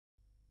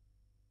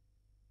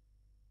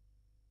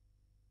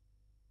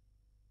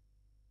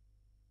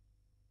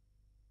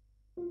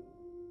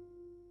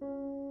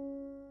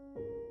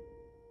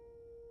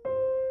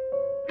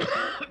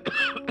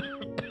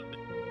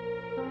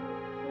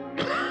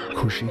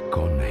खुशी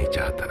कौन नहीं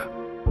चाहता,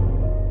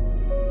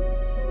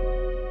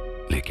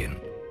 लेकिन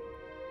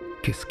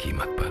किस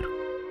कीमत पर?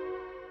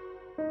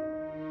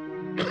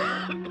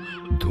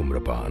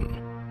 धूम्रपान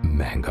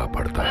महंगा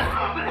पड़ता है।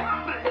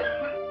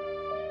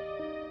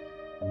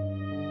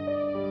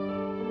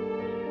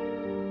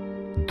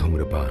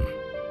 धूम्रपान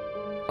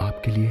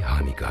आपके लिए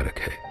हानिकारक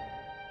है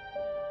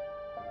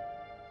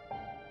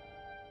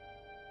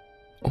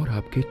और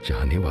आपके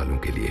चाहने वालों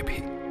के लिए भी।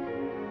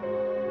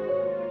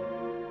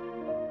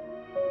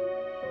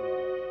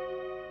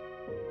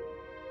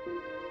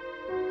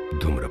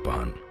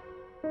 धूम्रपान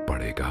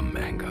पड़ेगा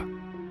महंगा।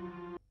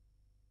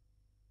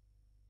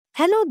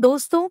 हेलो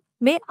दोस्तों,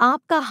 मैं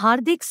आपका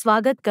हार्दिक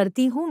स्वागत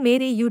करती हूं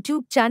मेरे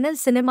YouTube चैनल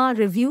सिनेमा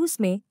रिव्यूज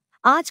में।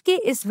 आज के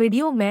इस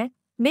वीडियो में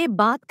मैं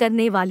बात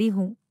करने वाली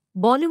हूं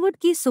बॉलीवुड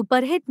की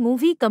सुपरहिट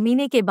मूवी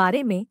कमीने के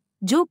बारे में,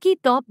 जो कि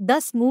टॉप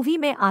 10 मूवी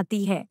में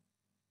आती है,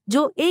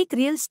 जो एक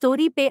रियल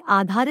स्टोरी पे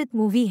आधारित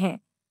मूवी है।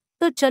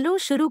 तो चलो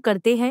शुरू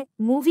करते हैं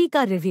मूवी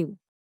का review.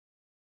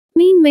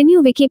 Main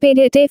menu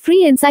Wikipedia Day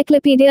Free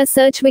Encyclopedia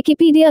Search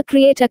Wikipedia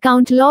Create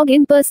Account Log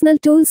in Personal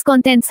Tools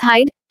Contents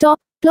Hide Top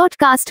Plot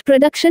Cast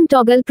Production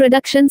Toggle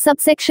Production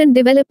Subsection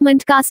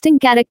Development Casting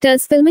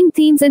Characters Filming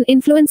Themes and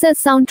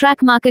Influencers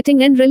Soundtrack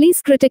Marketing and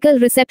Release Critical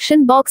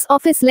Reception Box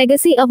Office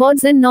Legacy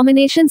Awards and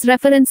Nominations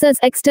References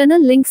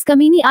External Links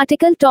Kamini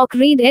Article Talk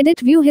Read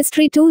Edit View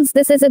History Tools.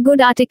 This is a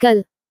good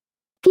article.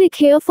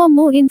 Click here for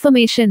more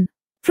information.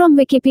 From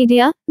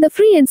Wikipedia, the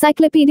free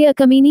encyclopedia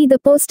Kamini. The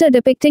poster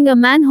depicting a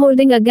man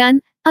holding a gun,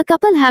 a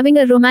couple having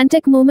a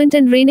romantic moment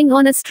and raining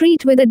on a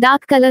street with a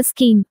dark color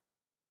scheme.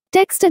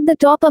 Text at the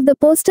top of the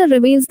poster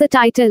reveals the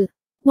title,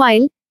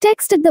 while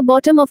text at the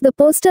bottom of the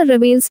poster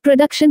reveals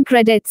production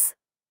credits.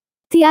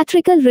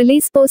 Theatrical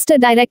release poster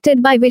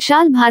directed by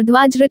Vishal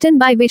Bhardwaj,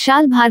 written by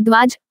Vishal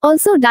Bhardwaj,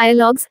 also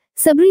dialogues,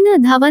 Sabrina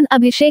Dhawan,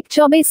 Abhishek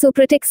Chaubey,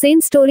 Supratik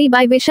Sen. Story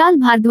by Vishal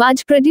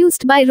Bhardwaj,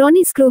 produced by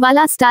Ronnie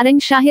Screwvala, starring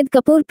Shahid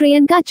Kapoor,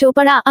 Priyanka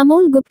Chopra,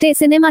 Amol Gupte.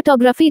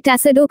 Cinematography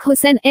Tasaduk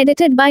Hussain,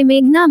 edited by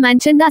Meghna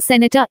Manchanda.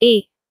 Senator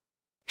A.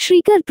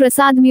 Shrikar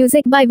Prasad.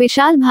 Music by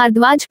Vishal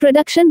Bhardwaj.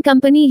 Production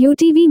company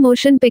UTV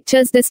Motion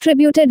Pictures.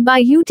 Distributed by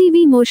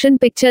UTV Motion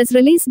Pictures.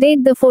 Release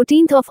date the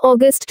 14th of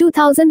August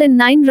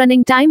 2009.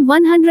 Running time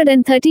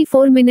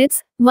 134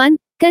 minutes. 1.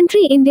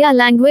 Country India.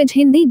 Language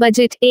Hindi.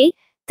 Budget A.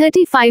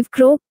 35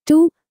 crore.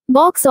 2.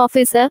 Box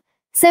office A.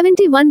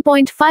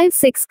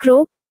 71.56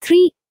 crore.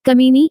 3.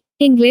 Kamini,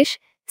 English,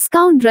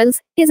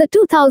 Scoundrels, is a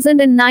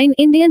 2009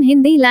 Indian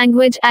Hindi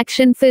language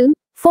action film.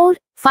 4.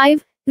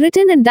 5.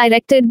 Written and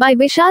directed by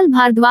Vishal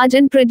Bhardwaj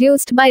and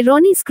produced by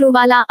Ronnie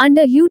Screwvala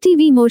under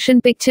UTV Motion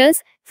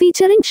Pictures,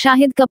 featuring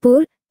Shahid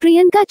Kapoor,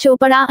 Priyanka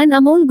Chopra and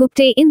Amol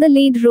Gupte in the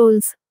lead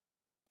roles.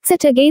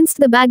 Set against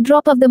the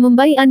backdrop of the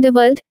Mumbai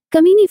underworld,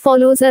 Kamini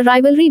follows a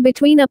rivalry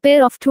between a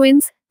pair of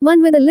twins,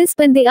 one with a lisp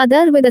and the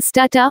other with a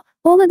stutter,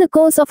 over the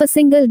course of a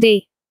single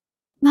day.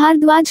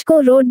 Bhardwaj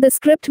co-wrote the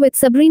script with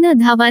Sabrina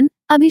Dhawan,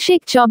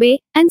 Abhishek Chaubey,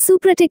 and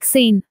Supratik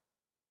Sen.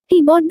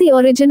 He bought the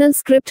original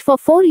script for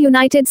 $4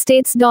 United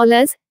States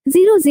dollars,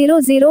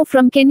 000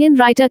 from Kenyan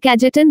writer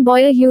Kajetan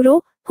Boyer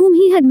Euro, whom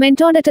he had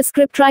mentored at a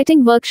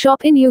scriptwriting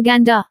workshop in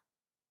Uganda.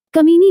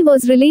 Kamini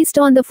was released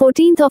on the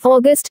 14th of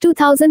August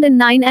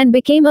 2009 and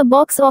became a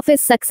box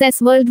office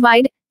success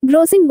worldwide,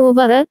 grossing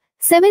over a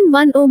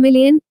 $710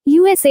 million,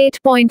 US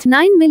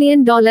 $8.9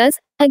 million,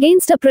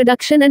 against a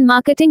production and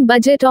marketing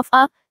budget of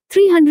a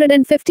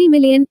 $350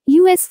 million,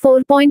 US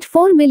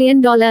 $4.4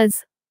 million.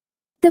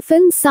 The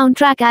film's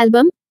soundtrack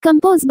album,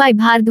 composed by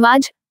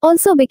Bhardwaj,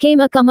 also became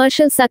a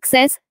commercial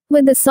success,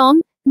 with the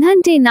song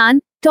Dhan Te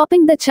Naan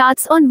topping the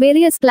charts on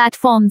various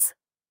platforms.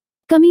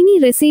 Kamini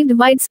received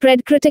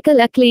widespread critical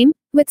acclaim,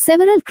 with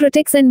several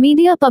critics and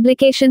media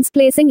publications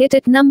placing it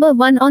at number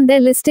 1 on their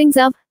listings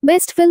of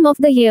Best Film of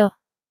the Year.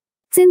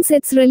 Since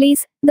its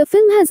release, the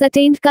film has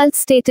attained cult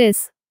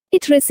status.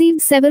 It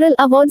received several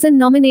awards and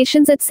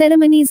nominations at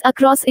ceremonies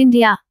across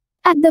India.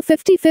 At the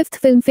 55th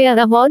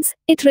Filmfare Awards,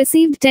 it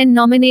received 10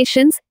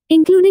 nominations,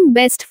 including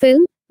Best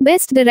Film,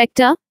 Best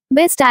Director,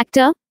 Best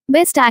Actor,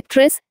 Best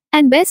Actress,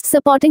 and Best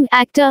Supporting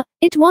Actor.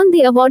 It won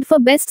the award for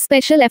Best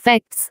Special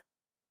Effects.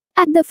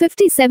 At the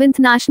 57th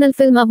National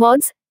Film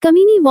Awards,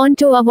 Kamini won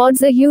 2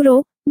 awards: a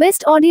Euro,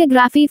 Best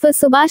Audiography for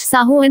Subhash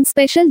Sahu and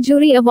Special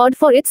Jury Award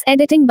for its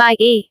editing by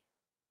A.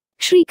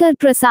 Shrikar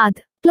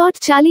Prasad. Plot: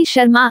 Charlie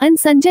Sharma and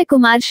Sanjay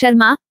Kumar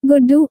Sharma,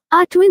 Guddu,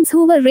 are twins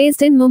who were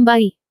raised in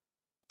Mumbai.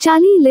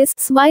 Charlie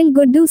lisps while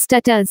Guddu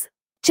stutters.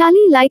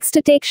 Charlie likes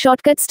to take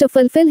shortcuts to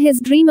fulfill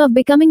his dream of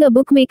becoming a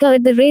bookmaker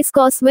at the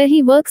racecourse where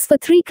he works for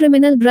 3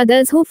 criminal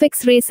brothers who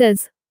fix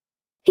races.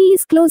 He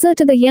is closer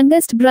to the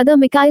youngest brother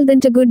Mikhail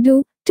than to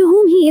Guddu, to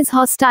whom he is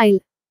hostile.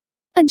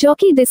 A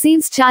jockey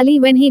deceives Charlie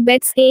when he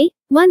bets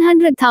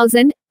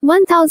 $100,000,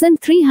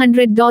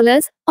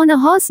 $1,300 on a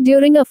horse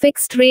during a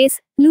fixed race,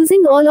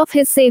 losing all of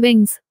his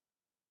savings.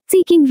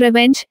 Seeking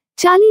revenge,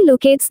 Charlie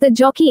locates the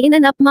jockey in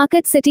an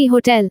upmarket city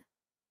hotel.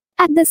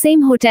 At the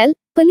same hotel,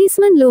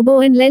 policeman Lobo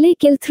and Lele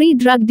kill 3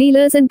 drug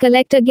dealers and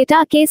collect a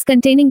guitar case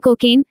containing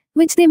cocaine,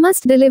 which they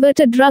must deliver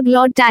to drug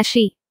lord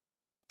Tashi.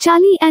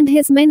 Charlie and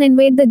his men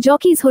invade the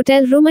jockey's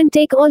hotel room and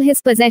take all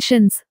his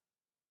possessions.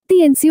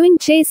 The ensuing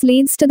chase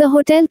leads to the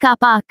hotel car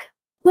park,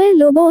 where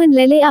Lobo and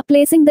Lele are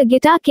placing the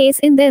guitar case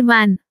in their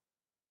van.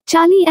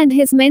 Charlie and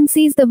his men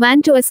seize the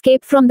van to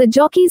escape from the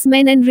jockey's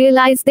men and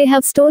realize they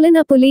have stolen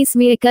a police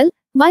vehicle,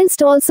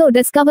 whilst also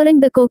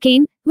discovering the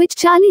cocaine, which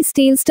Charlie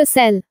steals to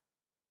sell.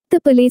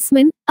 The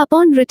policemen,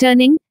 upon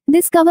returning,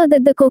 discover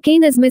that the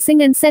cocaine is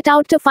missing and set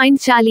out to find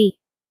Charlie.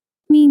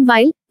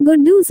 Meanwhile,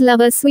 Guddu's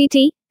lover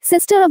Sweetie,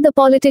 sister of the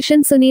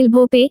politician Sunil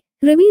Bhope,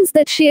 reveals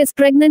that she is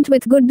pregnant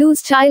with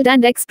Guddu's child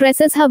and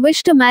expresses her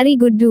wish to marry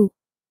Guddu.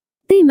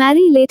 They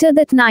marry later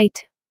that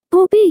night.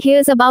 Bhope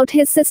hears about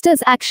his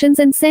sister's actions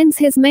and sends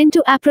his men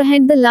to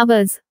apprehend the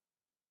lovers.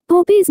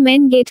 Bhope's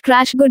men gate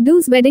crash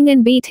Guddu's wedding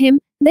and beat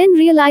him, then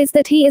realize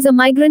that he is a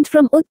migrant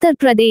from Uttar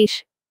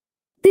Pradesh.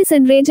 This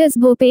enrages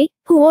Bhope,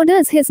 who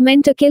orders his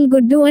men to kill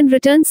Guddu and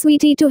return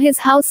Sweetie to his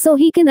house so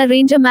he can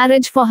arrange a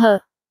marriage for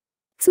her.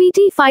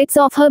 Sweetie fights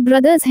off her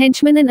brother's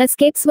henchmen and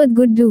escapes with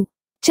Guddu.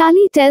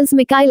 Charlie tells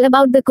Mikhail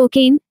about the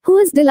cocaine, who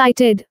is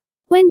delighted.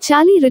 When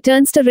Charlie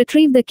returns to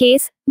retrieve the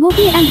case, Bhope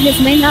and his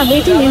men are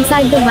waiting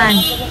inside the van.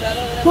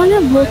 One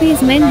of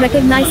Bhope's men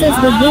recognizes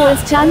Guddu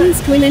as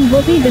Charlie's twin and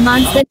Bhope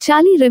demands that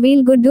Charlie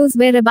reveal Guddu's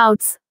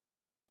whereabouts.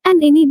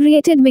 An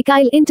inebriated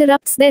Mikhail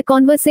interrupts their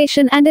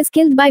conversation and is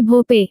killed by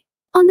Bhope.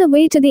 On the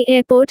way to the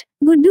airport,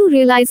 Guddu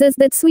realizes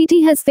that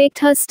Sweetie has faked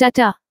her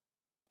stutter.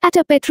 At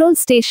a petrol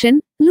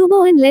station,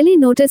 Lobo and Lele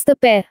notice the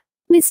pair.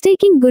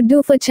 Mistaking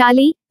Guddu for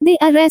Charlie, they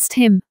arrest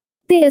him.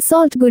 They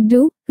assault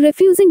Guddu,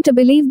 refusing to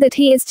believe that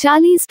he is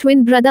Charlie's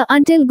twin brother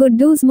until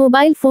Guddu's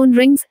mobile phone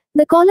rings.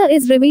 The caller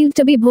is revealed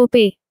to be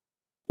Bhope.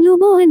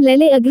 Lobo and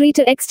Lele agree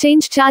to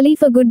exchange Charlie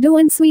for Guddu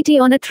and Sweetie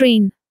on a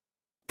train.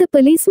 The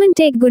policemen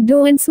take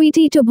Guddu and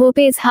Sweetie to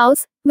Bhope's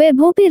house, where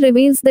Bhope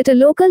reveals that a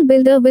local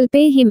builder will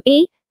pay him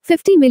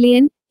 $50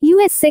 million,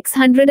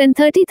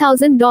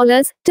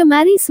 $630,000, to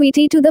marry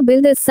Sweetie to the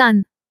builder's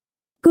son.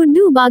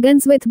 Guddu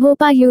bargains with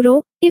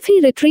Bhope if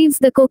he retrieves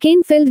the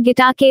cocaine-filled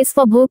guitar case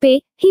for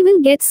Bhope, he will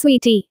get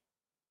Sweetie.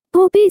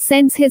 Bhope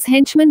sends his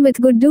henchmen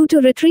with Guddu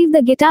to retrieve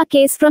the guitar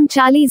case from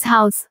Charlie's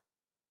house.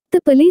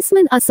 The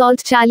policemen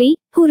assault Charlie,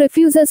 who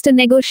refuses to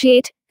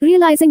negotiate,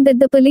 realizing that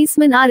the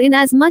policemen are in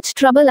as much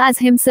trouble as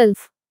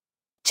himself.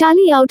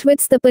 Charlie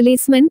outwits the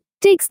policemen,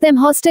 takes them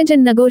hostage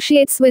and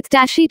negotiates with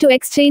Tashi to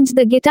exchange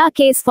the guitar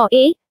case for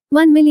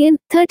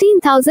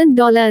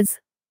 $1,013,000.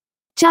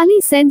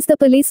 Charlie sends the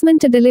policeman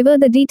to deliver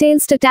the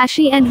details to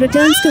Tashi and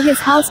returns to his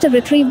house to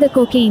retrieve the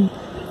cocaine.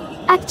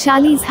 At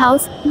Charlie's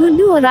house,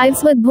 Guddu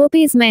arrives with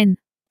Bhope's men.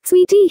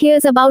 Sweetie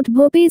hears about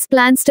Bhope's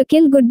plans to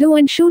kill Guddu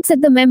and shoots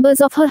at the members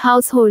of her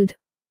household.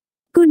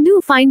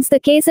 Guddu finds the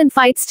case and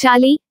fights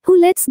Charlie, who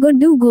lets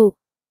Guddu go.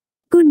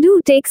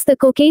 Guddu takes the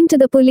cocaine to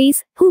the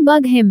police, who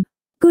bug him.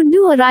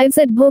 Guddu arrives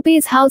at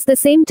Bhope's house the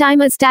same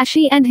time as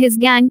Tashi and his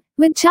gang,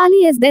 with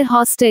Charlie as their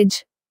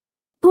hostage.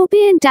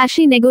 Bhope and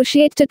Tashi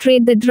negotiate to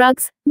trade the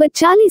drugs, but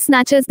Charlie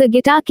snatches the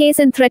guitar case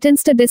and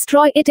threatens to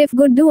destroy it if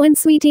Guddu and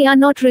Sweetie are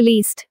not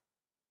released.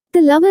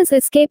 The lovers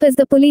escape as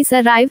the police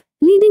arrive,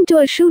 leading to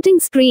a shooting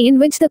spree in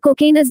which the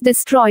cocaine is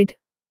destroyed.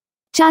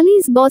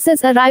 Charlie's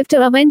bosses arrive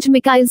to avenge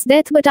Mikhail's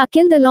death but are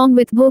killed along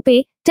with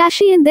Bhope,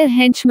 Tashi and their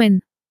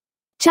henchmen.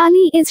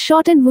 Charlie is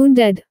shot and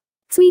wounded.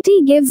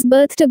 Sweetie gives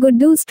birth to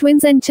Guddu's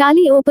twins and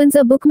Charlie opens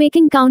a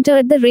bookmaking counter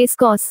at the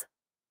racecourse.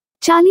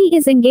 Charlie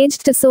is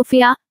engaged to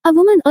Sophia, a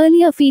woman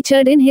earlier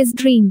featured in his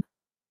dream.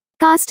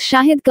 Cast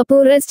Shahid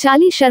Kapoor as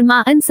Charlie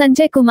Sharma and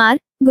Sanjay Kumar,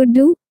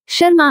 Guddu,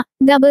 Sharma,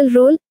 double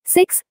role,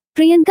 6.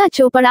 Priyanka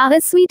Chopra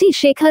as Sweetie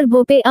Shekhar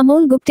Bhope,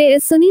 Amol Gupte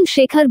as Sunil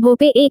Shekhar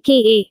Bhope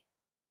aka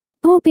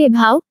Bhope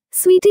Bhav,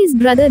 Sweetie's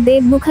brother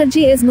Dev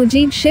Mukherjee as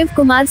Mujib, Shiv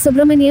Kumar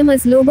Subramaniam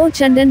as Lobo,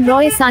 Chandan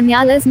Roy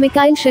Sanyal as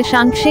Mikhail,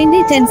 Shashank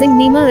Shende Tenzing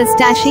Nima as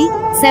Tashi,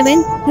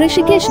 7.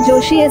 Rishikesh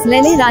Joshi as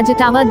Lele,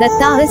 Rajatawa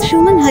Datta as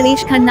Shuman,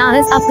 Harish Khanna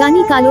as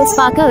Afghani, Carlos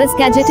Parker as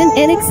Cajetan,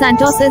 Eric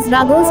Santos as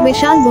Ragos,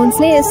 Vishal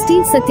Bhonsle as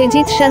Steve,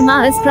 Satyajit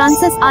Sharma as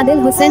Francis,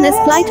 Adil Hussain as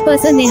flight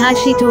person Neha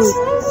Shitol.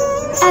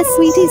 As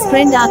Sweetie's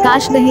friend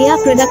Akash Dahiya,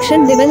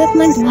 production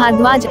development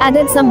Bhardwaj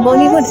added some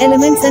Bollywood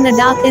elements and a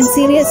dark and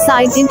serious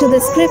side into the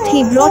script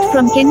he brought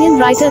from Kenyan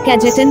writer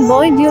Cajetan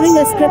Boy during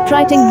a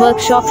scriptwriting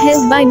workshop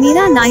held by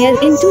Meera Nair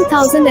in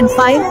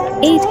 2005.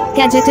 8.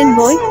 Cajetan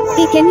Boy,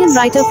 a Kenyan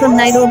writer from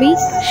Nairobi,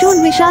 showed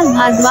Vishal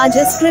Bhardwaj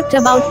a script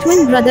about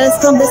twin brothers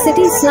from the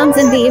city's slums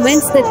and the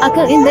events that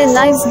occur in their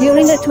lives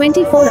during a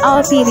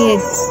 24-hour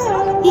period.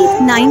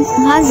 8. 9.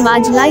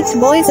 Bhardwaj liked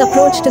Boy's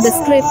approach to the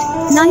script.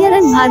 Nair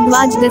and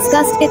Bhardwaj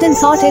discussed it and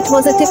thought it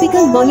was a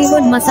typical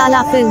Bollywood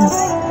masala film.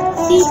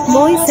 8.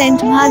 Boy sent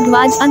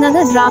Bhardwaj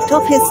another draft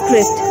of his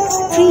script.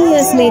 3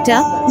 years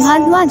later,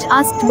 Bhardwaj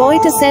asked Boy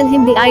to sell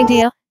him the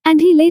idea, and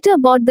he later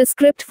bought the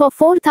script for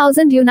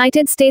 $4,000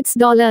 United States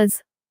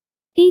dollars.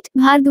 8.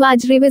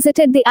 Bhardwaj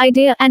revisited the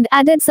idea and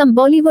added some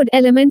Bollywood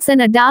elements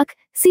and a dark,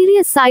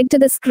 serious side to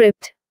the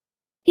script.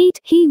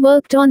 8. He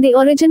worked on the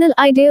original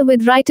idea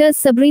with writers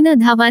Sabrina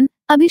Dhawan,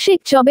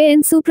 Abhishek Chaubey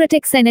and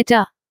Supratik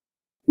Senator.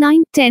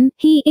 9. 10.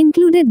 He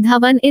included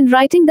Dhawan in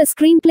writing the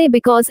screenplay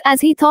because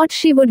as he thought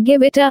she would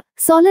give it a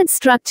solid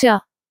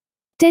structure.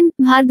 10.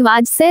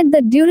 Bhardwaj said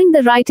that during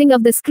the writing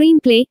of the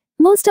screenplay,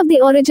 most of the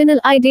original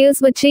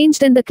ideas were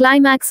changed and the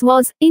climax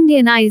was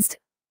Indianized.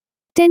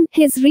 10.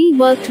 His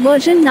reworked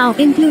version now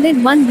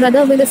included one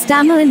brother with a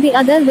stammer and the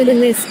other with a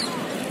lisp.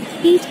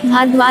 8.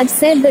 Bhardwaj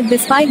said that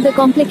despite the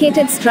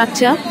complicated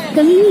structure,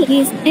 Kamini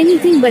is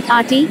anything but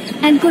arty,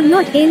 and could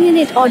not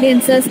alienate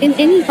audiences in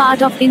any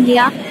part of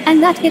India,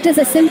 and that it is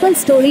a simple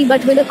story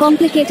but with a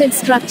complicated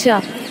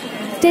structure.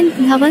 10.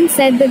 Dhawan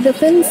said that the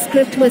film's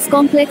script was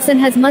complex and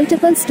has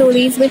multiple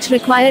stories which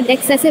required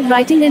excessive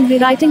writing and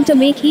rewriting to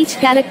make each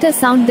character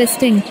sound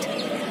distinct.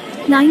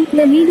 9.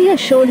 The media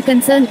showed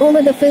concern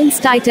over the film's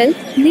title,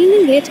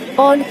 deeming it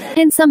odd,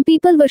 and some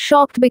people were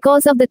shocked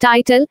because of the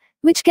title,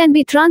 which can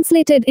be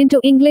translated into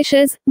English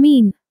as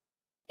mean.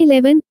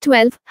 11.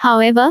 12.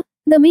 However,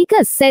 the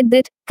makers said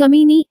that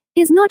Kamini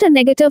is not a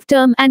negative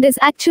term and is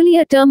actually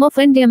a term of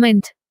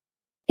endearment.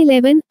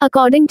 11.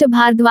 According to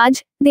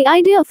Bhardwaj, the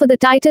idea for the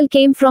title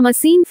came from a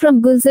scene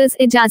from Gulzar's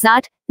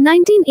Ijazat,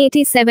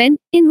 1987,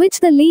 in which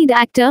the lead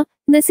actor,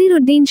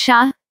 Nasiruddin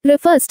Shah,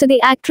 refers to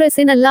the actress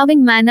in a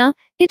loving manner.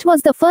 It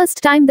was the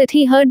first time that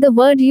he heard the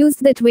word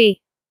used that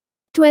way.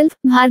 12.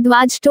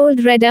 Bhardwaj told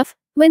Rediff,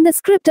 when the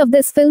script of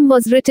this film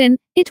was written,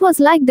 it was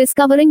like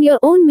discovering your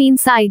own mean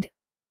side.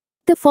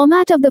 The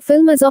format of the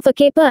film is of a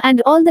caper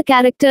and all the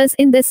characters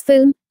in this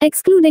film,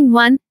 excluding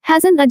one,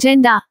 has an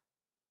agenda.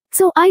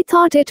 So I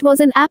thought it was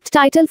an apt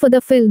title for the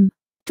film.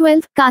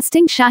 12.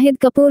 Casting Shahid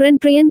Kapoor and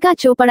Priyanka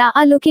Chopra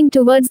are looking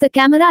towards the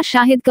camera.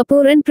 Shahid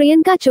Kapoor and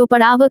Priyanka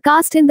Chopra were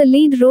cast in the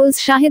lead roles.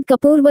 Shahid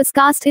Kapoor was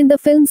cast in the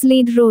film's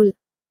lead role.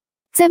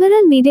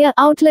 Several media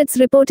outlets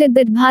reported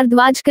that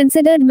Bhardwaj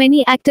considered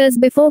many actors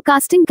before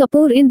casting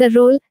Kapoor in the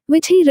role,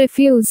 which he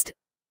refused.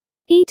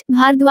 8.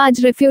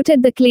 Bhardwaj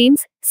refuted the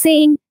claims,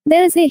 saying,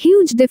 there is a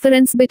huge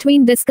difference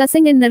between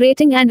discussing and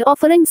narrating and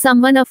offering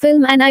someone a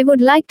film, and I would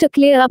like to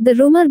clear up the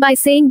rumor by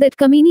saying that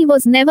Kamini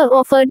was never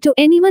offered to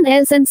anyone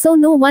else and so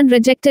no one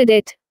rejected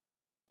it.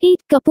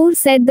 8. Kapoor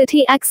said that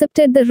he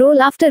accepted the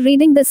role after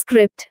reading the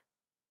script.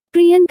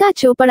 Priyanka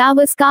Chopra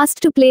was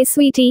cast to play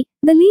Sweetie,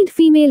 the lead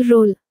female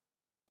role.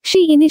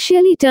 She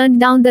initially turned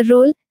down the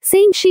role,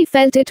 saying she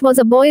felt it was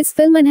a boys'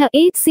 film and her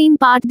 8-scene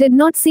part did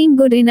not seem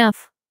good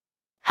enough.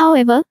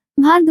 However,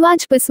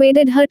 Bhardwaj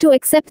persuaded her to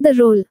accept the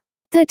role.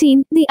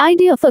 13. The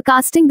idea for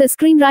casting the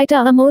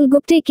screenwriter Amol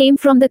Gupte came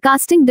from the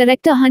casting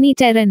director Honey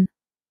Terran.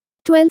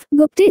 12.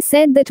 Gupte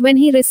said that when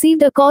he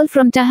received a call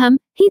from Taham,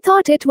 he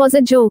thought it was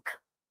a joke.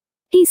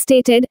 He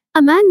stated,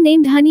 a man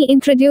named Honey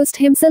introduced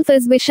himself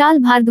as Vishal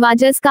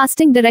Bhardwaj's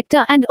casting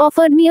director and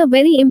offered me a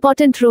very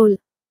important role.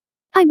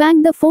 I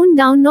banged the phone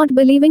down not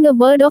believing a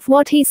word of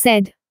what he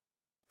said.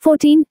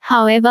 14.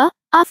 However,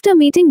 after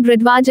meeting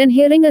Bhardwaj and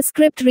hearing a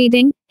script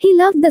reading, he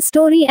loved the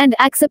story and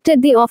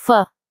accepted the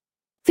offer.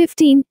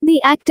 15.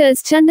 The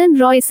actors Chandan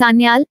Roy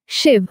Sanyal,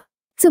 Shiv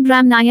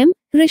Subramaniam,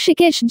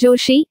 Rishikesh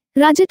Joshi,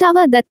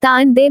 Rajatava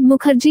Datta and Deb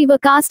Mukherjee were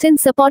cast in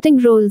supporting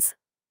roles.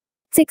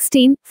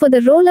 16. For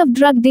the role of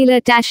drug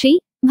dealer Tashi,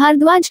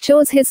 Bhardwaj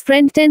chose his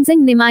friend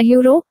Tenzing Nima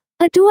Euro,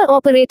 a tour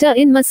operator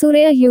in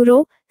Masurea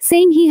Euro,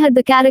 saying he had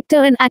the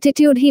character and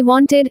attitude he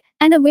wanted,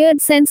 and a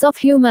weird sense of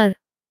humor.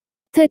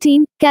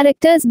 13.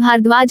 Characters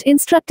Bhardwaj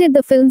instructed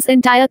the film's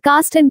entire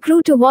cast and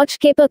crew to watch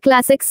caper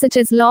classics such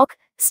as Lock,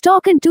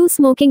 Stock and Two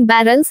Smoking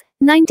Barrels,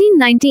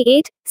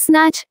 1998,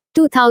 Snatch,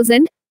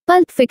 2000,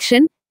 Pulp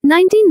Fiction,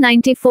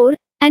 1994,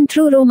 and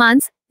True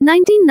Romance,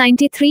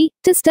 1993,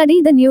 to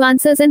study the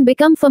nuances and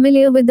become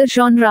familiar with the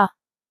genre.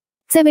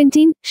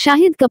 17.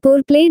 Shahid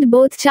Kapoor played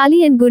both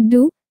Charlie and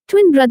Guddu,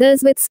 twin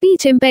brothers with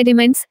speech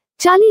impediments.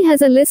 Charlie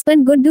has a lisp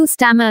and Guddu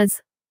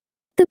stammers.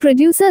 The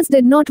producers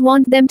did not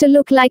want them to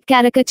look like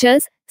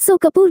caricatures, so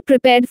Kapoor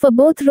prepared for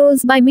both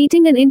roles by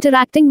meeting and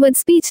interacting with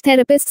speech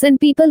therapists and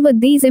people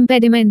with these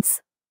impediments.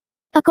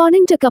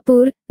 According to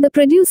Kapoor, the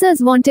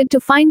producers wanted to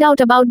find out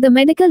about the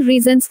medical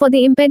reasons for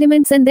the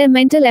impediments and their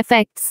mental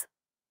effects.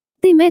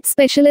 They met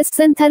specialists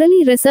and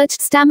thoroughly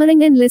researched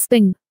stammering and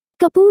lisping.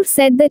 Kapoor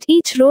said that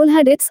each role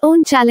had its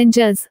own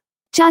challenges.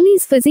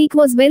 Charlie's physique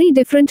was very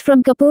different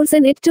from Kapoor's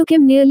and it took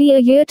him nearly a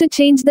year to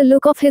change the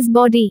look of his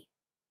body.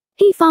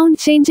 He found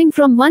changing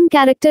from one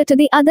character to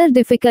the other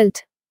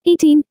difficult.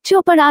 18.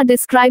 Chopra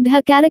described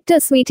her character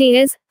Sweetie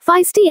as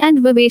feisty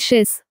and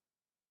vivacious.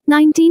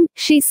 19.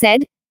 She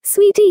said,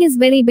 Sweetie is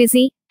very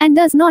busy, and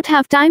does not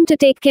have time to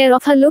take care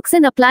of her looks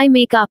and apply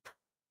makeup.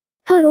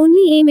 Her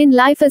only aim in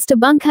life is to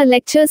bunk her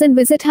lectures and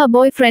visit her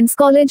boyfriend's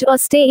college or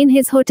stay in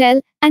his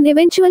hotel, and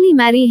eventually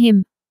marry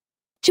him.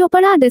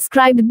 Chopra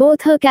described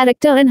both her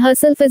character and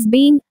herself as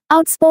being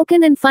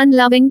outspoken and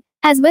fun-loving,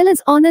 as well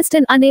as honest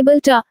and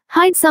unable to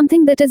hide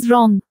something that is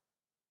wrong.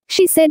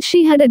 She said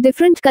she had a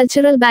different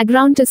cultural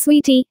background to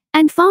Sweetie,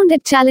 and found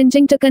it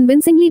challenging to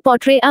convincingly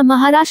portray a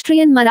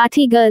Maharashtrian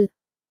Marathi girl.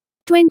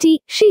 20.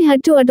 She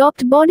had to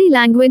adopt body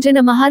language and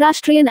a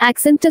Maharashtrian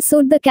accent to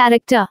suit the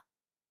character.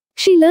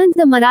 She learned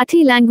the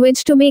Marathi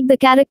language to make the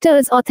character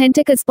as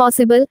authentic as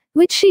possible,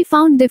 which she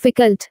found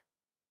difficult.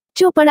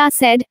 Chopra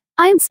said,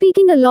 I am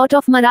speaking a lot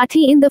of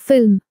Marathi in the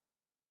film.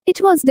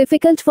 It was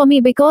difficult for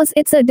me because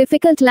it's a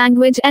difficult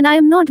language and I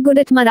am not good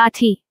at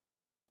Marathi.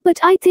 But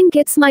I think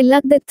it's my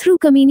luck that through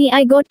Kamini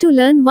I got to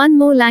learn one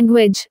more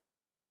language.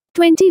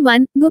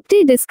 21.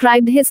 Gupte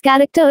described his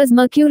character as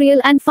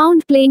mercurial and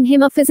found playing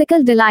him a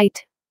physical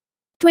delight.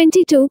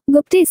 22.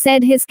 Gupte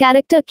said his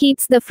character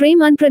keeps the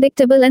frame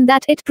unpredictable and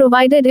that it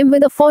provided him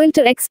with a foil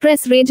to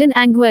express rage and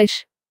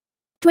anguish.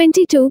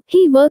 22.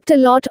 He worked a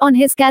lot on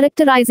his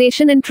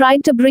characterization and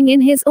tried to bring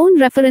in his own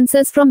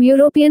references from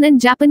European and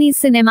Japanese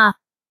cinema.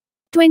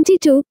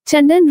 22.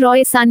 Chandan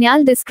Roy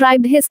Sanyal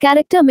described his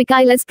character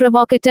Mikhail as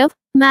provocative,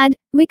 mad,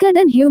 wicked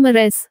and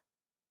humorous.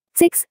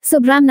 6.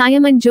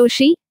 Subramaniam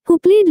Joshi, who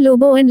played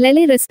Lobo and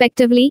Lele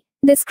respectively,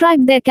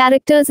 described their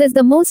characters as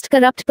the most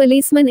corrupt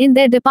policemen in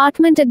their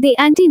department at the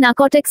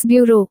Anti-Narcotics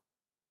Bureau.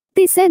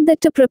 They said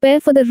that to prepare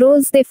for the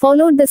roles they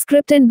followed the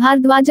script and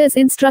Bhardwaj's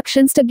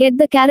instructions to get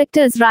the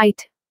characters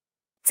right.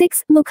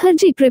 6.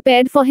 Mukherjee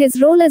prepared for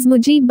his role as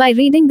Mujib by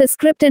reading the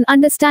script and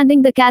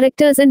understanding the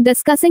characters and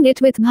discussing it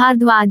with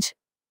Bhardwaj.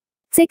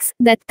 6.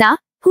 Datta,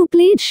 who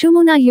played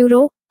Shumuna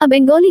Euro, a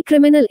Bengali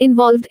criminal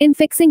involved in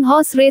fixing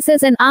horse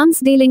races and arms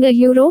dealing a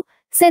Euro,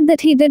 said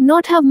that he did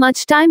not have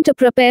much time to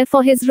prepare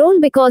for his role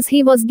because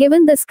he was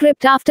given the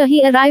script after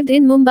he arrived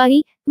in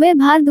Mumbai, where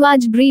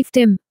Bhardwaj briefed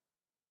him.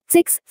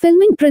 6.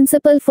 Filming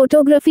principal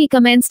photography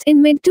commenced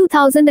in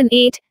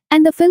mid-2008,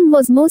 and the film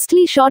was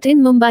mostly shot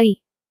in Mumbai.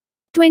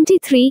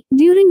 23.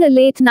 During a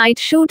late-night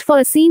shoot for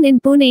a scene in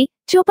Pune,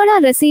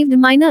 Chopra received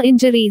minor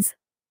injuries.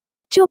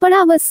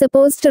 Chopra was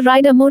supposed to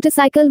ride a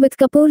motorcycle with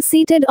Kapoor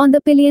seated on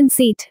the pillion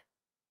seat.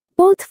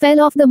 Both fell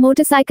off the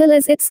motorcycle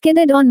as it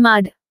skidded on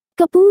mud.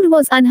 Kapoor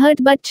was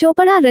unhurt but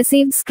Chopra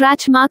received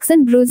scratch marks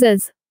and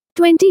bruises.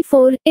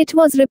 24. It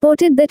was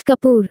reported that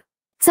Kapoor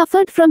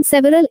suffered from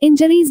several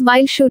injuries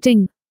while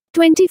shooting.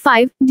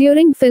 25.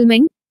 During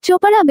filming,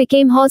 Chopra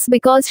became hoarse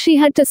because she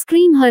had to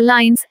scream her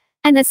lines,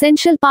 an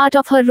essential part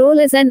of her role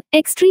as an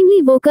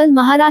extremely vocal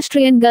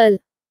Maharashtrian girl.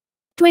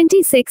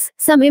 26.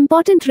 Some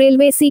important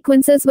railway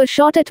sequences were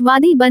shot at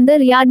Wadi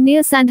Bandar Yard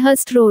near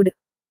Sandhurst Road.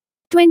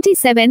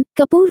 27.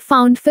 Kapoor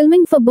found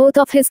filming for both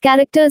of his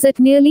characters at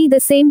nearly the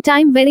same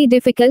time very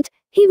difficult.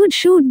 He would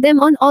shoot them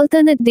on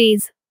alternate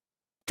days.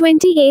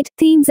 28.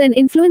 Themes and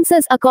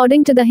influences.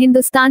 According to the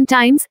Hindustan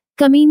Times,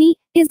 Kamini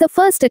is the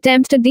first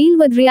attempt to deal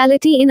with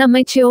reality in a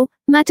mature,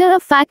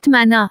 matter-of-fact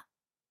manner.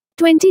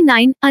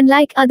 29.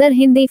 Unlike other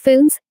Hindi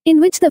films,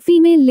 in which the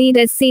female lead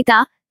is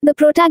Sita, the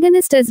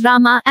protagonist is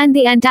Rama and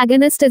the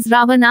antagonist is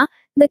Ravana,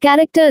 the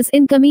characters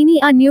in Kamini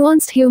are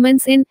nuanced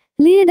humans in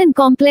layered and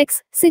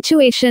complex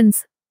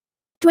situations.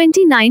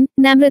 29.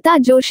 Namrata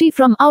Joshi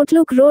from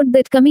Outlook wrote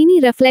that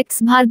Kamini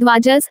reflects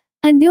Bhardwaj's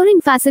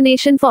enduring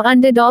fascination for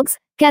underdogs,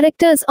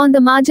 characters on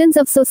the margins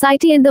of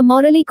society and the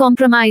morally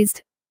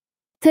compromised.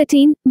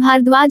 13.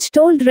 Bhardwaj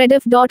told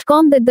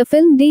Rediff.com that the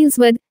film deals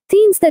with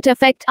themes that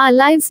affect our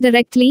lives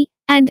directly,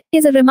 and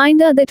is a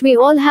reminder that we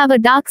all have a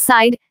dark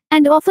side,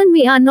 and often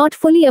we are not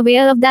fully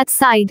aware of that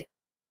side.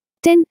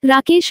 10.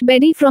 Rakesh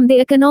Bedi from the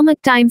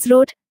Economic Times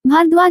wrote,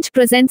 Bhardwaj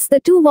presents the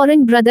two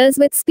warring brothers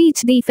with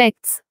speech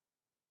defects.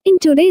 In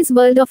today's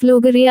world of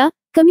logorrhea,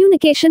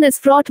 communication is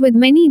fraught with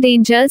many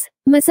dangers,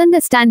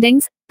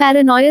 misunderstandings,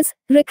 paranoias,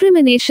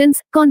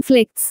 recriminations,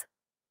 conflicts.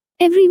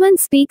 Everyone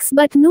speaks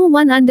but no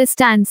one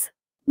understands.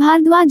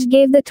 Bhardwaj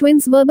gave the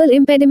twins verbal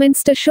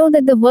impediments to show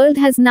that the world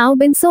has now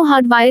been so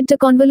hardwired to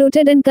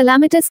convoluted and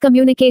calamitous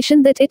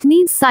communication that it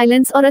needs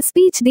silence or a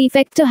speech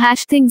defect to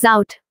hash things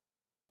out.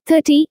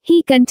 30.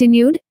 He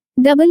continued,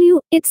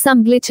 it's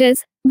some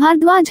glitches.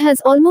 Bhardwaj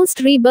has almost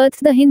rebirthed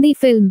the Hindi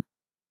film.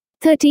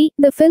 30.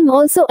 The film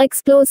also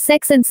explores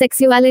sex and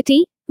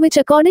sexuality, which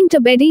according to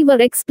Bedi were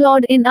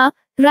explored in a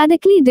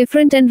radically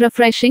different and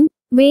refreshing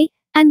way,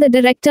 and the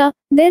director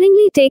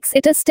daringly takes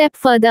it a step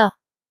further.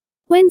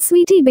 When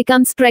Sweetie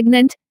becomes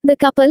pregnant, the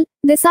couple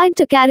decide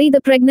to carry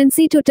the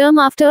pregnancy to term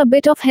after a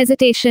bit of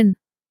hesitation.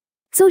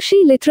 So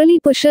she literally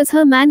pushes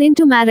her man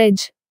into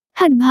marriage.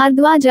 Had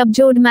Bhardwaj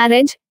abjured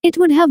marriage, it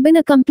would have been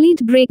a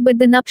complete break, but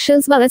the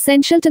nuptials were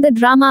essential to the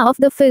drama of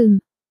the film.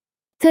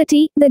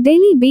 30. The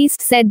Daily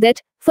Beast said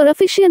that, for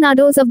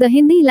aficionados of the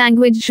Hindi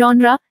language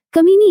genre,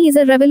 Kamini is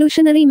a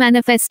revolutionary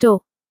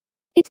manifesto.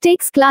 It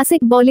takes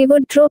classic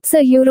Bollywood tropes,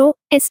 a Euro,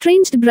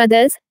 estranged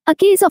brothers, a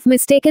case of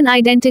mistaken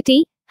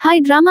identity, high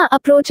drama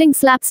approaching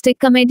slapstick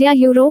commedia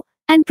Euro,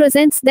 and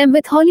presents them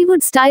with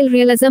Hollywood-style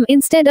realism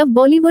instead of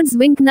Bollywood's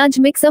wink-nudge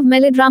mix of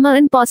melodrama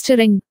and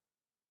posturing.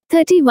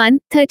 31.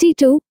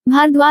 32.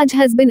 Bhardwaj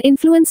has been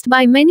influenced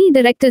by many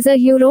directors a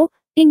Euro,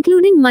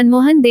 including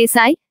Manmohan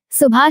Desai,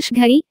 Subhash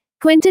Ghai,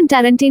 Quentin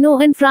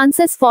Tarantino and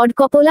Francis Ford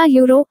Coppola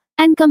Euro,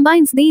 and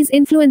combines these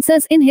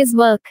influences in his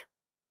work.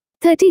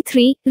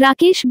 33.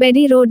 Rakesh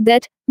Bedi wrote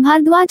that,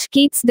 Bhardwaj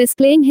keeps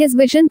displaying his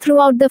vision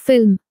throughout the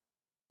film.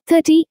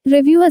 30.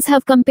 Reviewers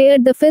have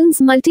compared the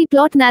film's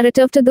multi-plot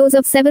narrative to those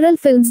of several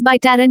films by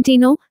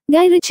Tarantino,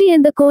 Guy Ritchie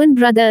and the Coen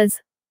brothers.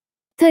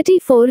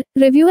 34.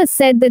 Reviewers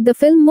said that the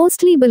film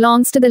mostly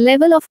belongs to the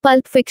level of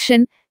Pulp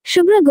Fiction.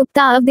 Shubhra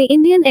Gupta of the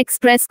Indian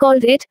Express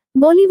called it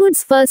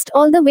Bollywood's first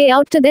all the way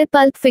out to their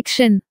Pulp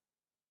Fiction.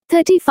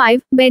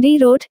 35. Bedi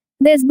wrote,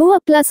 "There's Boa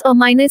plus or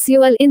minus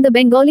Ul in the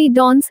Bengali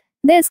Dons,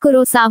 there's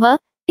Kurosawa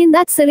in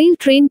that surreal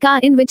train car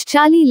in which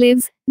Charlie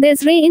lives,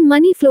 there's Ray in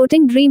money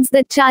floating dreams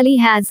that Charlie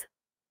has."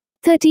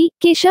 30.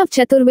 Keshav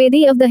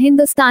Chaturvedi of the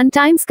Hindustan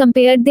Times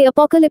compared the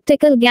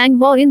apocalyptical gang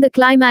war in the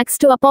climax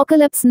to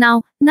Apocalypse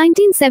Now,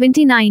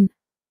 1979.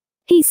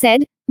 He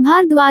said,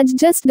 "Bhardwaj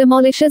just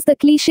demolishes the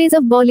cliches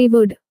of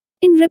Bollywood.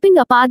 In ripping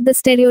apart the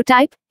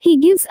stereotype, he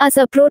gives us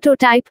a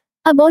prototype,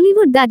 a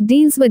Bollywood that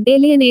deals with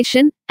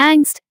alienation,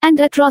 angst, and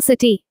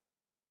atrocity."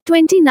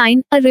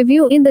 29. A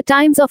review in the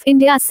Times of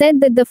India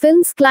said that the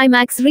film's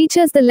climax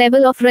reaches the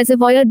level of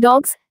Reservoir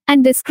Dogs,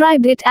 and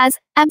described it as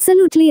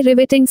absolutely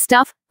riveting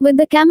stuff, with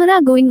the camera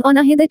going on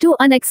a hitherto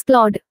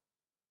unexplored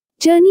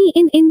journey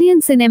in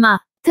Indian cinema.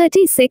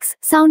 36.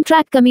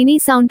 Soundtrack Kamini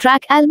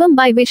soundtrack album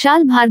by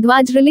Vishal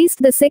Bhardwaj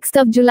released the 6th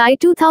of July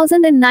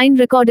 2009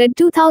 recorded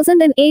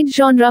 2008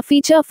 genre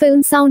feature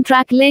film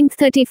soundtrack length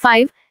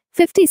 35,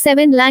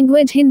 57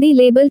 language Hindi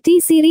label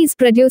T-Series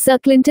producer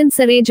Clinton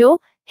Sarejo,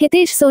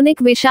 Hitesh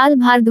Sonik Vishal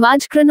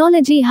Bhardwaj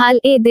chronology Hal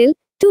E Dil,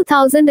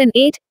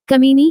 2008,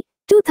 Kamini,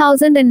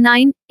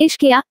 2009,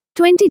 Ishqiya,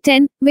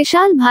 2010,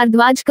 Vishal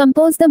Bhardwaj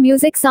composed the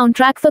music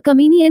soundtrack for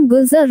Kamini and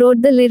Gulzar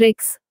wrote the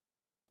lyrics.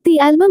 The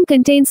album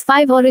contains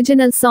 5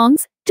 original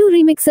songs, 2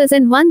 remixes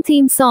and 1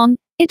 theme song.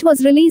 It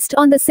was released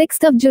on the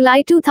 6th of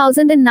July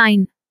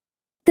 2009.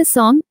 The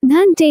song,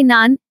 Dhan Te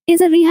Naan,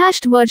 is a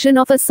rehashed version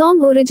of a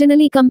song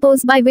originally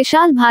composed by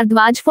Vishal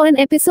Bhardwaj for an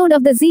episode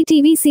of the Zee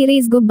TV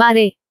series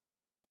Gubbare.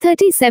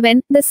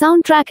 37. The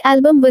soundtrack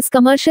album was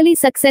commercially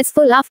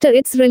successful after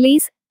its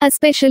release,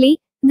 especially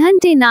Dhan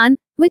Te Naan,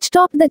 which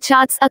topped the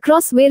charts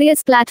across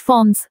various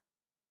platforms.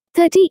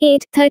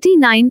 38.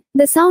 39.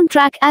 The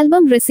soundtrack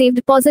album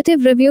received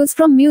positive reviews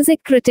from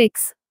music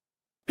critics.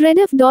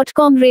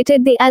 Rediff.com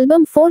rated the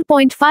album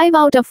 4.5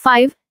 out of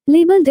 5,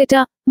 labeled it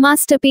a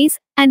masterpiece,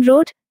 and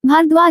wrote,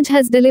 "Bhardwaj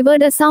has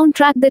delivered a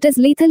soundtrack that is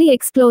lethally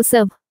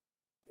explosive.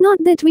 Not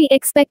that we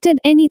expected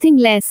anything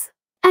less.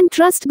 And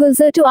trust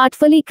Gulzar to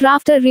artfully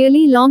craft a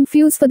really long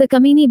fuse for the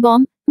Kamini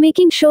bomb,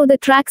 making sure the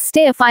tracks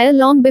stay afire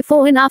long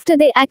before and after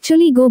they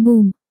actually go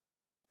boom."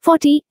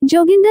 40.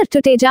 Joginder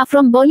Tuteja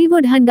from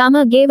Bollywood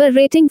Hungama gave a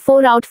rating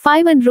 4 out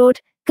 5 and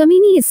wrote,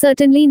 "Kamini is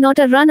certainly not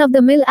a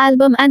run-of-the-mill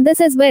album and this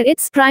is where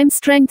its prime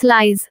strength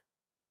lies.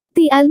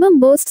 The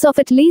album boasts of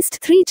at least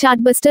 3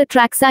 chartbuster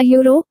tracks: A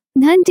Euro,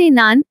 Dhan Te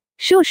Naan,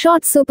 Show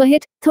Shot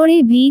Superhit, Thode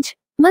Beej,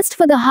 Must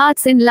for the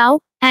Hearts in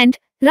Love, and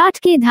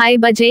Raat Ke Dhai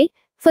Baje,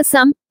 for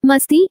some,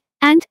 Masti,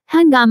 and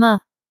Hungama.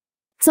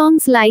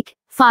 Songs like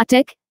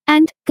Fatak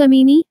and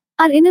Kamini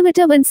are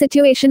innovative and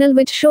situational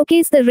which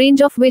showcase the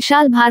range of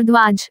Vishal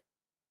Bhardwaj.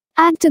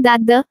 Add to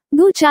that the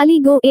Go Charlie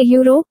Go A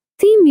Euro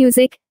theme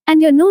music,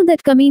 and you know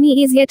that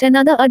Kamini is yet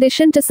another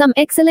addition to some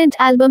excellent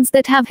albums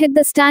that have hit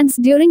the stands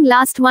during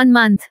last 1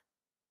 month.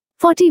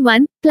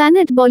 41.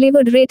 Planet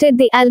Bollywood rated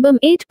the album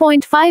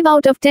 8.5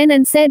 out of 10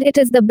 and said it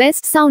is the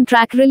best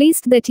soundtrack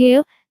released that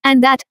year,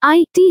 and that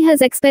it has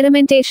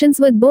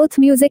experimentations with both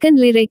music and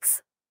lyrics.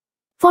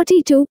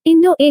 42.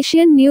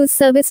 Indo-Asian News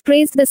Service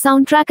praised the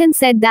soundtrack and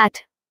said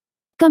that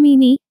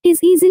Kamini is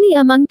easily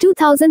among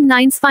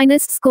 2009's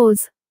finest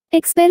scores.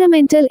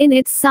 Experimental in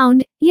its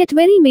sound, yet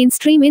very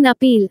mainstream in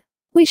appeal.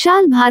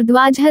 Vishal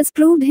Bhardwaj has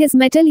proved his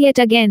mettle yet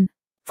again.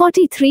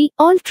 43.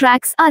 All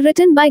tracks are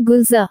written by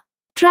Gulzar.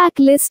 Track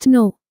list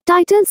no.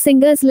 Title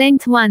singers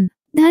length 1.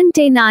 Dhan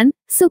Te Naan,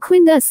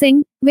 Sukhwinder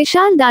Singh,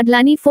 Vishal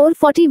Dadlani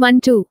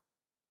 441-2.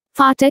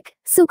 Fatak,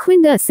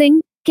 Sukhwinder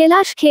Singh,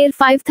 Kailash Kher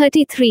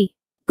 533.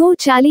 Go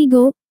Charlie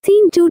Go,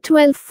 Theme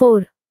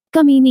 212-4.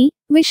 Kamini,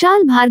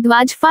 Vishal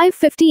Bhardwaj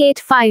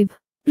 558-5.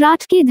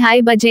 Raat Ke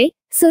Dhai Baje,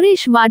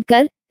 Suresh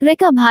Wadkar,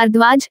 Rekha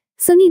Bhardwaj,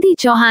 Sunidhi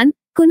Chauhan,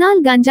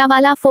 Kunal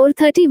Ganjawala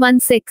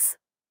 431-6.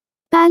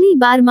 Pali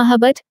Bar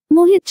Mahabat,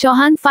 Mohit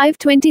Chauhan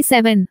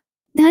 527.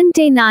 Dhan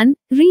Te Naan,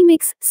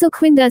 Remix,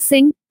 Sukhwinder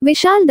Singh,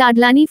 Vishal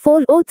Dadlani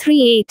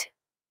 4038.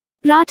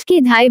 Raat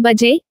Ke Dhai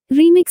Baje,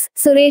 Remix,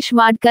 Suresh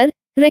Wadkar,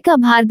 Rekha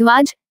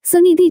Bhardwaj,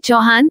 Sunidhi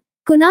Chauhan,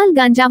 Kunal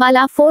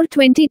Ganjawala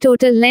 420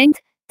 total length,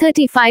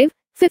 35,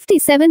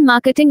 57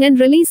 marketing and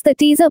release. The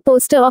teaser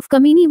poster of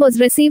Kamini was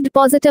received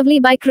positively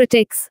by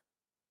critics.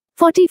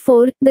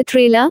 44. The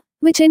trailer,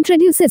 which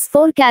introduces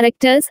 4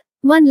 characters,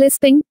 1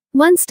 lisping,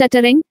 1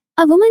 stuttering,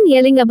 a woman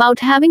yelling about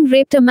having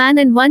raped a man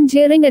and 1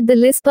 jeering at the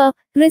lisper,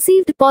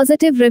 received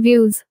positive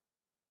reviews.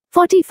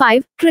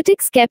 45.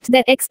 Critics kept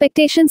their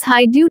expectations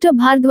high due to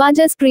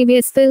Bhardwaj's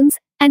previous films,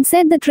 and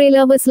said the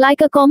trailer was like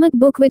a comic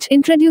book which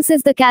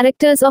introduces the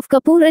characters of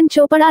Kapoor and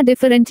Chopra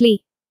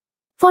differently.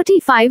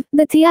 45.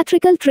 The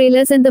theatrical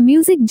trailers and the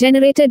music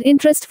generated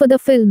interest for the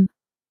film.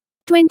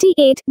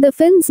 28. The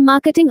film's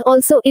marketing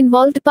also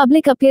involved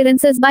public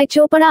appearances by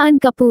Chopra and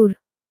Kapoor.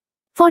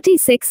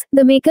 46.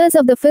 The makers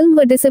of the film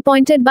were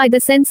disappointed by the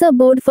Censor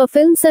Board for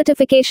Film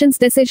Certification's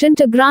decision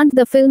to grant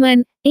the film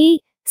an A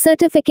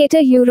certificate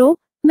Euro,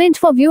 meant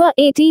for viewer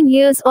 18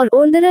 years or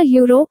older a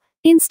euro,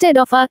 instead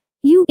of a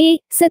UA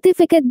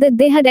certificate that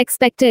they had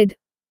expected.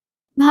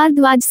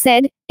 Bhardwaj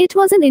said, "It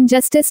was an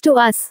injustice to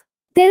us.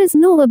 There is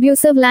no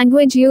abusive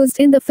language used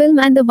in the film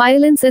and the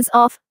violence is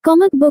of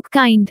comic book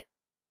kind."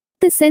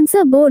 The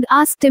censor board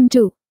asked him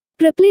to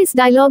replace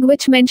dialogue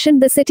which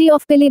mentioned the city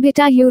of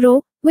Pilibhita Euro,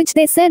 which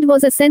they said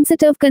was a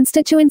sensitive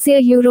constituency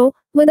Euro,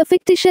 with a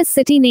fictitious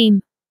city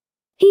name.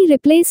 He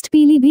replaced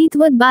Pilibhit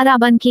with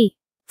Barabanki.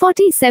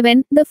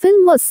 47. The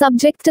film was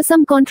subject to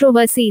some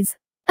controversies.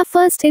 A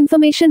first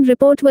information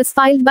report was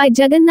filed by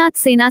Jagannath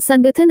Sena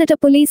Sangathan at a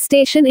police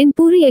station in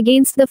Puri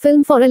against the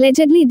film for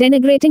allegedly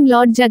denigrating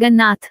Lord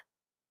Jagannath.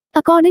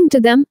 According to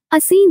them,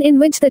 a scene in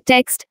which the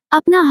text,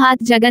 "Apna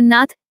Haath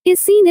Jagannath," is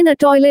seen in a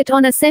toilet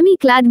on a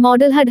semi-clad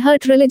model had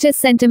hurt religious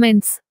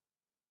sentiments.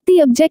 The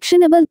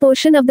objectionable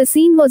portion of the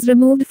scene was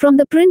removed from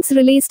the prints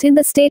released in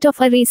the state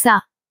of Orissa.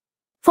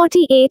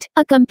 48.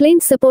 A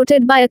complaint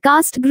supported by a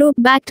caste group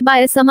backed by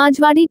a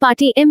Samajwadi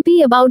Party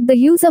MP about the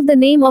use of the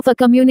name of a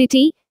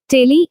community,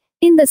 Teli,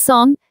 in the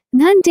song,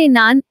 Dhan Te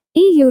Naan,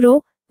 Euro,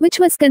 which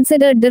was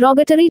considered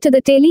derogatory to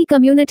the Teli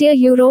community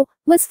Euro,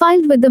 was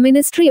filed with the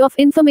Ministry of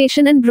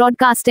Information and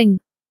Broadcasting.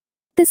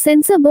 The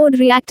censor board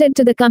reacted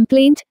to the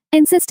complaint,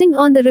 insisting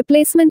on the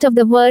replacement of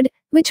the word,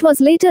 which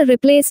was later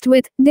replaced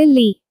with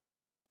Delhi.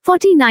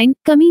 49.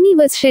 Kamini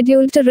was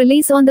scheduled to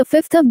release on the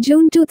 5th of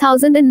June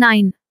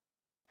 2009.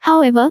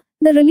 However,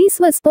 the release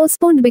was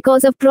postponed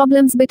because of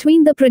problems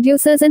between the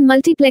producers and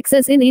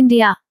multiplexes in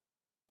India.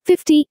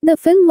 50. The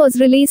film was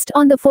released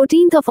on the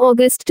 14th of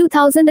August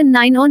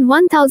 2009 on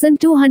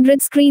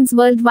 1,200 screens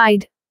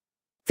worldwide.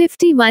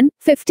 51.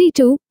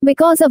 52.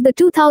 Because of the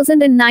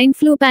 2009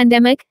 flu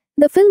pandemic,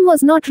 the film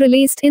was not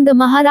released in the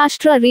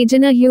Maharashtra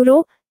region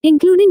Euro,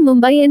 including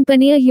Mumbai and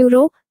Pune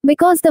Euro,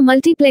 because the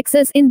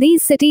multiplexes in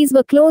these cities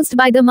were closed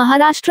by the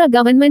Maharashtra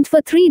government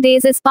for 3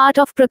 days as part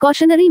of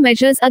precautionary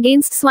measures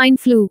against swine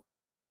flu.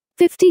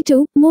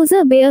 52.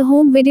 Moza Bear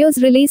Home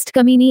Videos released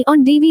Kamini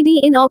on DVD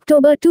in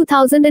October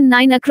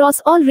 2009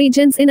 across all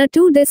regions in a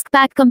 2-disc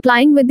pack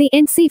complying with the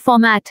NC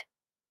format.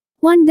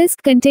 One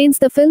disc contains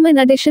the film and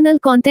additional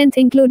content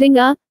including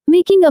a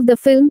making of the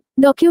film,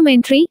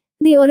 documentary,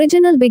 the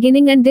original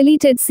beginning and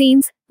deleted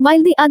scenes,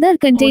 while the other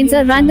contains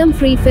a random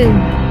free film.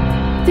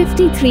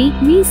 53.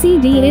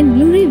 VCD and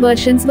Blu-ray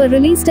versions were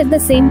released at the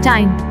same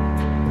time.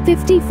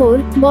 54.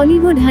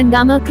 Bollywood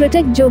Hangama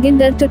critic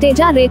Joginder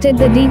Tuteja rated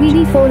the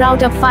DVD 4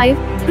 out of 5,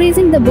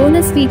 praising the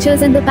bonus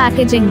features and the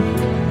packaging.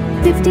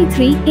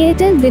 53.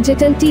 Airtel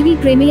Digital TV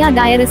Premier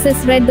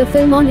Dialysis read the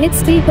film on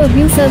its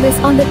pay-per-view service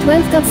on the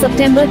 12th of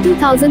September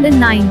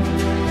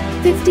 2009.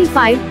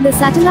 55. The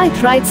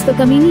satellite rights for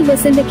Kamini were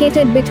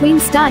syndicated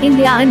between Star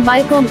India and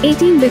Viacom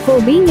 18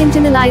 before being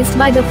internalized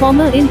by the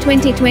former in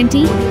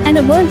 2020, and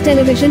a world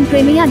television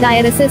premiere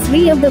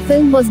dialysis of the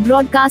film was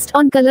broadcast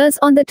on Colors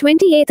on the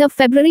 28th of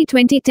February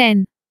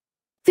 2010.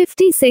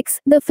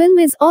 56. The film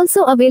is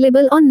also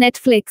available on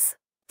Netflix.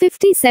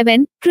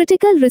 57.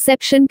 Critical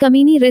reception.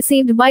 Kamini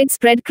received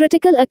widespread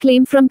critical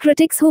acclaim from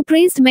critics who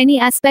praised many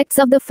aspects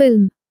of the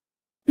film.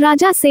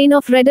 Raja Sen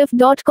of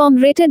Rediff.com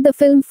rated the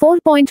film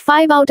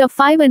 4.5 out of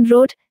 5 and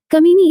wrote,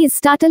 "Kamini is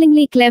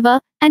startlingly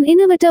clever, an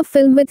innovative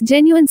film with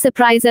genuine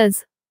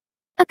surprises.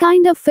 A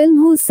kind of film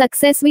whose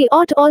success we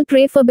ought all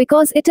pray for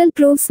because it'll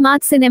prove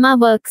smart cinema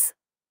works."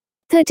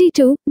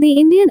 32. The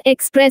Indian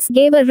Express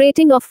gave a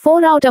rating of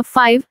 4 out of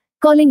 5,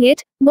 calling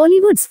it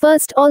Bollywood's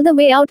first all the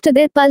way out to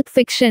their pulp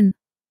fiction.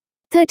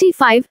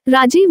 35.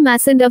 Rajiv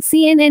Masand of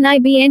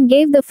CNN-IBN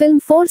gave the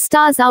film 4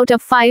 stars out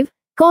of 5,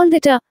 called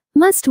it a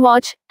must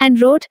watch,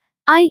 and wrote,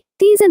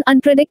 "Tease an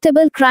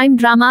unpredictable crime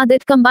drama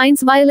that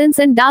combines violence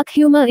and dark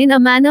humor in a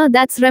manner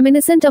that's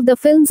reminiscent of the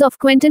films of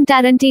Quentin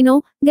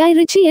Tarantino, Guy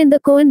Ritchie and the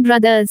Coen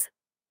brothers.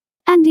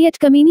 And yet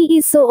Kamini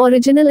is so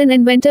original and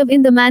inventive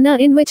in the manner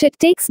in which it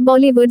takes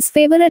Bollywood's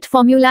favorite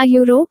formula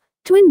Euro,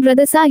 Twin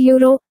Brothers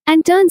Euro,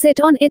 and turns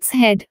it on its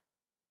head."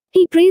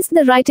 He praised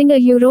the writing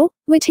Euro,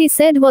 which he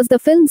said was the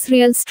film's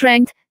real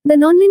strength, the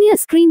nonlinear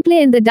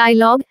screenplay and the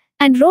dialogue,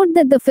 and wrote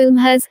that the film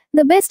has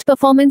the best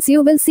performance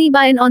you will see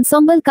by an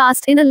ensemble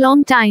cast in a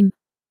long time.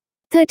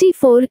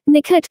 34.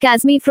 Nikhat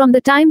Kazmi from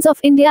the Times of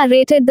India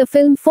rated the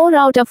film 4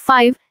 out of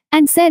 5,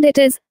 and said it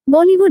is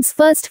Bollywood's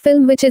first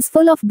film which is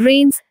full of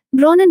brains,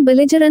 brawn and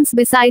belligerence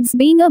besides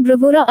being a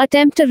bravura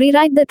attempt to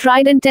rewrite the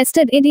tried and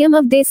tested idiom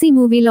of Desi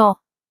movie law.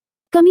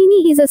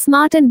 Kamini is a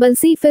smart and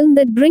ballsy film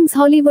that brings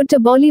Hollywood to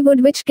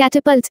Bollywood which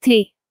catapults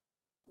the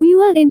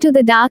viewer into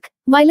the dark,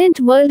 violent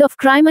world of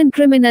crime and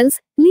criminals,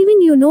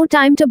 leaving you no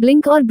time to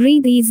blink or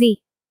breathe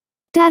easy.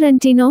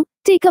 Tarantino,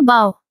 take a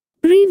bow.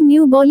 Brave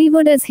new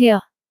Bollywood is here.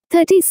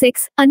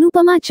 36.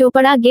 Anupama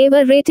Chopra gave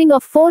a rating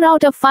of 4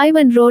 out of 5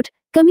 and wrote,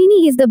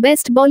 "Kamini is the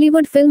best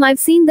Bollywood film I've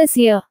seen this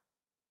year.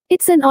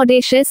 It's an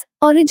audacious,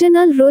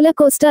 original roller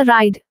coaster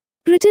ride.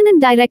 Written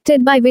and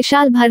directed by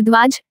Vishal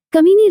Bhardwaj,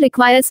 Kamini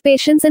requires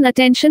patience and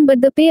attention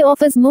but the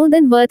payoff is more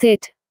than worth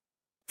it."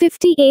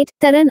 58.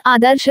 Taran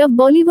Adarsh of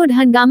Bollywood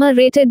Hangama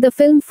rated the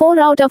film 4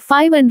 out of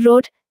 5 and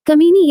wrote,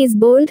 "Kamini is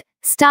bold,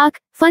 stark,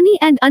 funny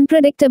and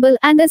unpredictable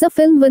and is a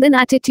film with an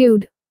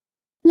attitude.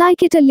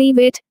 Like it or leave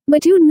it,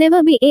 but you'd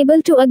never be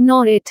able to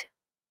ignore it.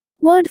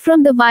 Word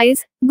from the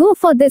wise, go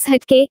for this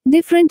headcake,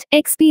 different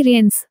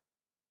experience.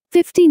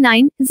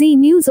 59. Z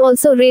News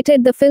also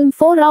rated the film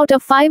 4 out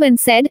of 5 and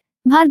said,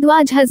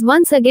 Bhardwaj has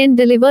once again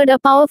delivered a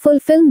powerful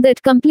film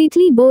that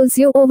completely bowls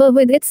you over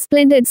with its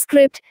splendid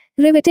script,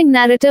 riveting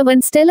narrative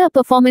and stellar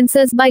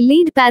performances by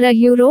lead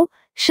para-hero,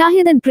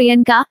 Shahid and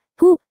Priyanka,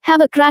 who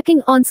have a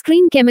cracking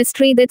on-screen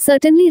chemistry that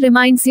certainly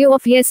reminds you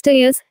of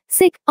yesteryear's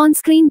sick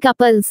on-screen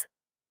couples.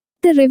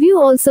 The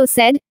review also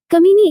said,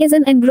 Kamini is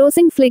an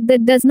engrossing flick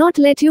that does not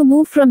let you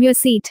move from your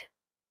seat.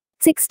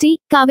 60.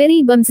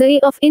 Kaveri Bamzai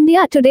of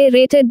India Today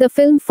rated the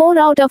film 4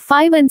 out of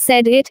 5 and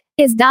said it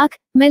is dark,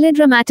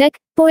 melodramatic,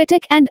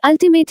 poetic and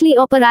ultimately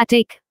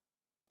operatic.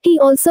 He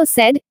also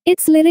said,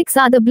 its lyrics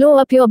are the blow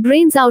up your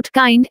brains out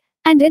kind,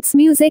 and its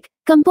music,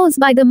 composed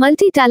by the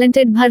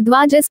multi-talented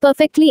Bhardwaj, is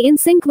perfectly in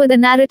sync with a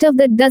narrative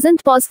that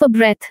doesn't pause for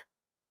breath.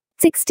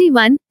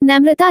 61.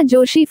 Namrata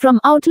Joshi from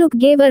Outlook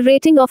gave a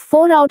rating of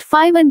 4 out of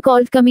 5 and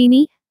called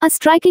Kamini a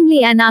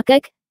strikingly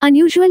anarchic,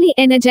 unusually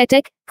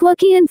energetic,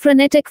 quirky and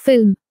frenetic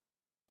film.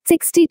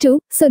 62.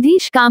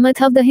 Sudhish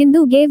Kamath of The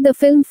Hindu gave the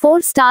film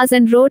 4 stars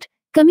and wrote,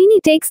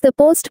 Kamini takes the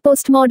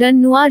postmodern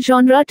noir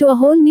genre to a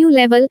whole new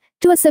level,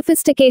 to a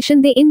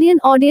sophistication the Indian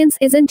audience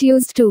isn't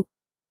used to.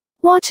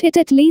 Watch it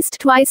at least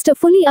twice to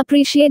fully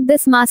appreciate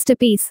this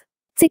masterpiece.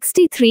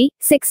 63.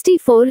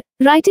 64.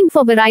 Writing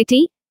for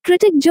Variety,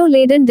 critic Joe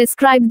Layden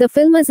described the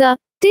film as a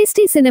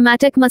tasty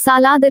cinematic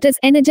masala that is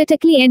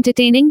energetically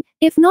entertaining,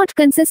 if not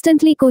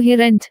consistently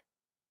coherent.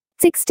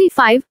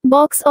 65.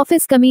 Box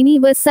office Kamini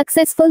was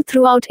successful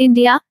throughout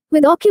India,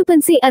 with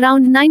occupancy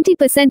around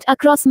 90%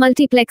 across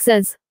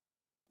multiplexes.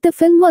 The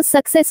film was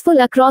successful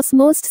across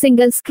most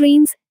single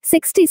screens,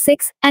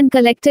 66, and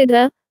collected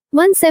a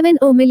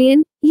 $170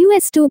 million,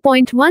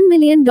 $2.1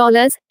 million,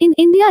 in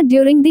India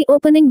during the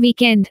opening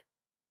weekend.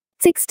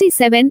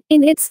 67.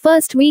 In its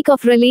first week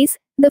of release,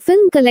 the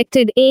film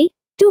collected a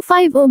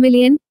 $250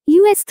 million,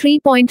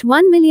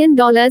 $3.1 million,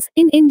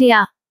 in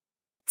India.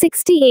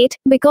 68.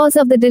 Because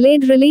of the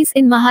delayed release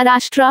in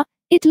Maharashtra,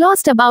 it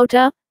lost about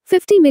a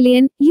 $50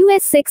 million,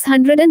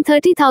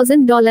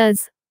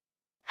 $630,000.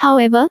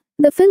 However,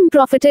 the film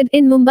profited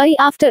in Mumbai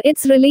after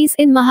its release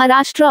in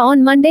Maharashtra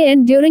on Monday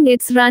and during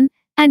its run,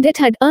 and it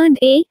had earned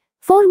a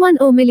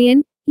 $410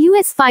 million,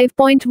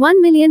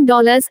 $5.1 million,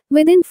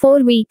 within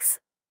 4 weeks.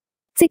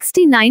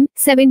 69.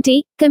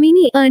 70.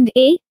 Kamini earned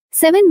a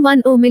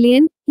 $710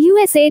 million,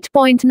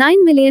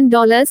 $8.9 million,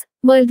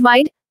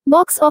 worldwide.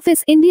 Box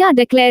Office India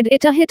declared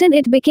it a hit and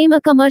it became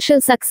a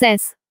commercial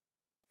success.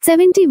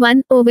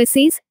 71.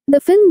 Overseas, the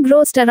film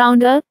grossed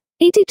around a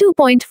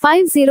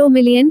 $82.50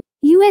 million,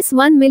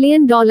 $1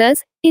 million,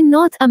 in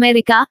North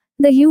America,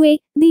 the UAE,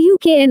 the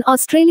UK and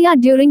Australia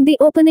during the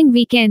opening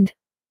weekend.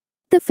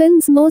 The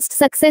film's most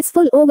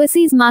successful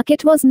overseas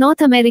market was North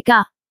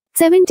America.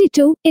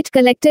 72. It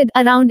collected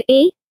around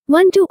a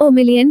 $120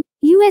 million,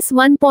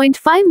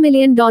 $1.5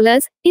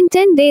 million, in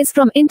 10 days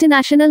from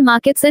international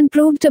markets and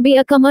proved to be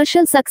a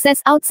commercial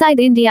success outside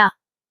India.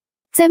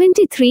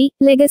 73.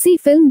 Legacy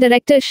film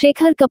director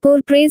Shekhar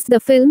Kapoor praised the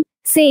film,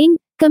 saying,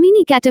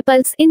 Kamini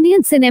catapults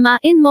Indian cinema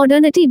in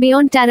modernity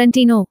beyond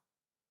Tarantino.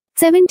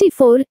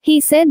 74. He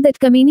said that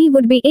Kamini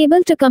would be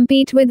able to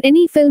compete with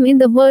any film in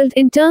the world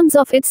in terms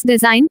of its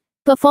design,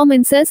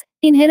 performances,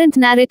 inherent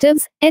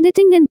narratives,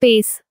 editing and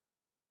pace.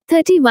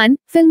 31.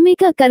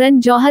 Filmmaker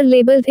Karan Johar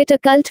labeled it a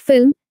cult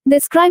film,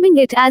 describing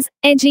it as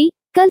edgy,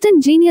 cult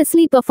and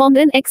geniusly performed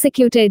and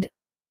executed.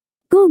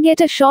 Go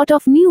get a shot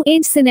of new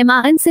age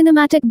cinema and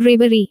cinematic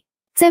bravery.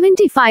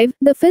 75.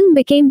 The film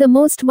became the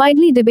most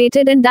widely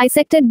debated and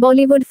dissected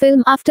Bollywood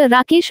film after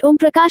Rakesh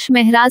Omprakash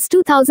Mehra's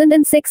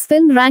 2006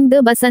 film Rang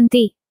de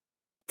Basanti.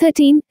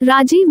 13.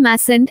 Rajiv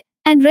Masand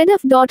and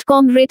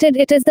Rediff.com rated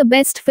it as the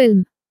best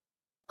film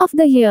of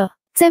the year.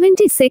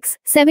 76.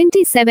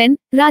 77.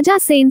 Raja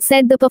Sen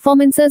said the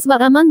performances were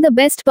among the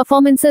best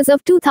performances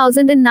of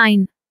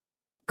 2009.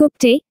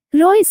 Gupte,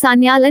 Roy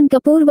Sanyal and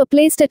Kapoor were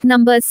placed at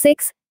numbers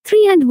 6,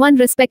 3 and 1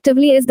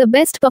 respectively as the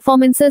best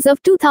performances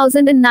of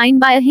 2009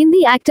 by a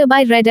Hindi actor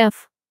by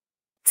Rediff.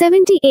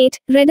 78.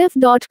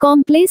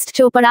 Rediff.com placed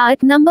Chopra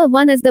at number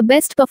 1 as the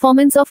best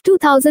performance of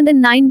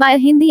 2009 by a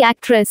Hindi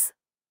actress.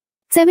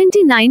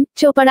 79.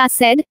 Chopra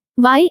said,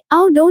 why,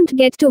 I don't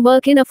get to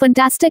work in a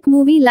fantastic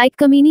movie like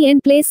Kamini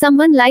and play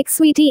someone like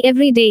Sweetie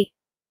every day.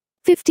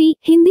 50.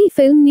 Hindi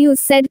Film News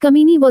said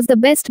Kamini was the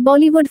best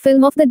Bollywood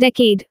film of the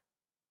decade.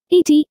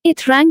 80.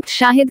 It ranked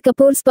Shahid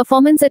Kapoor's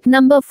performance at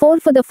number 4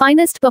 for the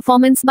finest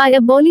performance by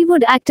a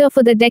Bollywood actor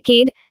for the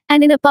decade,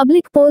 and in a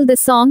public poll the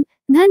song,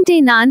 Dhan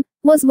Te Naan,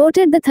 was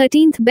voted the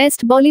 13th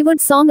best Bollywood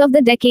song of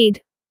the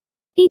decade.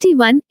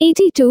 81.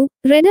 82.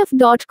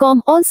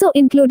 Rediff.com also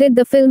included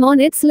the film on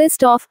its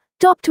list of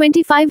Top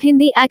 25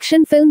 Hindi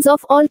action films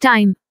of all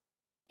time.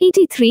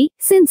 83.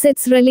 Since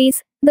its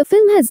release, the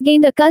film has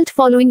gained a cult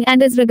following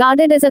and is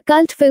regarded as a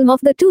cult film of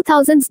the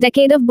 2000s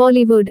decade of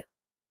Bollywood.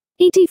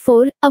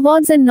 84.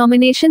 Awards and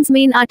nominations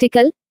main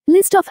article,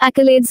 List of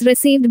accolades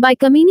received by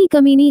Kamini.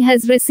 Kamini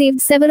has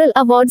received several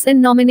awards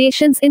and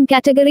nominations in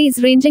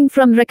categories ranging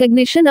from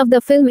recognition of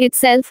the film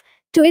itself,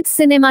 to its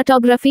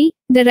cinematography,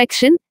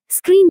 direction,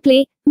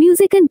 screenplay,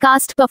 music and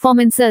cast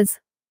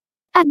performances.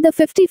 At the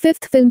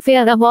 55th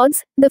Filmfare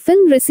Awards, the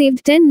film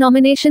received 10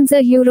 nominations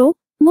 €,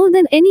 more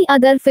than any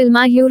other film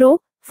 €,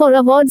 for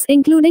awards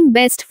including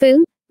Best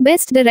Film,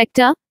 Best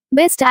Director,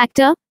 Best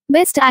Actor,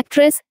 Best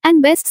Actress,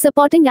 and Best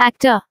Supporting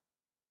Actor.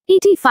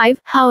 85,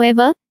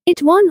 however,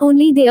 it won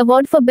only the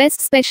award for Best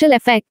Special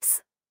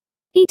Effects.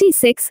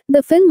 86,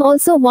 the film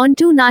also won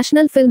 2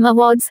 National Film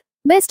Awards,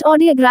 Best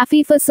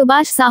Audiography for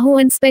Subhash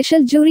Sahu and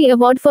Special Jury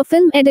Award for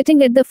Film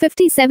Editing at the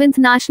 57th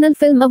National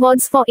Film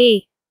Awards for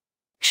A.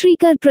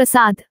 Shrikar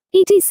Prasad.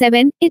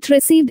 87, it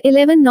received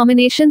 11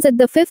 nominations at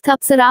the 5th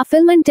Apsara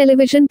Film and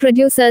Television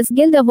Producers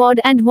Guild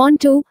Award and won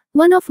 2,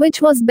 one of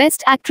which was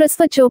Best Actress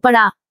for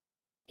Chopra.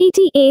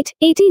 88,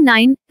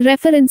 89,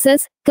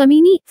 references,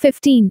 Kamini,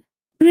 15.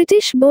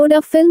 British Board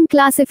of Film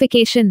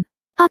Classification.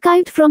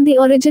 Archived from the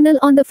original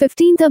on the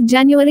 15th of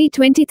January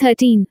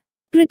 2013.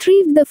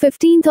 Retrieved the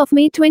 15th of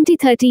May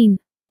 2013.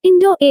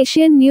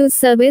 Indo-Asian News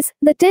Service,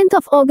 the 10th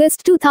of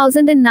August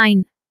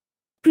 2009.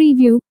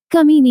 Preview,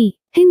 Kamini,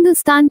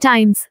 Hindustan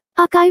Times.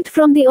 Archived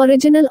from the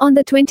original on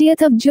the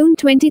 20th of June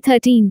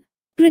 2013.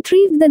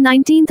 Retrieved the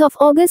 19th of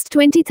August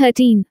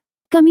 2013.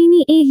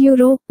 Kamini a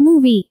Euro,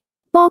 movie.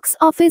 Box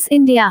Office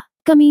India.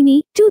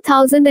 Kamini,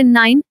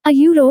 2009, a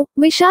Euro,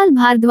 Vishal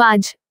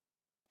Bhardwaj.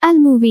 Al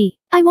movie.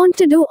 I want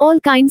to do all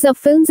kinds of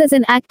films as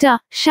an actor,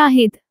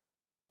 Shahid.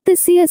 The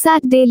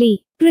CSAT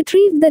Daily.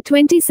 Retrieved the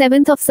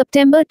 27th of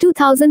September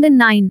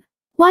 2009.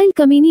 While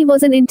Kamini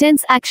was an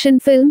intense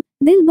action film,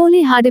 Dil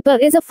Bole Hardipar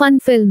is a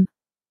fun film.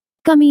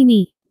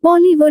 Kamini.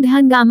 Bollywood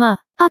Hangama.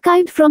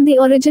 Archived from the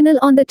original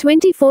on the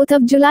 24th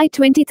of July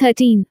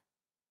 2013.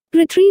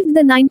 Retrieved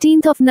the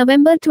 19th of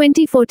November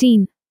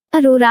 2014.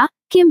 Aurora,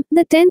 Kim,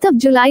 the 10th of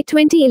July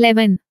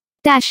 2011.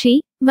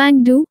 Tashi,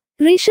 Wangdu,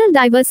 Racial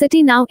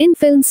Diversity Now in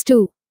Films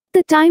too.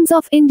 The Times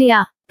of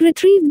India.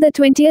 Retrieved the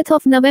 20th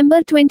of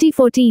November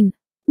 2014.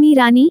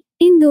 Meerani,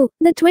 Indu,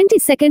 the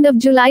 22nd of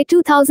July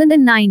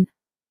 2009.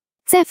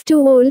 Sef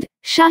Too Old,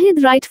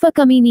 Shahid Right for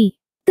Kamini.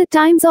 The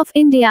Times of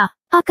India.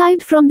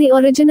 Archived from the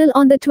original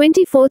on the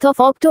 24th of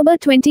October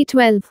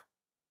 2012.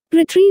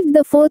 Retrieved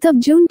the 4th of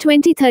June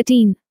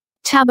 2013.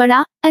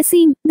 Chabara,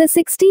 Asim, the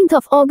 16th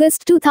of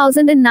August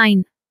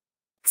 2009.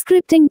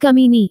 Scripting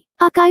Kamini.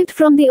 Archived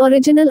from the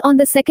original on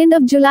the 2nd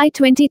of July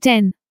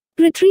 2010.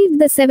 Retrieved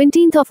the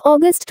 17th of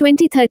August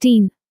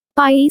 2013.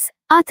 Pais,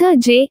 Arthur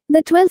J.,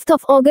 the 12th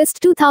of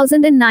August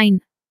 2009.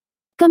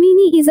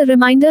 Kamini is a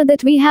reminder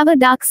that we have a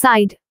dark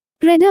side.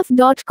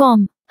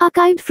 Reduff.com.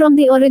 Archived from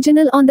the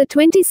original on the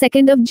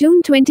 22nd of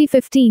June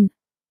 2015.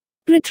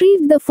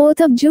 Retrieved the 4th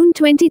of June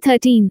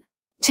 2013.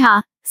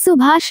 Jha,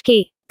 Subhash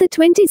K., the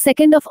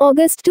 22nd of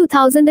August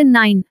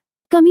 2009.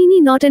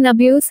 Kamini not an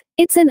abuse,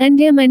 it's an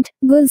endearment,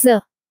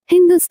 Gulzar.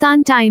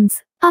 Hindustan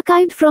Times.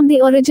 Archived from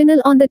the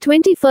original on the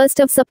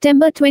 21st of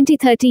September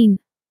 2013.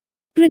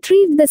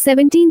 Retrieved the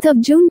 17th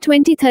of June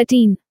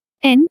 2013.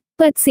 N.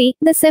 Patsi,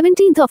 the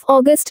 17th of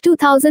August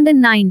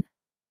 2009.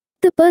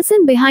 The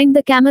person behind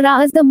the camera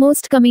is the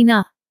most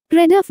Kamina.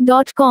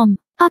 Reduff.com.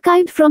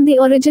 Archived from the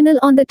original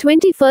on the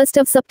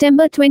 21st of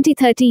September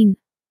 2013.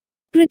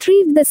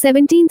 Retrieved the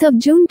 17th of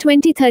June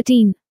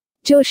 2013.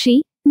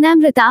 Joshi,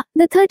 Namrata,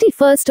 the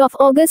 31st of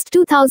August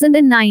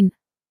 2009.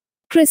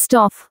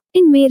 Christoph,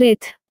 in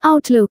Merit,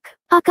 Outlook.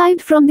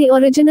 Archived from the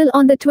original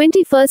on the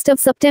 21st of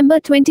September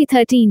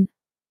 2013.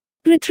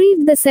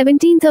 Retrieved the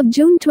 17th of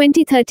June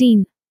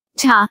 2013.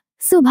 Jha,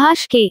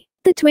 Subhash K.,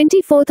 the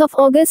 24th of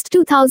August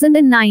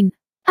 2009.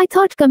 I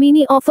thought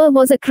Kamini offer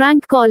was a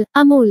crank call,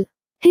 Amol.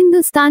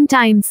 Hindustan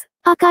Times.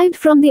 Archived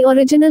from the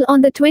original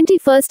on the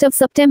 21st of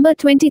September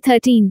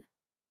 2013.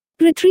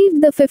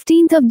 Retrieved the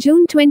 15th of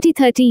June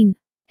 2013.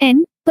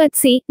 N.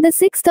 Patsi, the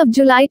 6th of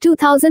July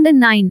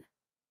 2009.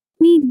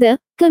 Meet the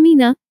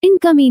Kamina in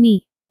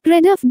Kamini.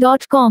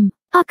 Reduff.com.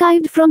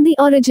 Archived from the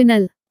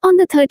original on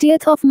the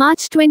 30th of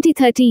March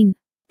 2013.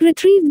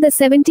 Retrieved the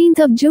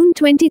 17th of June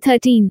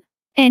 2013.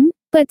 N.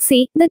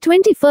 Patsi, the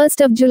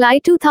 21st of July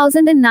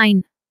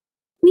 2009.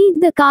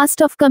 Meet the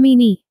cast of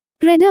Kamini.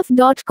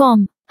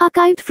 Reduff.com.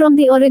 Archived from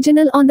the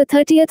original on the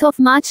 30th of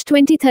March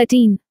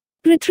 2013.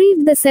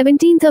 Retrieved the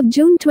 17th of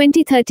June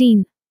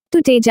 2013.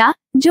 Tuteja,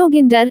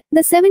 Joginder,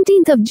 the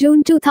 17th of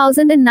June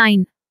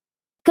 2009.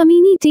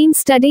 Kamini team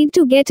studied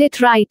to get it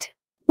right.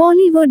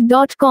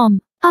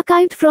 Bollywood.com.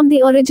 Archived from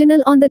the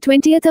original on the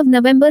 20th of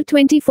November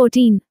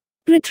 2014.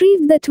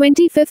 Retrieved the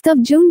 25th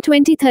of June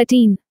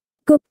 2013.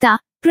 Gupta,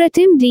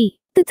 Pratim D.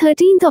 The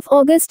 13th of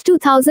August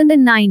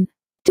 2009.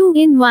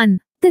 2-in-1.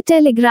 The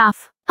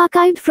Telegraph.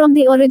 Archived from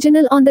the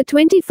original on the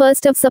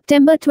 21st of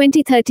September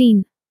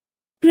 2013.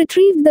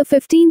 Retrieved the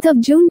 15th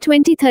of June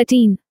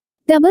 2013.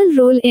 Double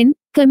role in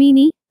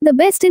Kamini, the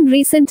best in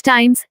recent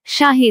times,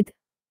 Shahid.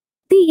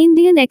 The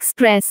Indian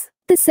Express.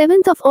 The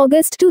 7th of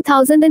August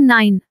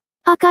 2009.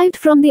 Archived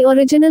from the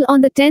original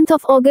on the 10th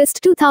of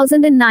August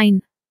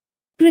 2009.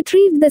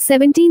 Retrieved the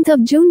 17th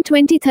of June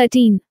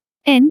 2013.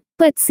 N.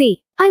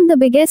 Patsy. I'm the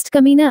biggest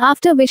Kamina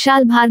after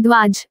Vishal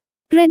Bhardwaj.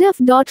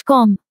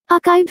 Rediff.com.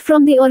 Archived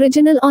from the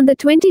original on the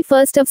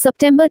 21st of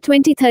September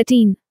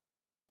 2013.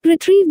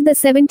 Retrieved the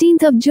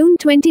 17th of June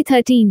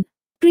 2013.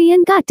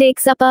 Priyanka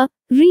takes up a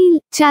real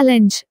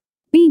challenge.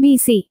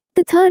 BBC.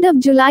 The 3rd of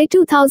July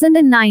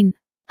 2009.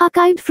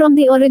 Archived from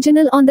the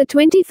original on the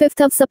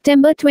 25th of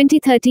September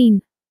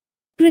 2013.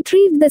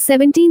 Retrieved the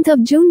 17th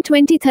of June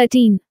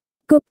 2013.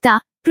 Gupta,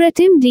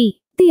 Pratim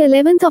D. The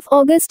 11th of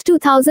August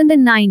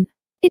 2009.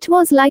 It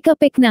was like a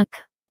picnic.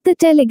 The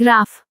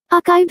Telegraph.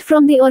 Archived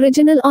from the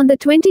original on the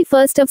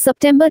 21st of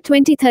September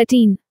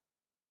 2013.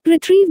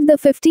 Retrieved the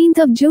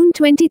 15th of June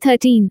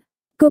 2013.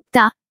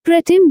 Gupta,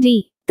 Pratim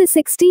D. The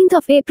 16th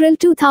of April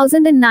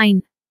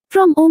 2009.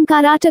 From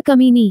Omkara to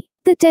Kamini.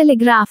 The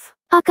Telegraph.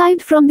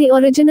 Archived from the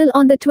original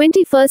on the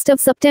 21st of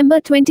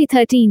September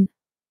 2013.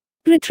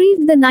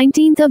 Retrieved the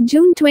 19th of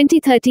June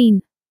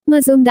 2013.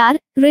 Mazumdar,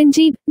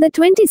 Ranjib, the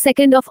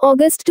 22nd of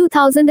August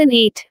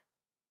 2008.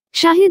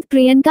 Shahid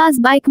Priyanka's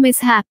bike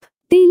mishap.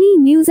 Daily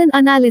news and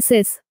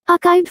analysis.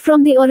 Archived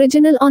from the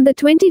original on the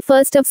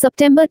 21st of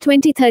September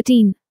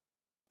 2013.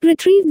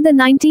 Retrieved the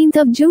 19th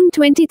of June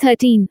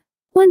 2013.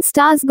 One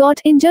stars got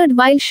injured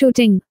while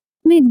shooting.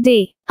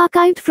 Midday.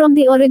 Archived from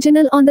the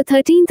original on the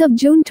 13th of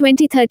June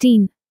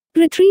 2013.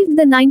 Retrieved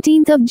the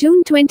 19th of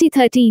June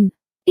 2013.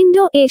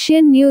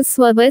 Indo-Asian News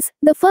Service,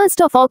 the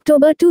 1st of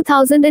October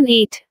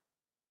 2008.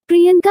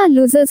 Priyanka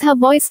loses her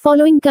voice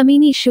following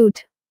Kamini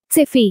shoot.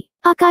 Sifi.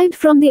 Archived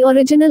from the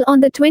original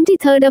on the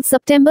 23rd of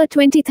September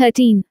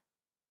 2013.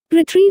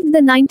 Retrieved the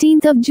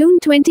 19th of June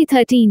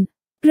 2013.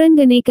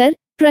 Ranganekar,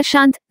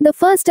 Prashant, the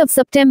 1st of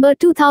September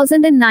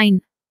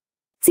 2009.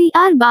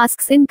 CR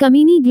basks in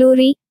Kamini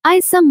glory, I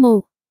some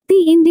more.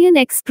 The Indian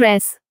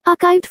Express.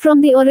 Archived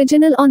from the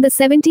original on the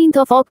 17th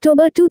of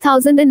October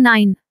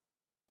 2009.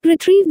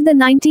 Retrieved the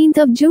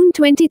 19th of June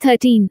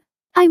 2013.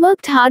 I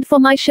worked hard for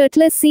my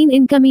shirtless scene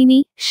in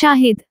Kamini,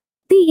 Shahid.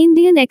 The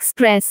Indian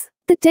Express.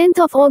 The 10th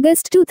of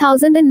August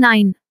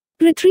 2009.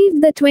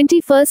 Retrieved the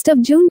 21st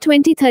of June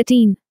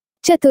 2013.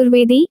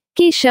 Chaturvedi,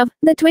 Keshav,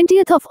 the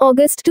 20th of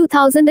August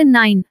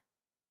 2009.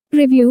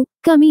 Review,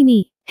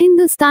 Kamini,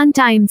 Hindustan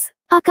Times.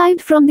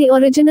 Archived from the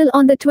original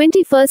on the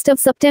 21st of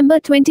September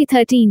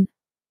 2013.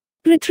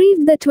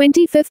 Retrieved the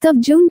 25th of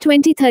June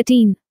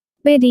 2013.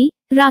 Bedi,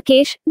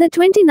 Rakesh, the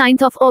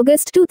 29th of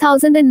August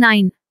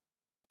 2009.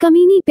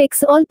 Kamini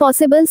picks all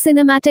possible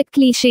cinematic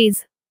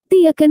cliches.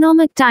 The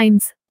Economic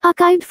Times.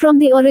 Archived from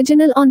the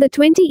original on the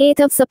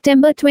 28th of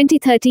September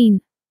 2013.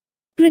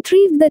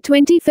 Retrieved the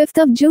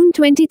 25th of June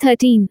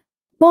 2013.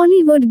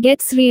 Bollywood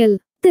gets real.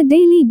 The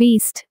Daily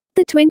Beast.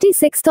 The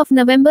 26th of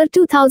November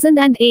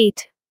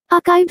 2008.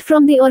 Archived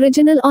from the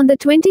original on the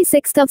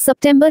 26th of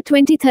September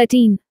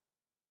 2013.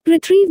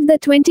 Retrieved the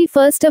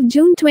 21st of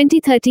June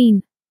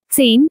 2013.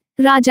 Sen,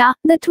 Raja,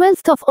 the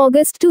 12th of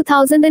August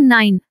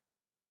 2009.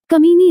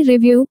 Kamini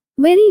Review,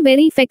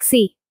 Very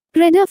Fexy.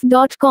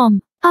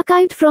 Rediff.com.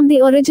 Archived from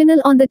the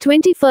original on the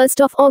 21st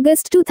of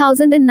August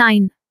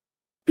 2009.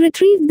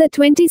 Retrieved the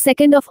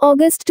 22nd of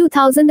August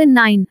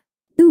 2009.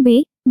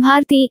 Dubey,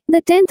 Bharti,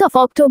 the 10th of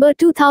October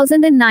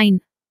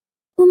 2009.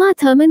 Uma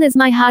Thurman is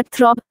my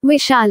heartthrob,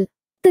 Vishal.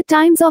 The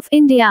Times of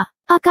India.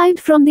 Archived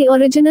from the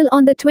original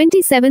on the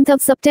 27th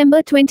of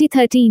September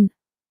 2013.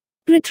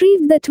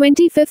 Retrieved the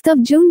 25th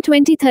of June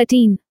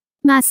 2013.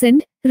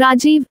 Masand,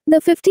 Rajiv,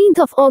 the 15th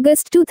of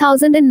August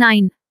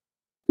 2009.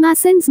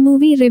 Masand's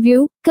movie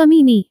review,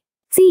 Kamini.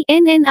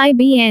 CNN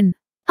IBN.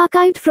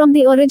 Archived from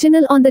the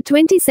original on the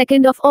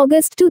 22nd of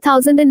August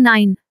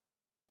 2009.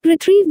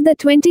 Retrieved the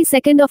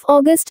 22nd of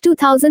August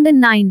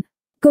 2009.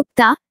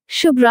 Gupta,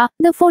 Shubhra,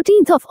 the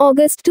 14th of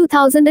August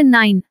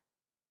 2009.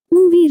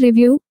 Movie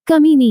review,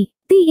 Kamini.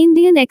 The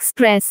Indian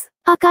Express.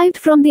 Archived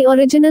from the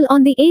original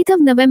on the 8th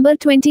of November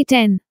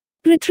 2010.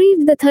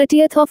 Retrieved the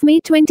 30th of May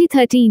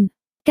 2013.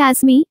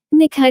 Kazmi,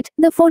 Nikhat,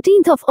 the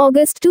 14th of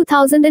August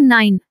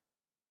 2009.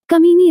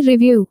 Kamini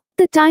Review.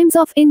 The Times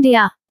of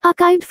India.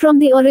 Archived from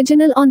the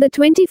original on the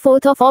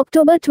 24th of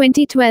October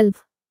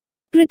 2012.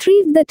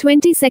 Retrieved the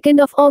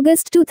 22nd of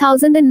August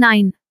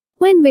 2009.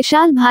 When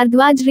Vishal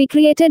Bhardwaj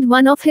recreated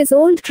one of his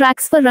old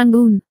tracks for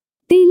Rangoon.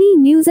 Daily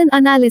News and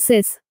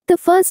Analysis. The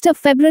 1st of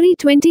February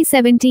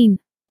 2017.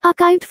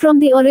 Archived from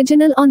the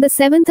original on the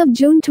 7th of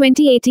June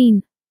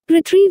 2018.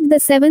 Retrieved the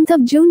 7th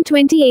of June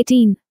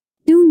 2018.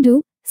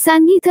 Dundu,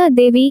 Sangeeta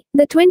Devi,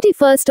 the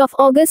 21st of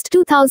August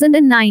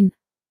 2009.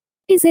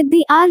 Is it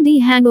the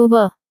RD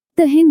hangover?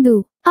 The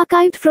Hindu.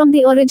 Archived from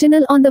the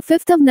original on the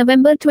 5th of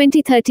November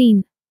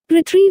 2013.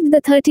 Retrieved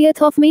the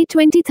 30th of May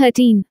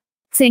 2013.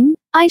 Singh,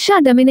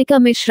 Aisha Dominica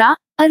Mishra,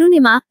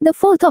 Arunima, the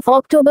 4th of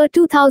October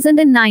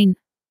 2009.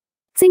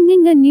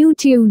 Singing a new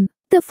tune.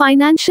 The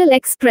Financial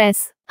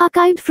Express.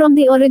 Archived from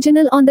the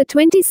original on the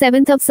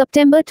 27th of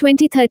September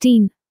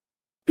 2013.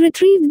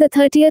 Retrieved the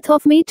 30th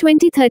of May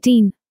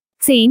 2013.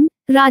 Sen,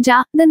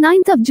 Raja, the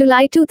 9th of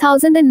July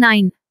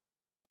 2009.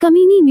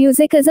 Kamini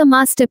Music is a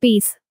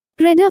masterpiece.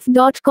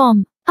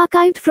 Rediff.com.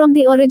 Archived from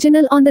the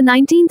original on the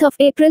 19th of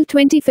April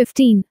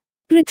 2015.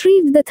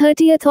 Retrieved the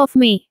 30th of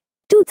May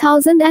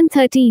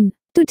 2013.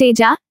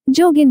 Tuteja,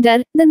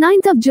 Joginder, the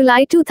 9th of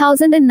July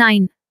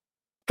 2009.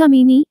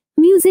 Kamini,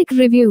 Music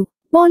Review.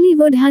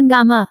 Bollywood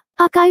Hangama.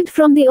 Archived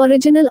from the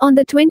original on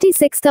the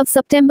 26th of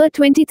September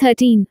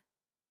 2013.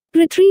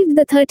 Retrieved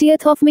the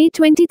 30th of May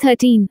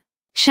 2013.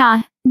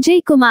 Shah,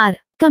 J. Kumar.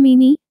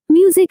 Kamini,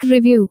 Music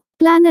Review.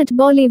 Planet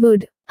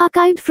Bollywood.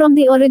 Archived from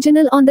the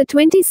original on the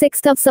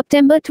 26th of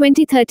September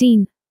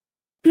 2013.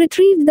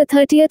 Retrieved the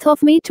 30th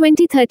of May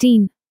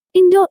 2013.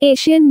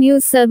 Indo-Asian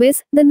News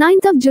Service, the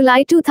 9th of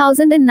July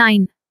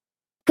 2009.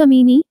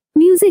 Kamini,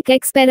 Music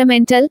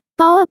Experimental,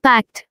 Power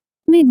Packed.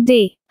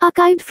 Midday.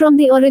 Archived from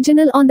the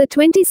original on the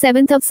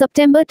 27th of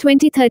September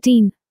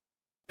 2013.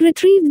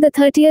 Retrieved the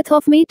 30th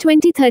of May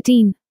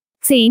 2013.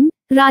 Sen,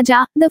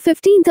 Raja, the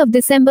 15th of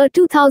December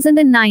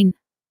 2009.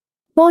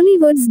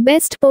 Bollywood's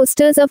Best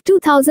Posters of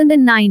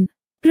 2009.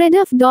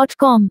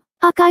 Rediff.com.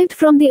 Archived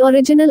from the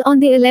original on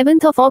the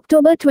 11th of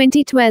October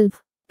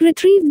 2012.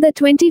 Retrieved the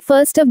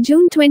 21st of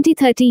June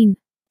 2013.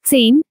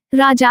 Sen,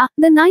 Raja,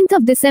 the 9th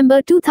of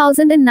December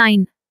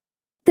 2009.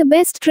 The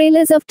Best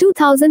Trailers of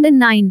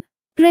 2009.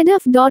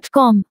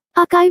 Rediff.com.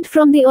 Archived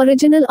from the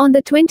original on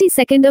the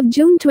 22nd of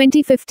June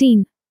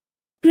 2015.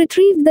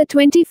 Retrieved the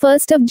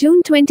 21st of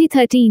June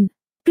 2013.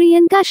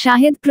 Priyanka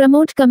Shahid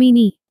Promote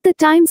Kamini. The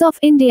Times of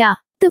India.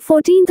 The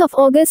 14th of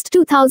August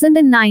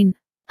 2009.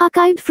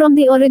 Archived from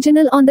the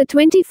original on the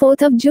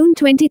 24th of June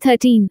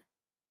 2013.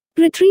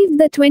 Retrieved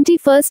the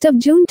 21st of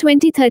June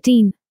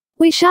 2013.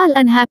 Vishal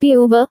Unhappy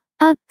Over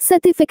a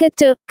certificate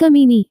to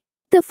Kamini.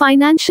 The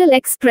Financial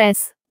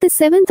Express. The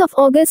 7th of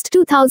August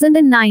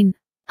 2009.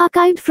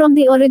 Archived from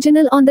the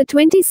original on the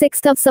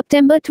 26th of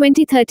September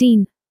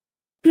 2013.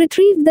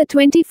 Retrieved the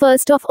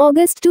 21st of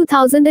August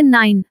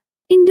 2009.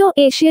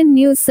 Indo-Asian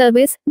News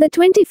Service, the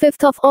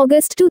 25th of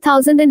August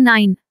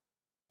 2009.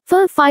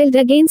 FIR filed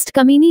against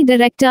Kamini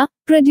director,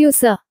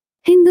 producer.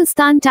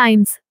 Hindustan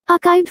Times.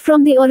 Archived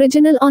from the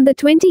original on the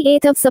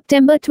 28th of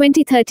September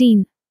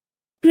 2013.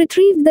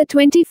 Retrieved the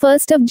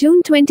 21st of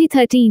June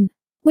 2013.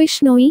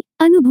 Vishnoi,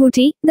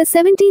 Anubhuti, the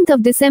 17th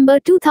of December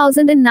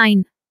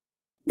 2009.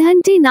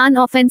 Dhante Nan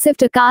offensive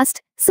to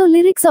caste, so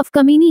lyrics of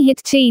Kamini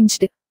hit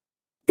changed.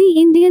 The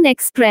Indian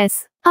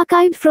Express.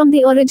 Archived from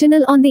the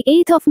original on the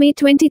 8th of May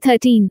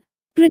 2013.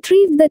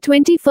 Retrieved the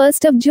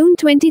 21st of June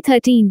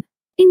 2013.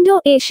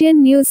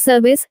 Indo-Asian News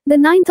Service, the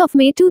 9th of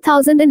May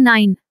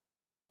 2009.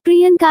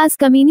 Priyanka's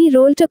Kamini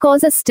role to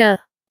cause a stir.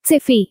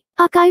 Sifi.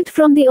 Archived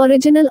from the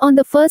original on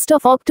the 1st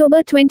of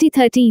October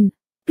 2013.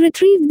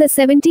 Retrieved the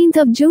 17th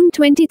of June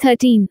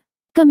 2013.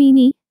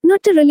 Kamini,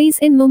 not to release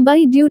in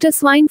Mumbai due to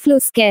swine flu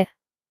scare.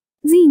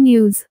 Z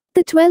News.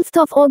 The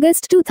 12th of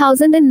August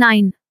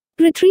 2009.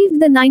 Retrieved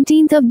the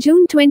 19th of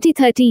June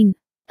 2013.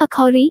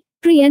 Akhori,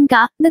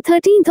 Priyanka, the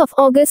 13th of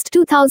August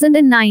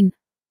 2009.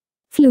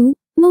 Flu,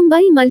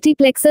 Mumbai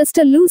multiplexes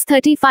to lose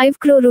 35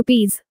 crore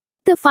rupees.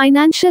 The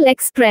Financial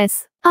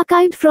Express.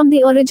 Archived from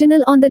the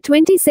original on the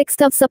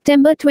 26th of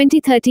September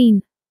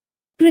 2013.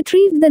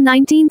 Retrieved the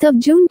 19th of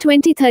June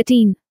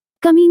 2013.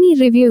 Kamini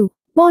Review.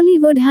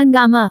 Bollywood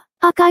Hangama.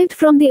 Archived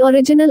from the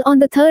original on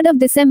the 3rd of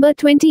December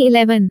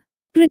 2011.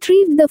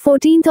 Retrieved the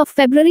 14th of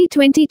February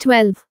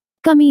 2012.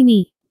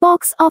 Kamini.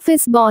 Box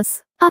Office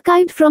Boss.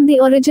 Archived from the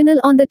original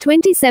on the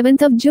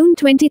 27th of June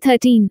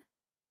 2013.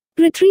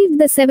 Retrieved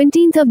the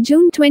 17th of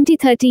June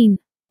 2013.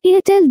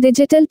 Airtel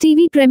Digital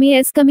TV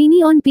premieres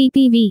Kamini on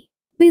PPV.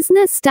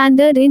 Business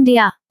Standard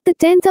India. The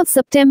 10th of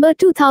September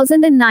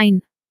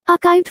 2009.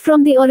 Archived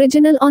from the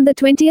original on the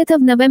 20th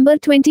of November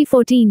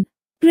 2014.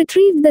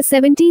 Retrieved the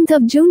 17th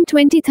of June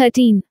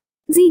 2013.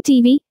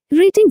 ZTV.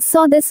 Ratings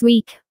saw this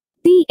week.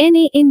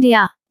 DNA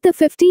India. The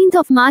 15th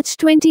of March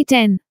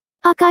 2010.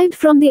 Archived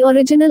from the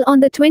original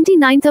on the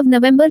 29th of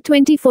November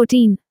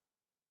 2014.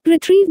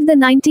 Retrieved the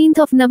 19th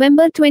of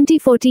November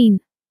 2014.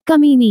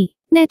 Kamini.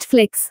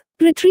 Netflix.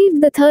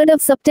 Retrieved the 3rd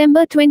of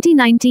September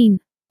 2019.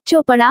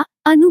 Chopra,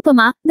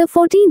 Anupama, the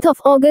 14th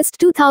of August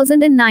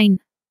 2009.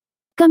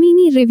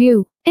 Kamini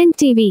Review.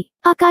 NTV.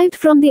 Archived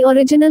from the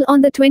original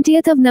on the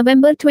 20th of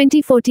November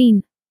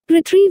 2014.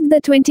 Retrieved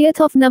the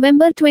 20th of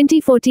November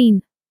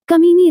 2014.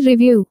 Kamini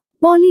Review.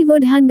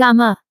 Bollywood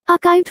Hangama.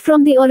 Archived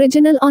from the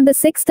original on the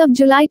 6th of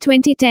July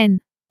 2010.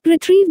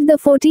 Retrieved the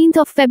 14th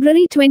of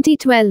February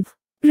 2012.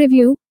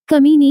 Review.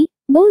 Kamini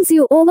bowls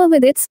you over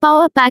with its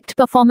power-packed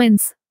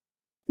performance.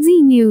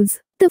 Z News.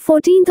 The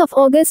 14th of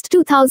August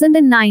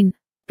 2009.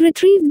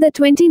 Retrieved the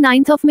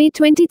 29th of May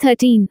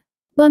 2013.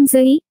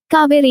 Bamsai,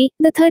 Kaveri,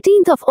 the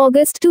 13th of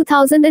August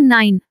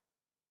 2009.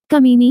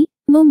 Kamini,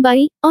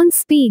 Mumbai, on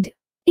speed.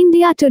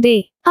 India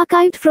Today.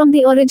 Archived from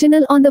the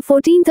original on the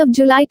 14th of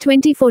July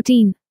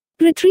 2014.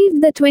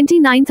 Retrieved the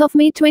 29th of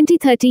May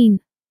 2013.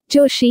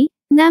 Joshi,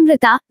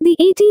 Namrata, the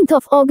 18th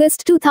of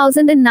August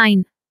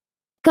 2009.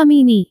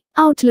 Kamini,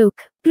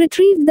 Outlook.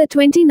 Retrieved the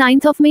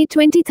 29th of May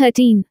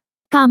 2013.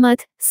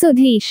 Kamath,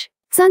 Sudhish.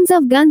 Sons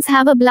of Guns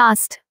Have a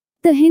Blast.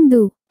 The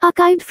Hindu.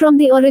 Archived from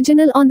the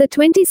original on the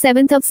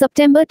 27th of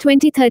September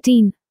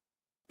 2013.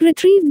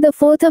 Retrieved the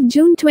 4th of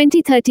June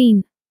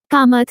 2013.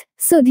 Kamath,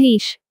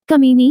 Sudhish.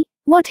 Kamini,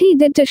 What He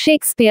Did to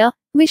Shakespeare,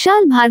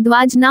 Vishal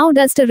Bhardwaj now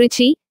does to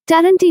Richie,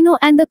 Tarantino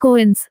and the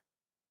Coens.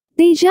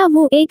 Deja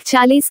vu ek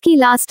 40 ki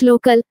last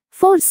local,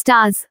 4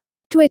 stars.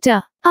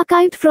 Twitter.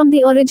 Archived from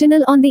the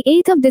original on the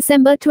 8th of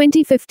December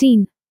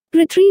 2015.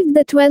 Retrieved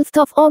the 12th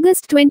of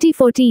August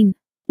 2014.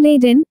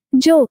 Leiden,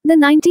 Joe, the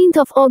 19th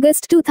of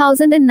August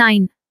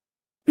 2009.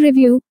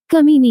 Review,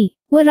 Kamini.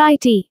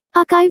 Variety.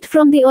 Archived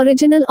from the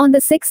original on the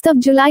 6th of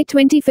July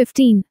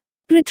 2015.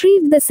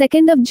 Retrieved the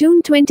 2nd of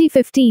June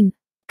 2015.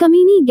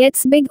 Kamini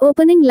gets big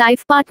opening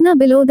life partner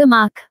below the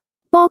mark.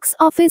 Box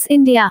Office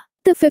India.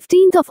 The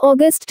 15th of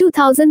August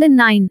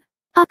 2009.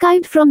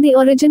 Archived from the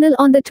original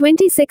on the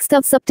 26th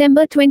of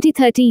September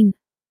 2013.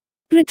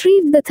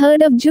 Retrieved the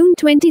 3rd of June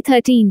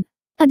 2013.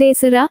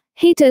 Adesara,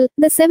 Hetal,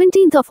 the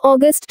 17th of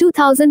August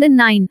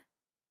 2009.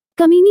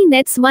 Kamini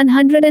nets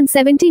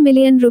 170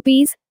 million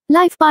rupees,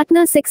 life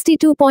partner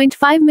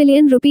 62.5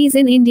 million rupees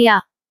in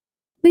India.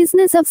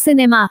 Business of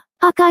Cinema.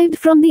 Archived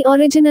from the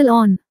original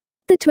on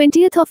the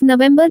 20th of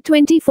November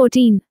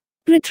 2014.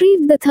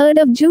 Retrieved the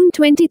 3rd of June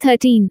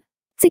 2013.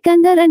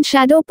 Sikandar and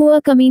Shadow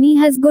Poor Kamini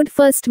has good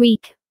first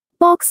week.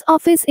 Box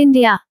Office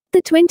India.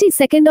 The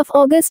 22nd of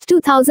August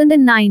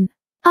 2009.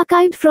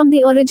 Archived from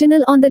the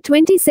original on the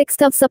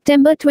 26th of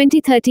September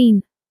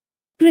 2013.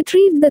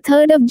 Retrieved the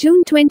 3rd of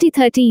June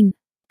 2013.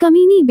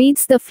 Kamini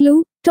beats the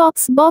flu,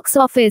 tops box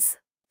office.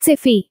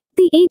 Sci-Fi.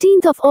 The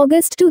 18th of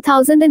August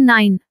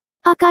 2009.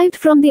 Archived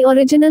from the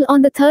original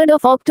on the 3rd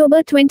of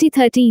October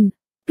 2013.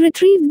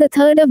 Retrieved the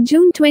 3rd of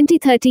June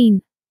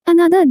 2013.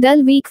 Another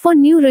dull week for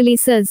new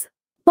releases.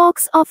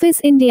 Box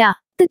Office India.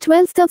 The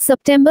 12th of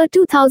September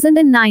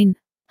 2009.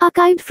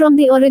 Archived from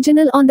the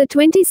original on the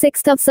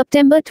 26th of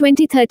September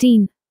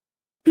 2013.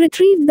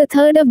 Retrieved the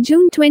 3rd of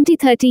June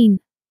 2013.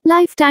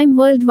 Lifetime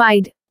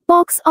Worldwide.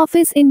 Box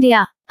Office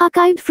India.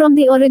 Archived from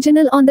the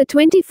original on the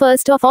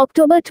 21st of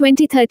October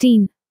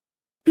 2013.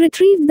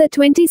 Retrieved the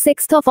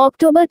 26th of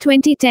October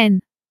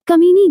 2010.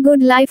 Kamini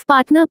Good Life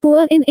Partner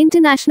Poor in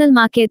International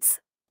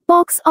Markets.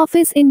 Box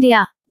Office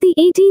India. The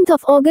 18th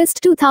of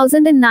August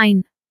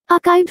 2009.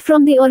 Archived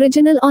from the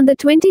original on the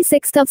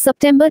 26th of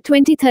September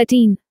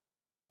 2013.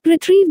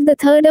 Retrieved the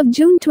 3rd of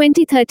June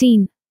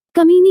 2013.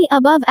 Kamini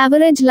Above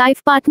Average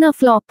Life Partner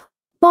Flop.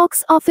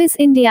 Box Office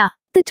India.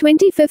 The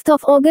 25th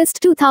of August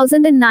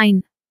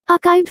 2009.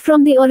 Archived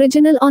from the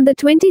original on the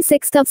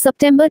 26th of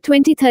September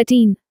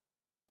 2013.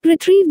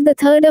 Retrieved the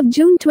 3rd of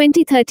June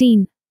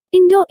 2013.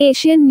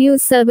 Indo-Asian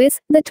News Service,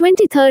 the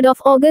 23rd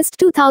of August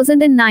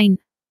 2009.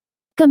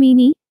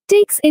 Kamini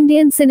takes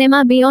Indian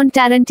cinema beyond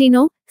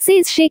Tarantino,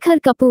 says Shekhar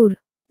Kapoor.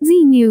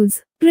 Zee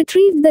News.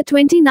 Retrieved the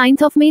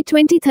 29th of May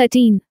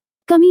 2013.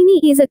 Kamini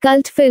is a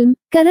cult film,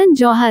 Karan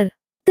Johar.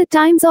 The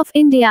Times of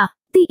India.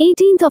 The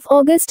 18th of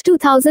August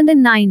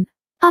 2009.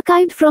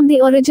 Archived from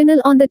the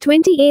original on the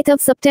 28th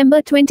of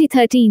September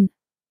 2013.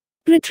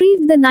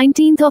 Retrieved the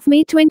 19th of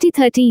May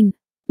 2013.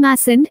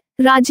 Masand,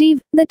 Rajiv,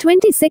 the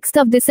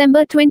 26th of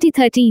December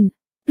 2013.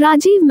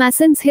 Rajiv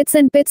Masand's Hits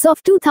and Pits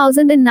of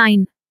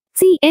 2009.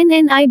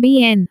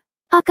 CNN-IBN.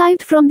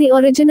 Archived from the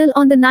original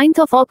on the 9th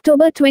of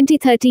October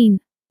 2013.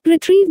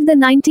 Retrieved the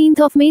 19th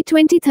of May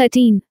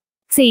 2013.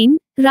 Sen,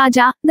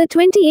 Raja, the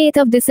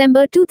 28th of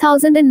December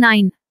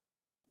 2009.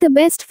 The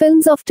Best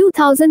Films of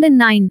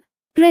 2009.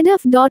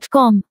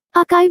 Rediff.com.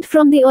 Archived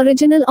from the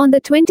original on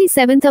the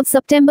 27th of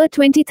September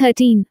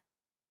 2013.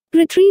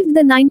 Retrieved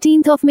the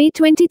 19th of May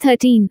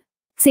 2013.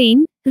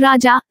 Sen,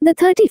 Raja, the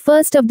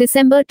 31st of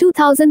December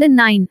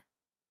 2009.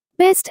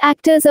 Best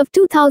Actors of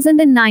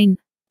 2009.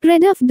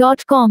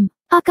 Rediff.com.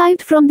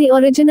 Archived from the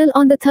original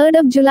on the 3rd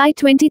of July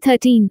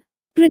 2013.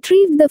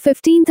 Retrieved the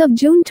 15th of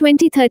June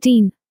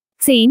 2013.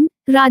 Sen,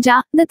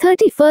 Raja, the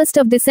 31st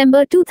of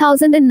December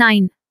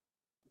 2009.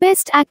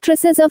 Best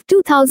Actresses of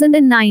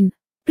 2009.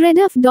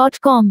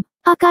 Rediff.com.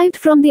 Archived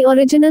from the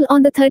original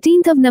on the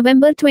 13th of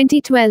November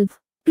 2012.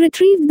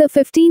 Retrieved the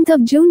 15th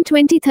of June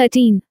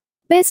 2013.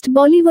 Best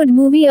Bollywood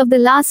Movie of the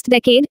Last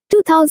Decade,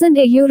 2000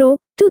 Euro,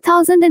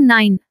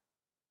 2009.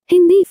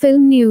 Hindi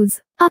Film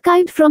News.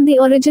 Archived from the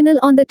original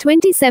on the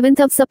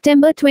 27th of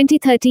September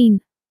 2013.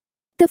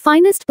 The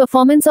Finest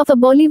Performance of a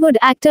Bollywood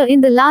Actor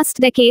in the Last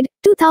Decade,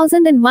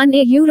 2001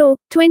 Euro,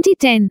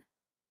 2010.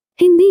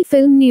 Hindi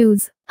Film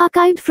News.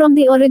 Archived from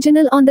the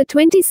original on the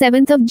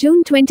 27th of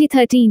June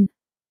 2013.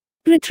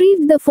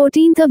 Retrieved the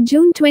 14th of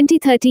June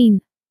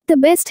 2013. The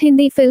Best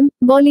Hindi Film,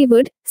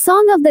 Bollywood,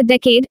 Song of the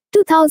Decade,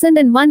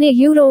 2001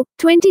 Euro,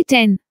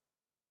 2010.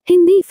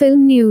 Hindi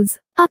Film News.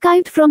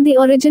 Archived from the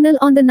original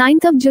on the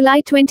 9th of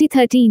July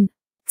 2013.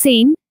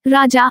 Sen,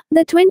 Raja,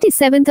 the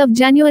 27th of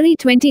January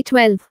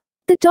 2012.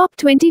 The Top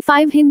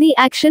 25 Hindi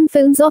Action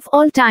Films of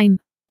All Time.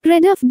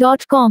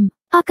 Rediff.com.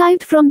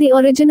 Archived from the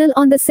original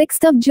on the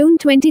 6th of June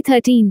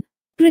 2013.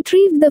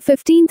 Retrieved the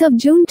 15th of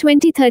June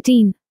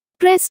 2013.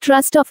 Press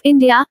Trust of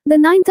India, the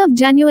 9th of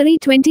January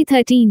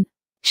 2013.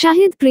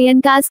 Shahid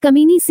Priyanka's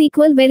Kamini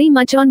sequel very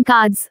much on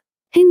cards.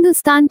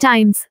 Hindustan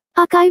Times.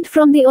 Archived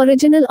from the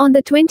original on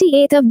the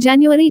 28th of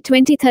January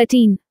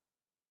 2013.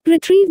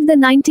 Retrieved the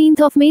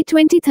 19th of May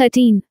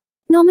 2013.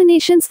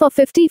 Nominations for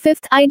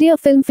 55th Idea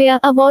Filmfare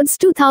Awards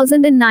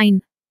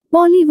 2009.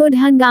 Bollywood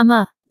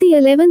Hangama, the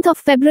 11th of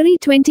February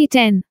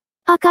 2010.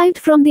 Archived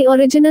from the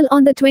original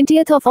on the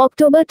 20th of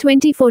October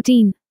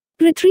 2014.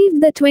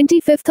 Retrieved the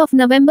 25th of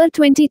November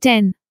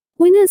 2010.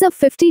 Winners of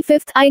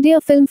 55th Idea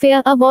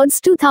Filmfare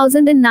Awards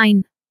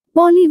 2009.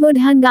 Bollywood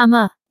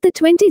Hangama, the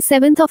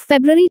 27th of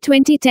February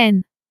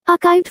 2010.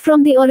 Archived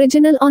from the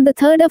original on the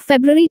 3rd of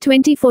February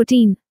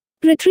 2014.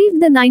 Retrieved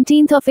the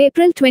 19th of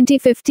April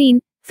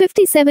 2015,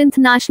 57th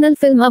National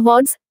Film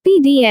Awards,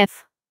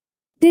 PDF.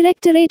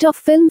 Directorate of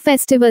Film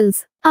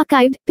Festivals.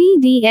 Archived,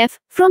 PDF,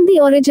 from the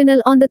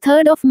original on the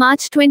 3rd of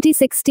March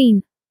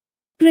 2016.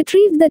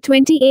 Retrieved the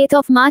 28th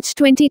of March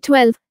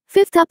 2012,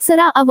 5th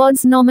Apsara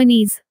Awards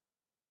nominees.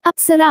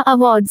 Apsara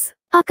Awards.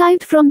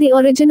 Archived from the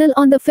original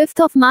on the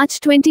 5th of March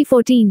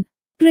 2014.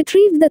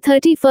 Retrieved the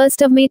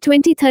 31st of May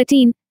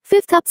 2013,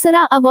 5th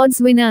Apsara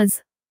Awards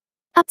winners.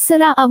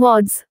 Apsara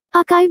Awards.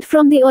 Archived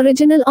from the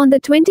original on the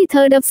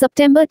 23rd of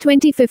September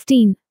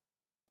 2015.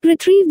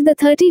 Retrieved the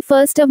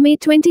 31st of May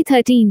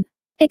 2013.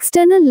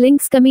 External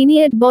links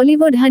Kamini at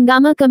Bollywood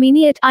Hangama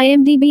Kamini at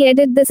IMDb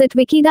Edit this at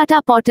Wikidata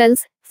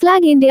portals.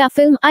 Flag India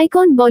Film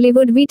Icon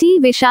Bollywood VT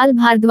Vishal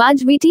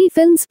Bhardwaj VT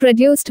Films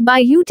produced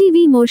by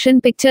UTV Motion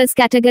Pictures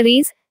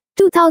Categories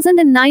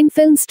 2009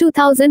 Films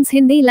 2000s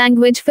Hindi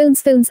language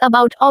films Films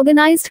about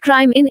organized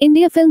crime in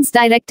India Films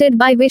directed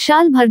by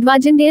Vishal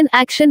Bhardwaj Indian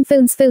action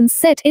films Films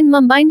set in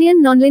Mumbai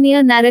Indian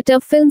nonlinear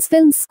narrative films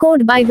Films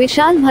scored by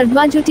Vishal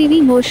Bhardwaj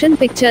UTV Motion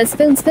Pictures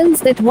Films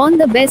that won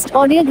the Best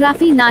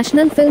Audiography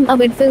National Film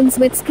Award Films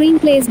with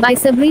screenplays by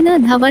Sabrina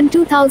Dhawan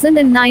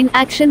 2009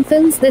 Action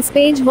films. This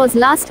page was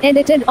last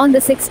edited on the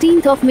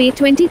 16th of May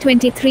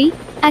 2023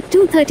 at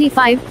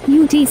 2:35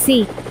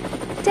 UTC.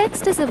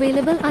 Text is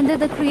available under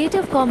the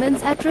Creative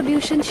Commons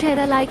Attribution Share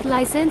Alike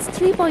License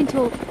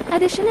 3.0.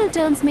 Additional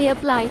terms may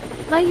apply.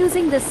 By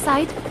using this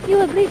site,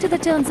 you agree to the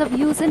terms of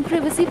use and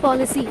privacy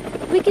policy.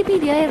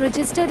 Wikipedia is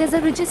registered as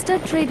a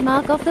registered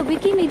trademark of the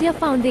Wikimedia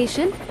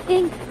Foundation,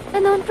 Inc., a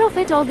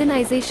non-profit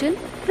organization.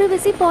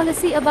 Privacy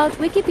policy about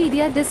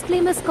Wikipedia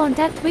disclaimers.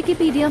 Contact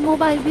Wikipedia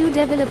Mobile View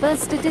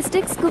Developers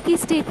Statistics Cookie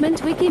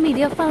Statement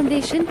Wikimedia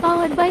Foundation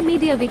powered by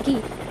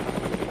MediaWiki.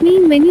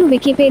 Main menu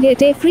Wikipedia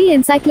Te free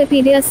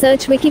encyclopedia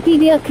search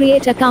Wikipedia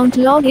create account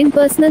log in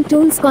personal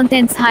tools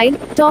contents hide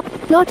top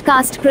plot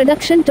cast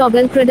production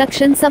toggle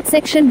production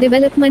subsection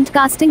development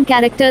casting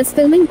characters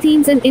filming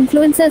themes and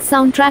influencers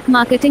soundtrack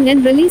marketing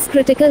and release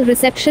critical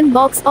reception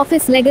box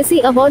office legacy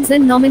awards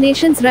and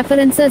nominations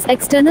references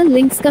external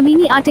links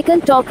Kamini article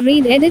talk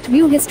read edit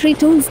view history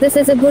tools. This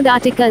is a good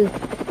article.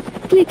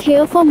 Click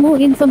here for more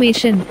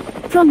information.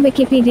 From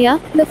Wikipedia,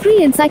 the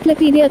free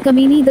encyclopedia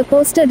Kamini the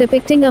poster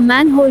depicting a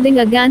man holding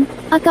a gun,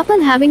 a couple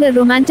having a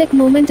romantic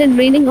moment and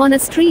raining on a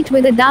street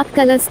with a dark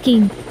color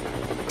scheme.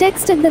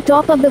 Text at the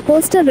top of the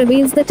poster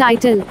reveals the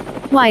title,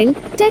 while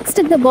text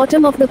at the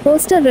bottom of the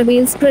poster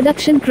reveals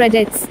production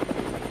credits.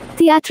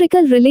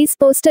 Theatrical release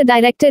poster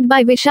directed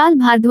by Vishal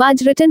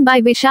Bhardwaj written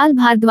by Vishal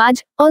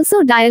Bhardwaj,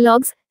 also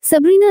dialogues,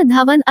 Sabrina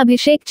Dhawan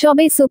Abhishek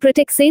Chaubey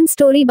Supratik Sen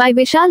story by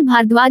Vishal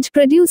Bhardwaj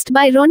produced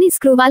by Ronnie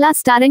Screwvala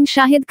starring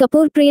Shahid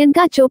Kapoor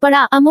Priyanka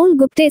Chopra Amol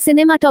Gupte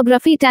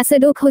cinematography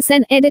Tasaduk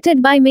Hussain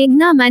edited by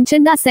Meghna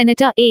Manchanda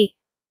Senator A.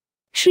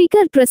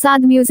 Shrikar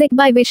Prasad music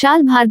by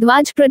Vishal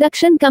Bhardwaj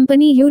production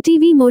company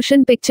UTV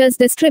Motion Pictures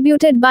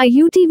distributed by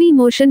UTV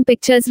Motion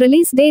Pictures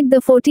release date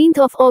the 14th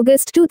of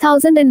August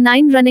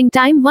 2009 running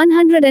time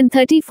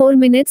 134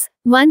 minutes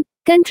 1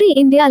 country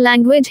India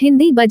language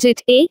Hindi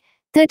budget A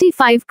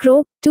 35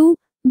 crore, 2,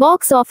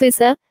 box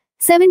office A,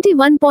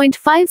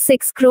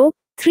 71.56 crore,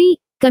 3,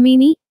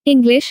 Kamini,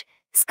 English,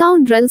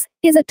 Scoundrels,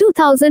 is a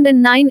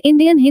 2009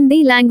 Indian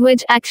Hindi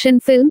language action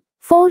film,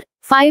 4,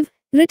 5,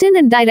 written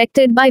and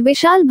directed by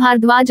Vishal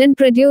Bhardwaj and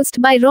produced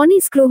by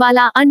Ronnie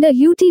Screwvala under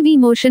UTV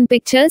Motion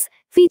Pictures,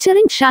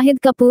 featuring Shahid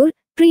Kapoor,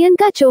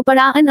 Priyanka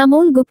Chopra and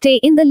Amol Gupte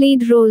in the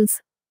lead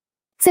roles.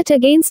 Set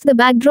against the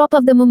backdrop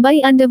of the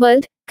Mumbai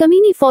underworld,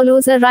 Kamini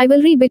follows a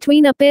rivalry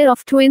between a pair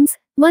of twins,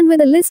 one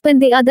with a lisp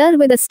and the other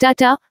with a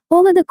stutter,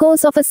 over the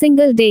course of a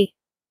single day.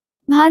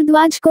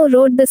 Bhardwaj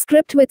co-wrote the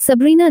script with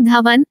Sabrina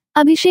Dhawan,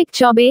 Abhishek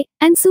Chaubey,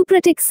 and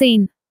Supratik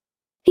Sen.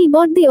 He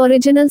bought the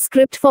original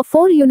script for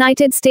 $4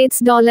 United States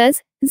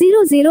dollars,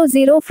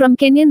 000 from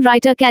Kenyan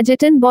writer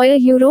Kajetan Boyer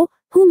Euro,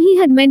 whom he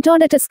had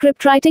mentored at a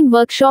scriptwriting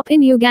workshop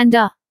in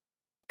Uganda.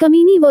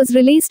 Kamini was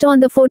released on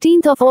the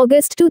 14th of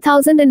August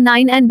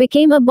 2009 and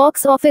became a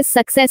box office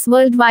success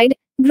worldwide,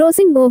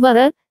 grossing over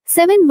a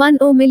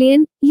 $710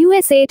 million,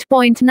 US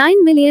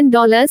 $8.9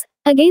 million,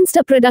 against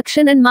a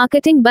production and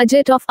marketing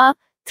budget of a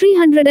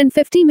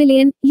 $350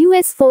 million,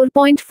 US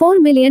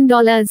 $4.4 million.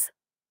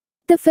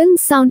 The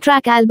film's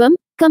soundtrack album,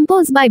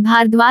 composed by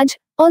Bhardwaj,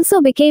 also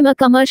became a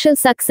commercial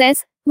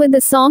success, with the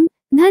song,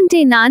 Dhan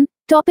Te Naan,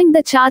 topping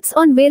the charts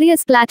on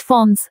various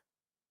platforms.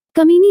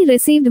 Kamini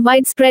received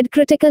widespread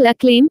critical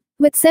acclaim,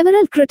 with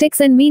several critics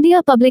and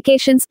media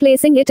publications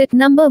placing it at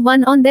number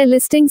 1 on their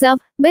listings of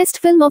Best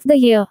Film of the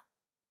Year.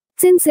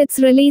 Since its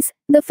release,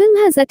 the film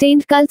has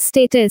attained cult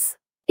status.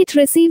 It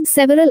received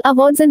several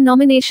awards and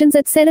nominations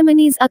at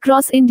ceremonies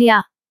across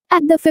India.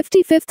 At the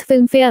 55th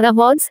Filmfare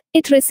Awards,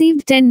 it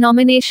received 10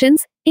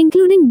 nominations,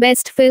 including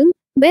Best Film,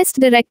 Best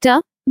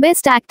Director,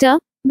 Best Actor,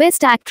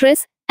 Best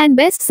Actress, and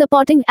Best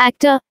Supporting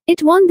Actor.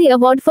 It won the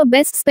award for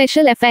Best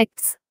Special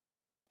Effects.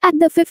 At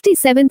the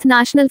 57th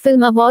National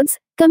Film Awards,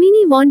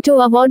 Kamini won 2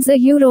 awards: a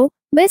Euro,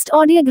 Best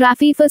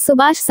Audiography for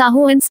Subhash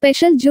Sahu and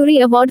Special Jury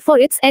Award for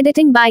its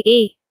editing by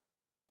A.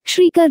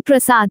 Shrikar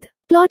Prasad.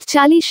 Plot: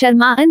 Chali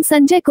Sharma and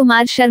Sanjay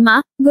Kumar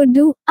Sharma,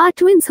 Guddu, are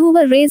twins who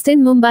were raised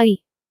in Mumbai.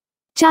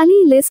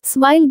 Chali lisps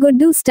while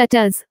Guddu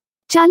stutters.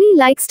 Chali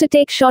likes to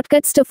take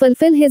shortcuts to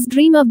fulfill his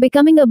dream of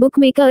becoming a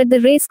bookmaker at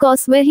the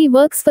racecourse where he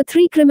works for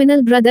 3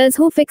 criminal brothers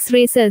who fix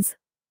races.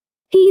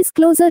 He is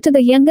closer to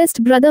the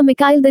youngest brother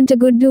Mikhail than to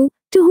Guddu,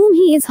 to whom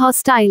he is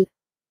hostile.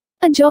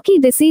 A jockey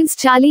deceives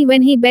Chali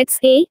when he bets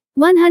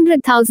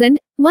 $100,000,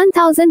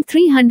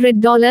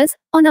 $1,300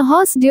 on a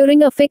horse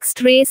during a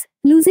fixed race,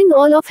 losing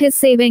all of his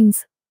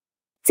savings.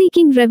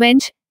 Seeking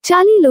revenge,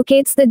 Chali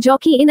locates the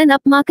jockey in an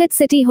upmarket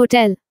city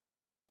hotel.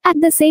 At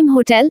the same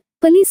hotel,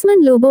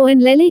 policeman Lobo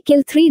and Lele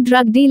kill 3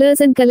 drug dealers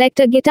and collect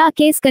a guitar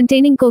case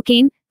containing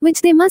cocaine,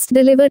 which they must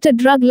deliver to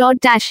drug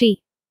lord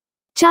Tashi.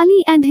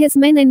 Chali and his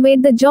men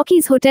invade the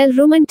jockey's hotel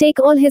room and take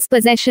all his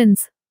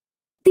possessions.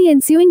 The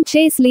ensuing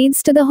chase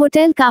leads to the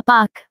hotel car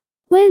park,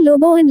 where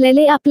Lobo and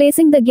Lele are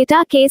placing the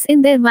guitar case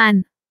in their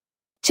van.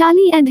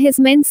 Chali and his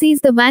men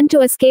seize the van to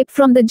escape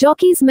from the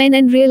jockey's men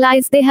and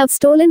realize they have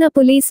stolen a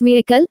police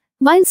vehicle,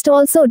 whilst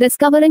also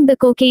discovering the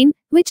cocaine,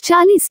 which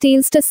Chali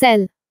steals to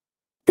sell.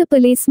 The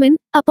policemen,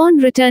 upon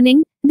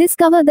returning,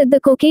 discover that the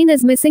cocaine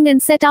is missing and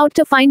set out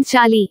to find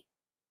Chali.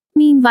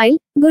 Meanwhile,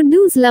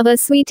 Guddu's lover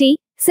Sweetie,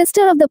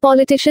 sister of the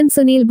politician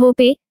Sunil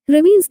Bhope,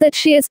 reveals that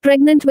she is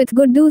pregnant with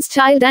Guddu's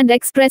child and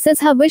expresses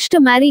her wish to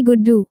marry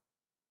Guddu.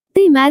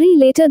 They marry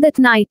later that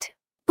night.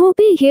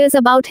 Bhope hears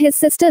about his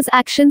sister's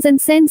actions and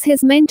sends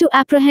his men to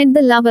apprehend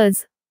the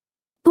lovers.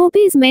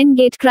 Bhope's men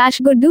gate crash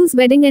Guddu's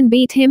wedding and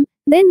beat him,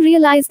 then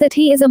realize that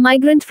he is a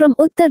migrant from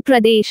Uttar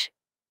Pradesh.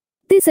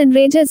 This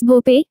enrages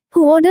Bhope,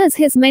 who orders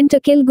his men to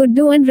kill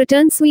Guddu and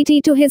return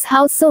Sweetie to his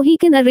house so he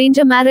can arrange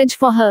a marriage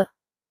for her.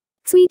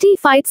 Sweetie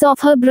fights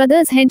off her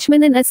brother's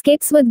henchmen and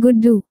escapes with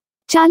Guddu.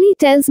 Chali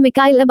tells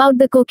Mikhail about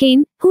the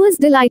cocaine, who is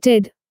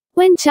delighted.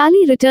 When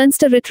Chali returns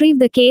to retrieve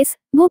the case,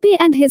 Bhope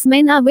and his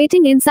men are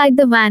waiting inside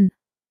the van.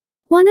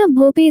 One of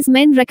Bhope's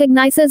men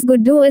recognizes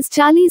Guddu as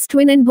Chali's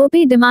twin and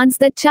Bhope demands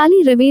that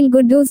Chali reveal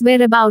Guddu's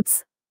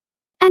whereabouts.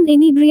 An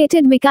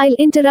inebriated Mikhail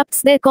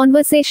interrupts their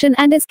conversation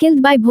and is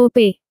killed by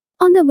Bhope.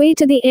 On the way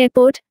to the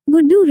airport,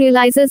 Guddu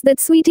realizes that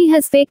Sweetie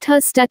has faked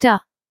her stutter.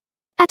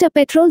 At a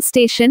petrol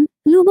station,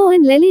 Lobo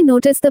and Lele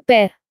notice the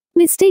pair.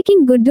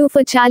 Mistaking Guddu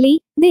for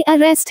Chali, they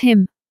arrest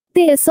him.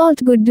 They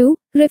assault Guddu,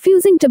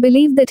 refusing to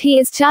believe that he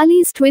is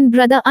Chali's twin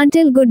brother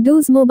until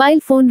Guddu's mobile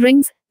phone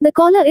rings. The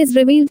caller is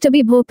revealed to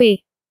be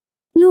Bhope.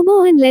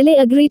 Lobo and Lele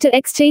agree to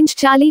exchange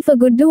Chali for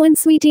Guddu and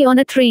Sweetie on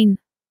a train.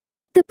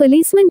 The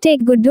policemen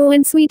take Guddu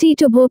and Sweetie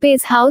to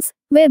Bhope's house,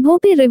 where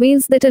Bhope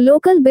reveals that a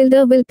local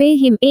builder will pay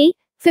him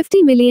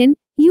 $50 million,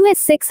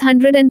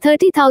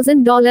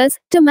 $630,000,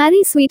 to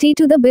marry Sweetie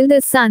to the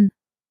builder's son.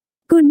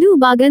 Guddu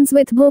bargains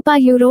with Bhopa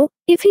Euro.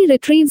 If he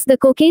retrieves the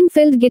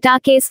cocaine-filled guitar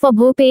case for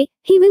Bhope,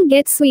 he will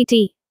get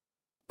Sweetie.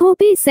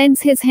 Bhope sends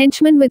his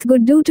henchmen with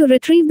Guddu to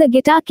retrieve the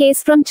guitar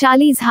case from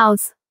Chali's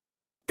house.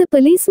 The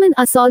policemen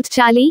assault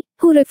Chali,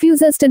 who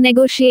refuses to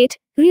negotiate,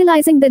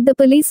 realizing that the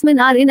policemen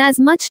are in as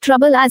much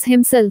trouble as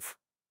himself.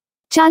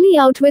 Chali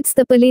outwits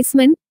the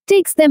policemen,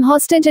 takes them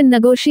hostage and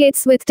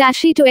negotiates with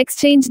Tashi to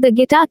exchange the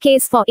guitar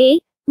case for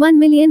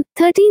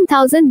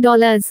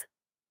 $1,013,000.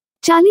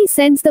 Chali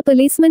sends the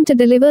policeman to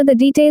deliver the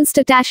details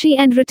to Tashi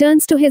and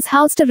returns to his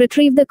house to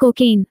retrieve the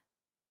cocaine.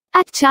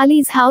 At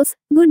Chali's house,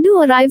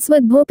 Guddu arrives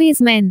with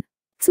Bhope's men.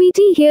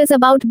 Sweetie hears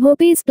about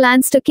Bhope's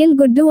plans to kill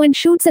Guddu and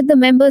shoots at the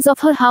members of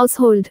her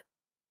household.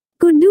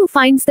 Guddu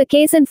finds the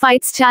case and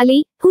fights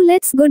Chali, who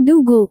lets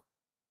Guddu go.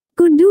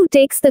 Guddu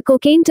takes the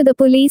cocaine to the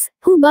police,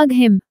 who bug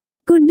him.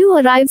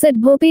 Guddu arrives at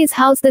Bhope's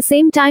house the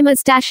same time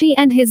as Tashi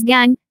and his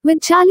gang,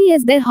 with Chali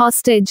as their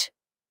hostage.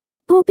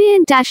 Bhope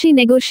and Tashi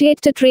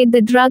negotiate to trade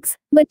the drugs,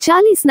 but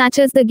Chali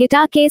snatches the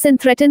guitar case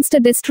and threatens to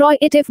destroy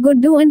it if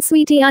Guddu and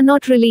Sweetie are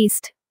not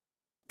released.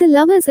 The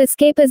lovers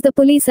escape as the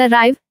police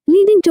arrive,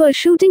 leading to a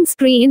shooting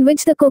spree in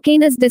which the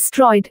cocaine is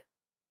destroyed.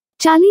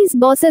 Chali's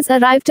bosses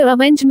arrive to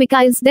avenge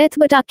Mikhail's death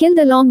but are killed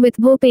along with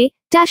Bhope,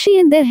 Tashi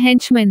and their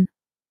henchmen.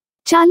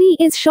 Chali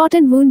is shot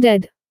and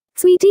wounded.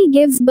 Sweetie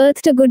gives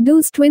birth to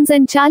Guddu's twins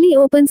and Chali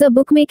opens a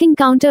bookmaking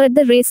counter at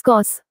the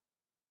racecourse.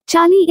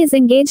 Chali is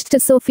engaged to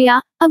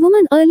Sophia, a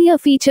woman earlier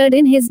featured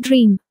in his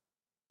dream.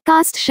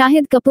 Cast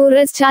Shahid Kapoor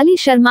as Chali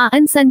Sharma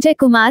and Sanjay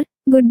Kumar,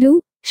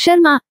 Guddu,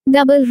 Sharma,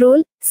 double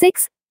role,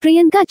 6.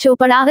 Priyanka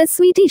Chopra as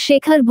Sweetie,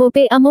 Shekhar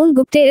Bhope, Amol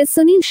Gupte as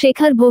Sunil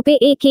Shekhar Bhope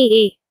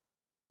aka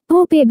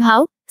Bhope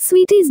Bhav,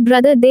 Sweetie's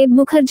brother Deb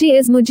Mukherjee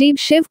as Mujib,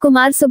 Shiv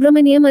Kumar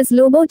Subramaniam as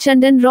Lobo,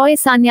 Chandan Roy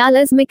Sanyal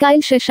as Mikhail,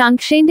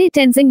 Shashank Shende,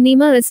 Tenzing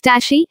Nimar as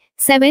Tashi,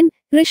 7.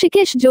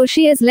 Rishikesh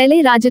Joshi as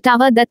Lele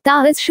Rajatawa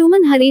Datta as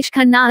Shuman Harish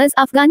Khanna as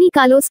Afghani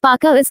Carlos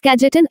Parker as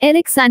Cajetan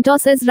Eric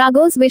Santos as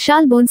Ragos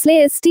Vishal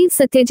Bhonsle as Steve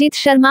Satyajit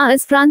Sharma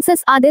as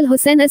Francis Adil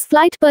Hussain as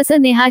flight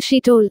person Neha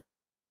Shitol.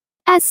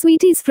 As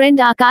Sweetie's friend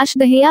Akash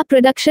Dahiya,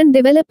 production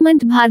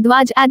development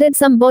Bhardwaj added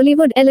some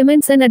Bollywood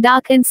elements and a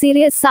dark and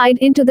serious side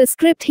into the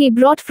script he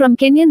brought from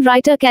Kenyan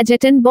writer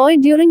Cajetan Boy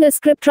during a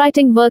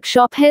scriptwriting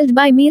workshop held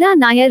by Meera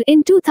Nair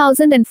in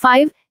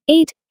 2005.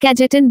 8.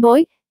 Cajetan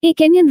Boy, a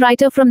Kenyan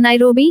writer from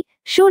Nairobi,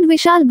 showed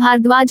Vishal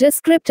Bhardwaj a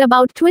script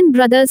about twin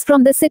brothers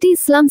from the city's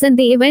slums and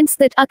the events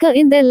that occur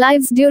in their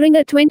lives during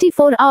a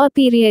 24-hour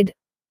period.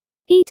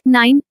 8.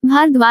 9.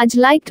 Bhardwaj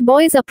liked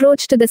Boy's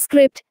approach to the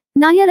script.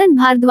 Nair and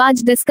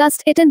Bhardwaj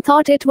discussed it and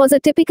thought it was a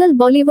typical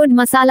Bollywood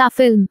masala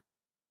film.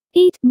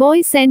 8.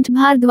 Boy sent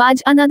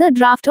Bhardwaj another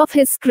draft of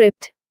his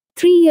script.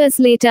 3 years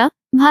later,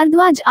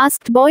 Bhardwaj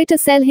asked Boy to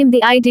sell him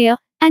the idea,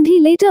 and he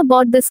later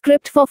bought the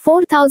script for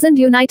 $4,000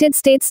 United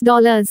States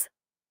dollars.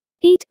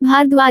 8.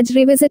 Bhardwaj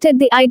revisited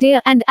the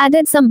idea and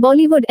added some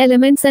Bollywood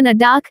elements and a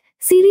dark,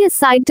 serious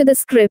side to the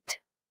script.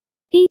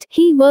 8.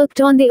 He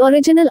worked on the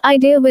original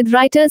idea with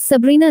writers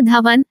Sabrina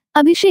Dhawan,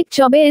 Abhishek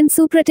Chaubey and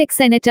Supratik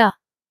Senator.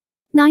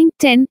 9.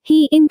 10.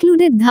 He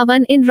included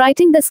Dhawan in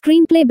writing the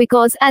screenplay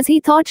because as he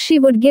thought she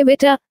would give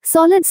it a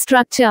solid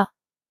structure.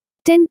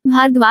 10.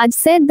 Bhardwaj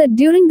said that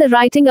during the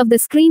writing of the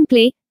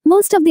screenplay,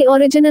 most of the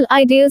original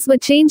ideas were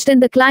changed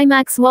and the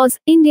climax was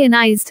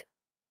Indianized.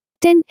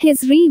 10.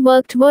 His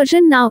reworked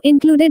version now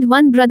included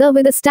one brother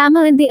with a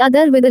stammer and the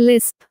other with a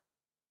lisp.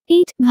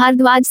 8.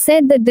 Bhardwaj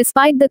said that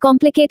despite the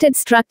complicated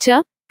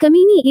structure,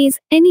 Kamini is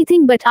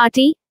anything but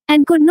arty,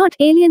 and could not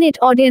alienate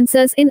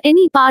audiences in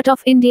any part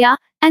of India,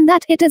 and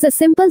that it is a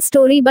simple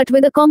story but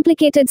with a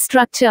complicated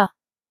structure.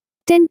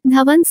 10.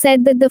 Dhawan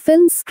said that the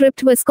film's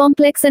script was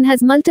complex and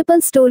has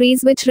multiple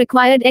stories which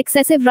required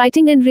excessive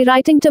writing and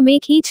rewriting to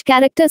make each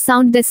character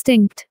sound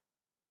distinct.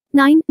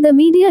 9. The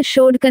media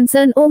showed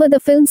concern over the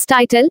film's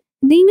title,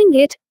 deeming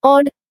it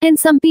odd, and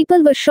some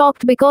people were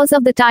shocked because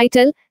of the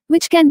title,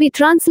 which can be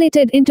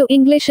translated into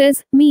English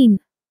as mean.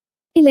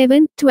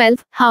 11.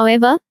 12.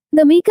 However,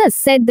 the makers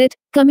said that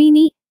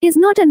Kamini is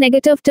not a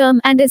negative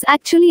term and is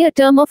actually a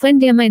term of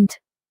endearment.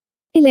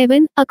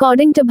 11.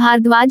 According to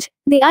Bhardwaj,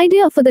 the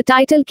idea for the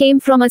title came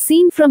from a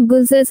scene from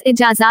Gulzar's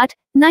Ijazat,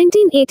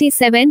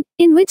 1987,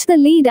 in which the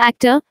lead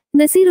actor,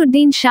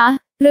 Nasiruddin Shah,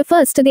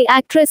 refers to the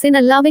actress in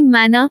a loving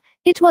manner.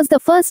 It was the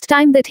first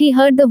time that he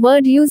heard the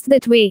word used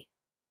that way.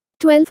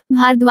 12.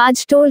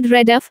 Bhardwaj told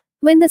Rediff,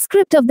 when the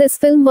script of this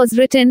film was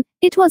written,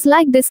 it was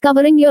like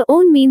discovering your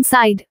own mean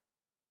side.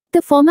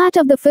 The format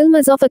of the film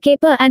is of a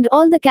caper and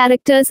all the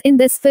characters in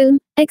this film,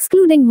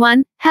 excluding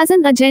one, has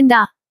an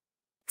agenda.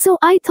 So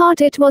I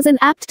thought it was an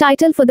apt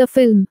title for the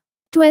film.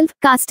 12.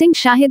 Casting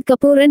Shahid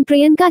Kapoor and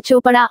Priyanka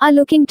Chopra are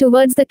looking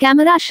towards the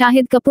camera.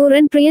 Shahid Kapoor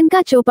and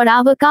Priyanka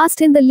Chopra were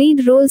cast in the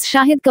lead roles.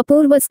 Shahid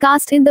Kapoor was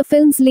cast in the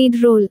film's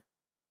lead role.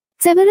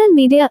 Several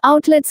media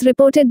outlets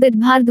reported that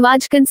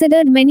Bhardwaj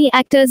considered many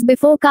actors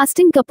before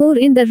casting Kapoor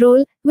in the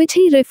role, which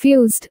he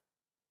refused.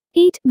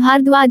 8.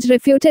 Bhardwaj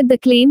refuted the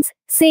claims,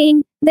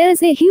 saying, there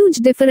is a huge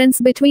difference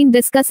between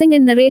discussing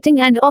and narrating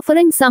and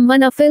offering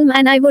someone a film,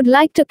 and I would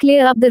like to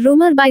clear up the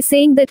rumor by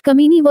saying that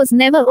Kamini was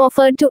never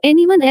offered to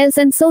anyone else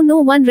and so no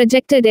one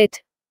rejected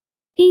it.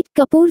 8.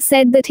 Kapoor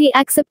said that he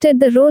accepted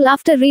the role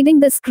after reading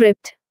the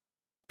script.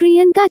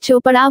 Priyanka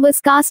Chopra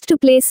was cast to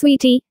play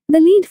Sweetie, the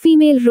lead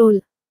female role.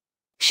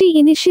 She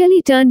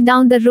initially turned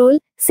down the role,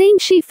 saying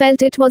she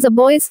felt it was a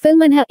boys'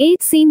 film and her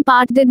 8-scene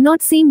part did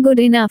not seem good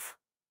enough.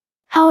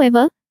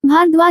 However,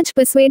 Bhardwaj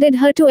persuaded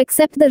her to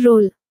accept the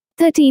role.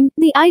 13.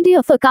 The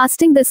idea for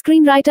casting the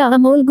screenwriter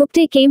Amol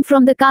Gupte came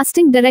from the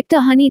casting director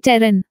Honey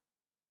Terran.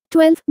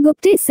 12.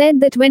 Gupte said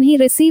that when he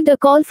received a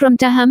call from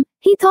Taham,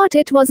 he thought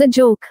it was a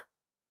joke.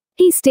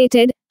 He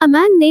stated, a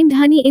man named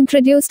Honey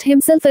introduced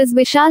himself as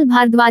Vishal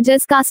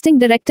Bhardwaj's casting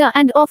director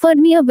and offered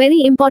me a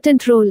very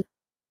important role.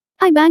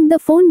 I banged the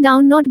phone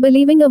down not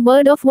believing a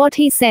word of what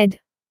he said.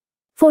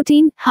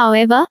 14.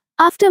 However,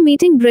 after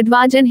meeting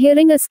Bhardwaj and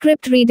hearing a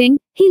script reading,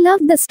 he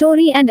loved the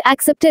story and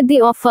accepted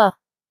the offer.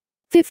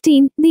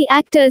 15. The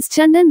actors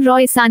Chandan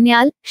Roy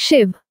Sanyal,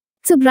 Shiv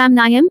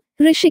Subramaniam,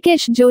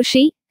 Rishikesh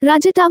Joshi,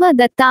 Rajatawa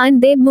Datta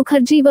and Deb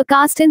Mukherjee were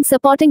cast in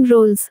supporting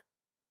roles.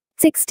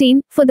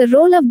 16. For the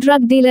role of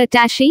drug dealer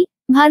Tashi,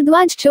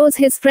 Bhardwaj chose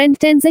his friend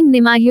Tenzing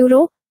Nima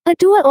Euro, a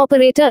tour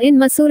operator in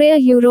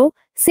Masurea Euro,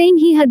 saying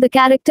he had the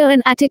character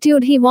and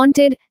attitude he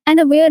wanted, and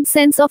a weird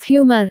sense of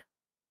humor.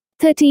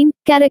 13.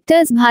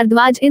 Characters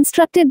Bhardwaj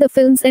instructed the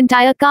film's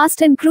entire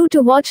cast and crew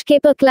to watch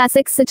caper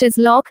classics such as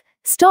Lock,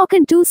 Stock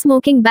and Two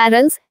Smoking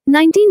Barrels,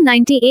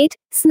 1998,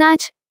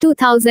 Snatch,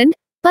 2000,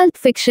 Pulp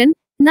Fiction,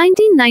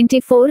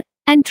 1994,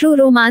 and True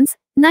Romance,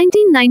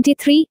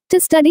 1993,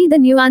 to study the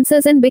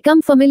nuances and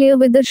become familiar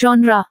with the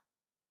genre.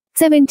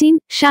 17.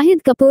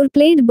 Shahid Kapoor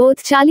played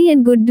both Charlie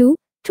and Guddu,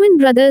 twin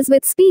brothers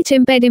with speech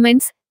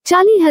impediments.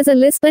 Charlie has a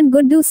lisp and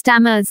Guddu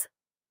stammers.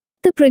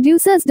 The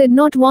producers did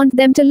not want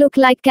them to look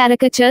like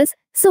caricatures,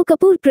 so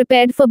Kapoor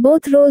prepared for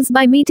both roles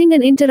by meeting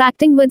and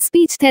interacting with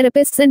speech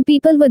therapists and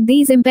people with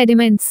these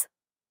impediments.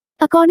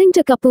 According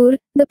to Kapoor,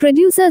 the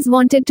producers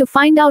wanted to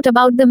find out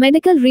about the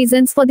medical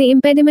reasons for the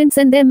impediments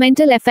and their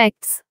mental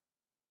effects.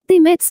 They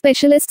met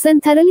specialists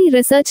and thoroughly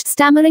researched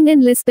stammering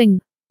and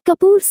lisping.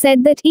 Kapoor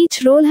said that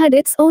each role had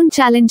its own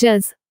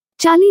challenges.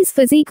 Charlie's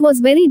physique was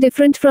very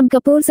different from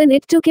Kapoor's and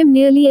it took him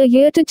nearly a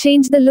year to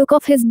change the look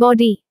of his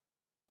body.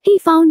 He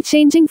found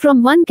changing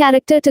from one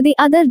character to the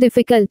other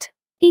difficult.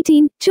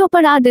 18.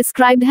 Chopra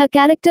described her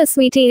character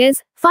Sweetie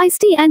as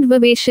feisty and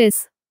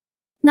vivacious.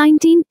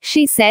 19.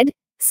 She said,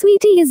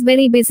 Sweetie is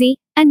very busy,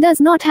 and does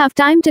not have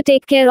time to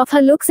take care of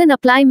her looks and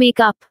apply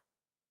makeup.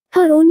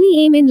 Her only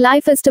aim in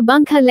life is to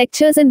bunk her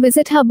lectures and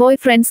visit her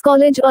boyfriend's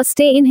college or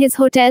stay in his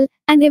hotel,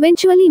 and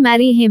eventually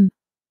marry him.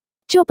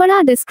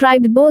 Chopra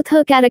described both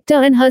her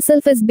character and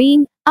herself as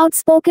being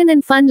outspoken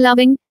and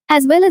fun-loving,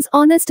 as well as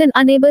honest and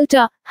unable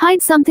to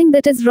hide something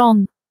that is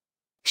wrong.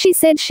 She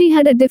said she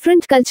had a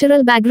different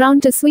cultural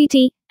background to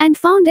Sweetie, and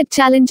found it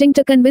challenging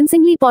to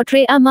convincingly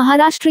portray a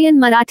Maharashtrian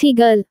Marathi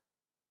girl.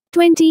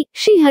 20.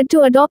 She had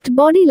to adopt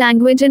body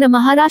language and a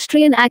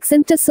Maharashtrian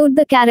accent to suit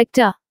the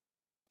character.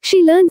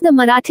 She learned the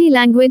Marathi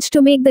language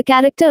to make the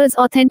character as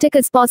authentic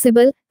as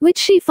possible, which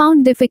she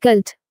found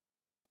difficult.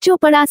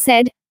 Chopra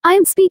said, I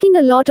am speaking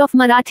a lot of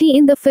Marathi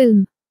in the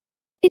film.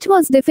 It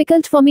was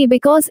difficult for me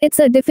because it's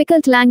a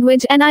difficult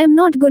language and I am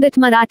not good at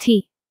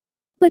Marathi.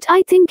 But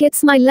I think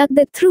it's my luck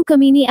that through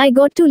Kamini I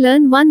got to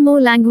learn one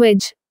more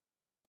language.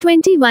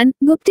 21.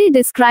 Gupte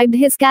described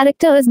his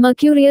character as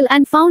mercurial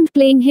and found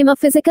playing him a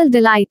physical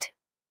delight.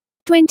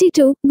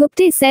 22.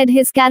 Gupte said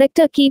his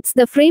character keeps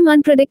the frame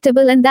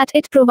unpredictable and that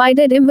it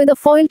provided him with a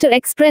foil to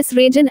express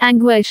rage and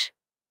anguish.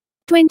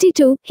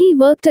 22. He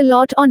worked a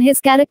lot on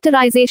his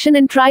characterization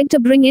and tried to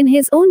bring in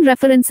his own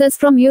references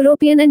from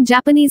European and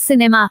Japanese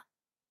cinema.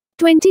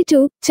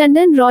 22.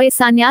 Chandan Roy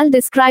Sanyal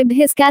described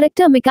his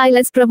character Mikhail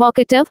as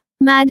provocative,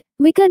 mad,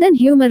 wicked and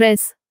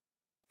humorous.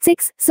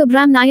 6.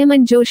 Subramaniam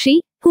and Joshi,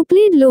 who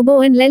played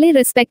Lobo and Lele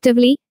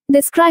respectively,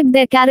 described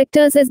their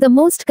characters as the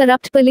most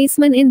corrupt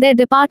policemen in their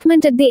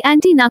department at the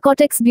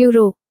Anti-Narcotics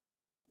Bureau.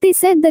 They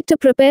said that to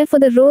prepare for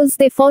the roles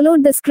they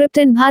followed the script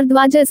and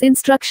Bhardwaj's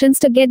instructions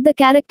to get the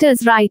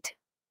characters right.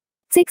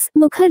 6.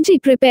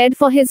 Mukherjee prepared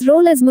for his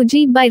role as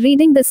Mujib by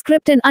reading the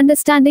script and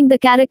understanding the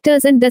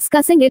characters and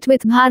discussing it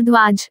with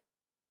Bhardwaj.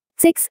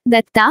 6.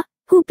 Datta,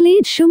 who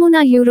played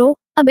Shumuna Euro,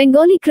 a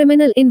Bengali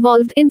criminal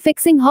involved in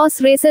fixing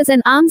horse races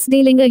and arms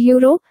dealing a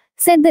Euro,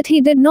 said that he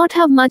did not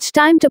have much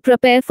time to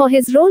prepare for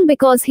his role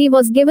because he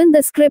was given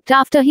the script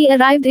after he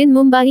arrived in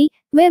Mumbai,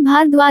 where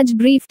Bhardwaj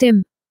briefed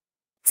him.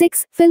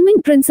 6.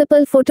 Filming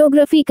principal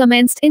photography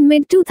commenced in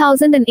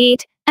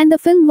mid-2008, and the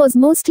film was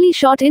mostly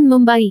shot in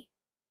Mumbai.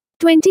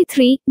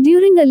 23.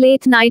 During a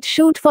late-night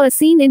shoot for a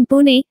scene in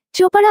Pune,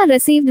 Chopra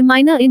received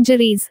minor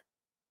injuries.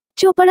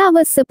 Chopra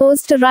was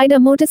supposed to ride a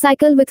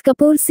motorcycle with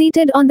Kapoor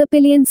seated on the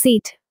pillion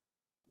seat.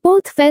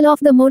 Both fell off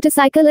the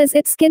motorcycle as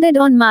it skidded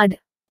on mud.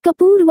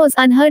 Kapoor was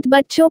unhurt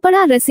but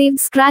Chopra received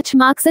scratch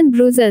marks and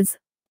bruises.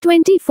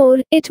 24.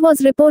 It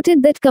was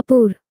reported that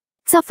Kapoor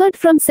suffered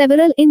from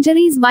several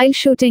injuries while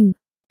shooting.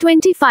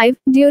 25.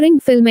 During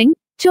filming,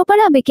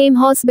 Chopra became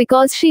hoarse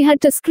because she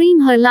had to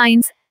scream her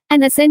lines,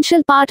 an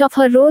essential part of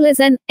her role as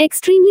an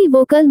extremely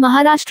vocal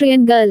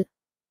Maharashtrian girl.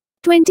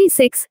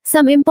 26.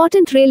 Some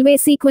important railway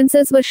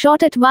sequences were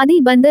shot at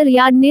Wadi Bandar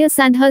Yard near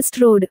Sandhurst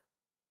Road.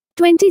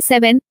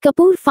 27.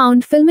 Kapoor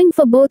found filming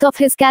for both of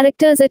his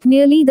characters at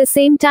nearly the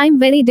same time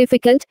very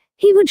difficult.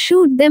 He would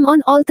shoot them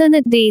on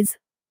alternate days.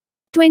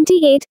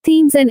 28.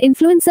 Themes and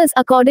influences.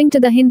 According to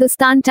the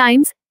Hindustan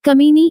Times,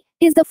 Kamini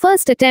is the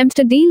first attempt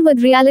to deal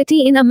with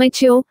reality in a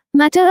mature,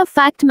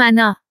 matter-of-fact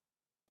manner.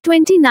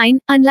 29.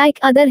 Unlike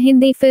other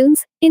Hindi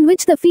films, in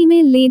which the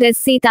female lead is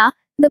Sita,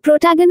 the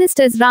protagonist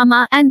is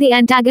Rama and the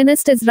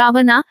antagonist is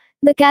Ravana,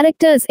 the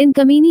characters in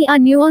Kamini are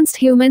nuanced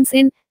humans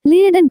in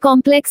layered and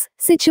complex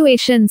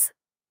situations.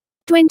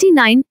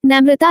 29.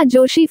 Namrata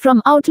Joshi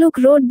from Outlook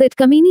wrote that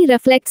Kamini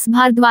reflects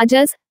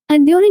Bhardwaj's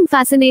enduring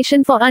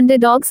fascination for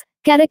underdogs,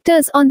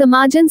 characters on the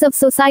margins of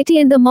society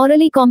and the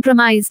morally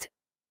compromised.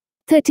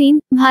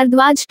 13.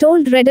 Bhardwaj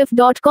told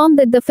Rediff.com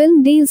that the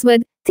film deals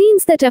with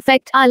themes that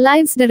affect our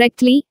lives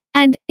directly,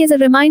 and is a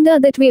reminder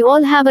that we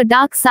all have a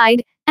dark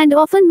side, and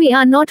often we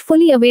are not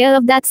fully aware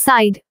of that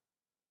side.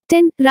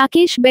 10.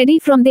 Rakesh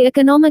Bedi from the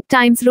Economic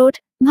Times wrote,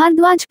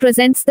 Bhardwaj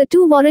presents the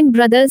two warring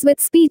brothers with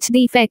speech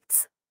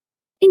defects.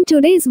 In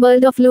today's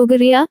world of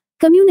Logoriya,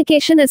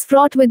 communication is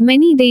fraught with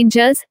many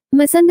dangers,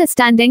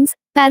 misunderstandings,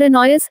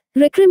 paranoias,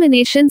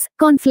 recriminations,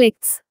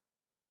 conflicts.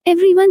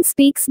 Everyone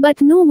speaks but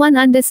no one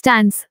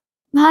understands.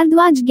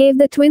 Bhardwaj gave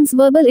the twins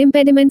verbal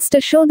impediments to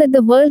show that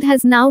the world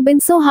has now been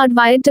so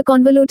hardwired to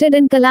convoluted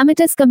and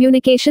calamitous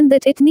communication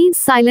that it needs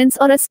silence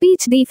or a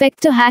speech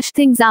defect to hash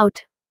things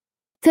out.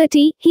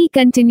 30. He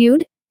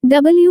continued,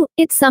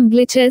 it's some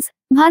glitches.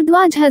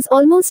 Bhardwaj has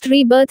almost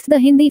rebirthed the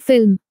Hindi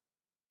film.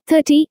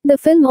 30. The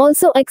film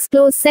also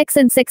explores sex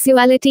and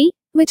sexuality,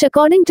 which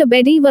according to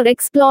Bedi were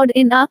explored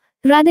in a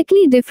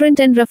radically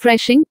different and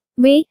refreshing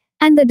way,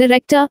 and the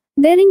director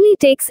daringly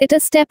takes it a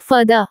step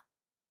further.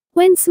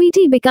 When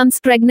Sweetie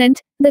becomes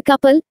pregnant, the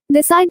couple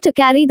decide to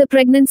carry the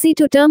pregnancy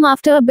to term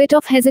after a bit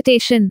of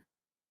hesitation.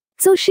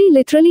 So she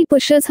literally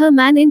pushes her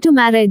man into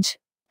marriage.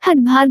 Had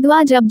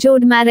Bhardwaj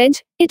abjured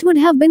marriage, it would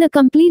have been a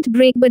complete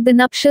break, but the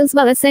nuptials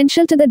were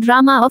essential to the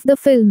drama of the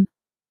film.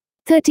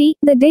 30.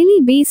 The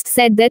Daily Beast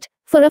said that,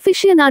 for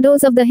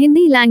aficionados of the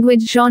Hindi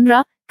language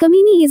genre,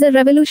 Kamini is a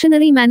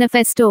revolutionary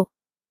manifesto.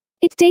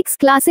 It takes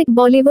classic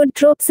Bollywood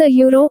tropes, a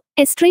hero,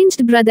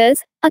 estranged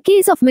brothers, a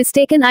case of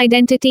mistaken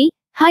identity,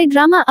 high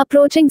drama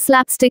approaching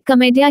slapstick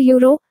commedia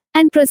hero,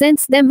 and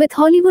presents them with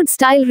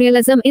Hollywood-style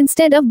realism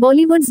instead of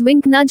Bollywood's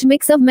wink-nudge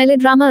mix of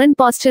melodrama and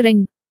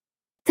posturing.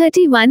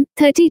 31.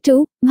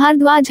 32.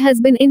 Bhardwaj has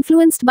been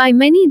influenced by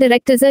many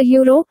directors a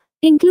hero,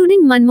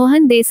 including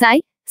Manmohan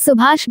Desai,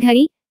 Subhash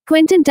Ghai,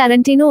 Quentin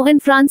Tarantino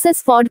and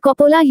Francis Ford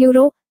Coppola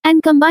hero,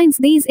 and combines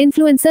these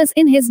influences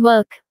in his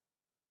work.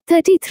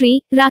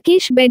 33.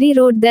 Rakesh Bedi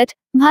wrote that,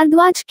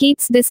 Bhardwaj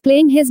keeps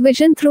displaying his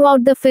vision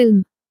throughout the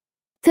film.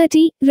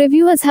 30.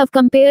 Reviewers have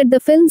compared the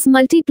film's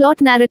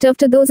multi-plot narrative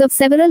to those of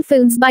several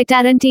films by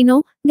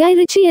Tarantino, Guy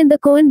Ritchie and the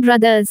Coen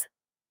brothers.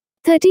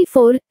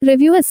 34.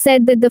 Reviewers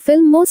said that the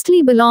film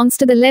mostly belongs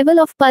to the level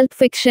of Pulp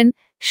Fiction.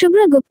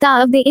 Shubhra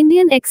Gupta of the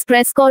Indian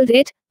Express called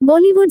it,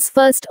 Bollywood's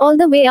first all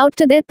the way out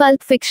to their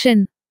Pulp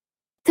Fiction.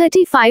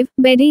 35.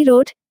 Bedi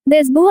wrote,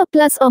 there's Bua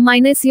plus or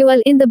minus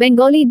Ul in the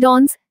Bengali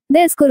Dons,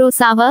 there's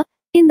Kurosawa,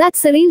 in that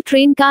surreal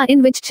train car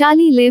in which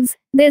Charlie lives,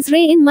 there's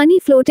Ray in Money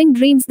Floating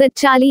Dreams that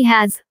Charlie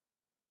has.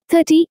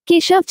 30.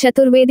 Keshav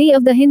Chaturvedi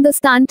of the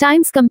Hindustan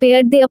Times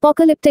compared the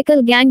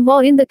apocalyptical gang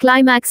war in the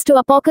climax to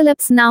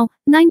Apocalypse Now,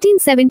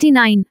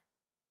 1979.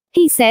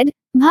 He said,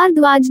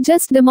 Bhardwaj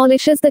just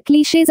demolishes the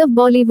clichés of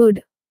Bollywood.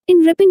 In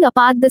ripping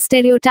apart the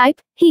stereotype,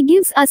 he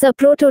gives us a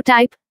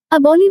prototype, a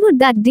Bollywood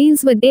that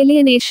deals with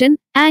alienation,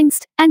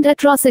 angst, and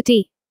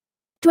atrocity.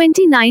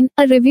 29.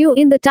 A review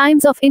in the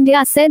Times of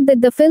India said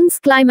that the film's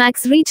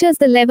climax reaches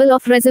the level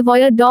of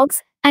Reservoir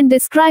Dogs, and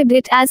described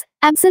it as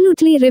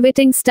absolutely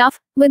riveting stuff,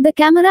 with the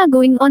camera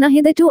going on a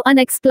hitherto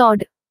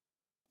unexplored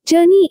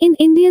journey in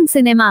Indian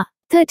cinema.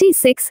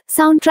 36.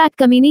 Soundtrack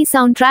Kamini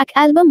soundtrack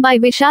album by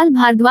Vishal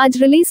Bhardwaj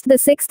released the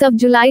 6th of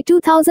July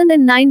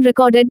 2009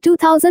 recorded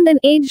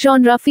 2008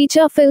 genre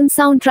feature film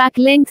soundtrack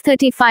length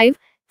 35,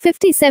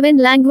 57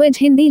 language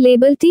Hindi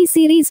label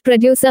T-Series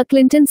producer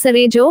Clinton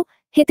Sarejo,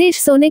 Hitesh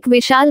Sonik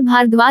Vishal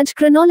Bhardwaj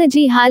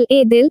chronology Hal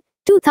E Dil,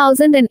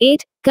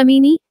 2008,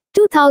 Kamini,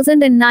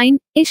 2009,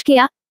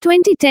 Ishqiya,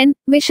 2010,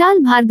 Vishal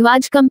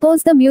Bhardwaj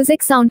composed the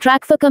music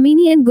soundtrack for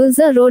Kamini and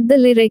Gulzar wrote the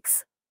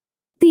lyrics.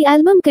 The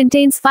album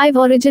contains 5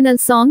 original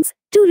songs,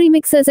 2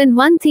 remixes and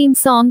 1 theme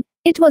song.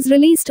 It was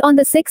released on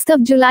the 6th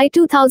of July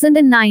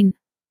 2009.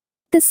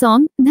 The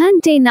song,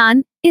 Dhan Te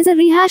Naan, is a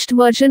rehashed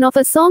version of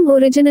a song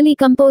originally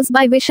composed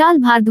by Vishal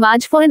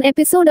Bhardwaj for an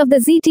episode of the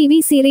Zee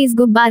TV series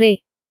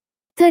Gubbare.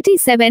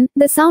 37.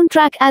 The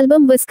soundtrack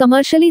album was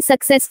commercially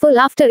successful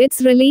after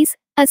its release,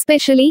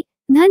 especially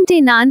Dhan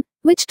Te Naan,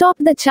 which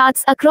topped the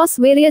charts across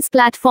various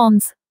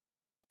platforms.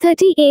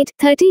 38.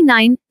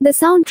 39. The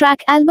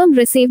soundtrack album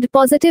received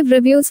positive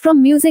reviews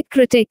from music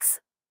critics.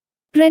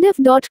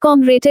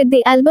 Rediff.com rated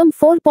the album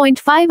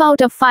 4.5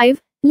 out of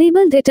 5,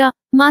 labeled it a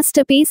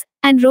masterpiece,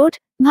 and wrote,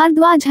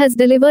 Bhardwaj has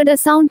delivered a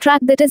soundtrack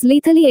that is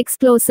lethally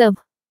explosive.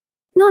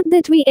 Not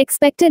that we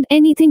expected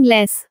anything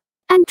less.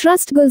 And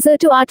trust Gulzar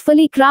to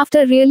artfully craft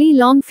a really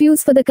long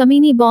fuse for the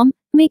Kamini bomb,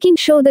 making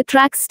sure the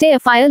tracks stay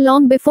afire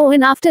long before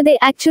and after they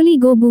actually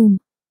go boom.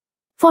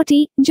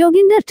 40.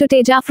 Joginder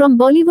Tuteja from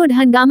Bollywood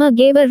Hungama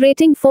gave a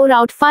rating 4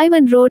 out 5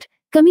 and wrote,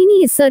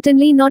 Kamini is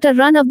certainly not a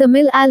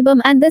run-of-the-mill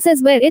album and this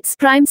is where its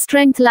prime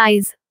strength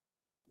lies.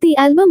 The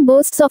album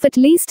boasts of at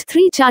least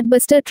 3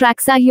 chartbuster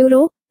tracks a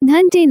hero,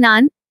 Dhan Te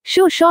Naan,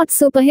 Show Short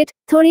Superhit,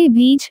 Thode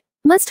Beej,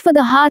 Must for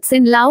the Hearts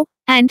in Love,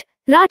 and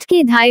Raat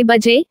Ke 2:30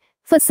 Baje,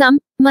 for some,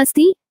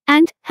 Masti,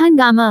 and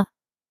Hungama.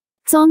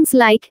 Songs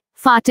like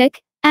Fatak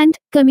and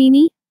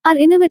Kamini are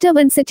innovative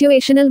and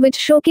situational which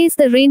showcase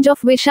the range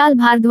of Vishal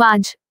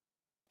Bhardwaj.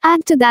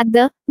 Add to that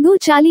the Go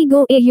Charlie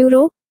Go a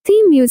Hero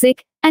theme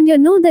music, and you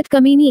know that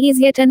Kamini is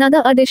yet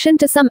another addition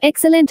to some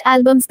excellent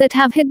albums that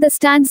have hit the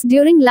stands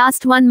during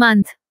last 1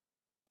 month.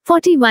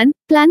 41.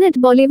 Planet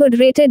Bollywood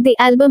rated the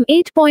album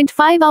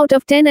 8.5 out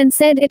of 10 and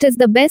said it is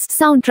the best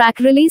soundtrack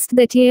released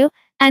that year,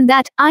 and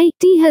that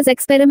it has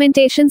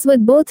experimentations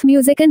with both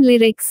music and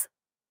lyrics.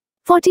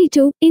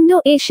 42.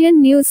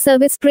 Indo-Asian News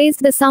Service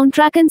praised the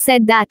soundtrack and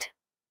said that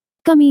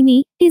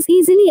Kamini is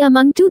easily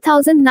among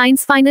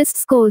 2009's finest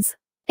scores.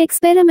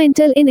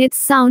 Experimental in its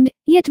sound,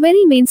 yet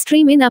very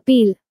mainstream in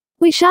appeal.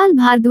 Vishal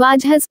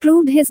Bhardwaj has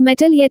proved his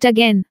mettle yet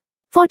again.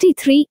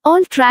 43.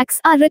 All tracks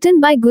are written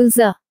by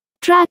Gulzar.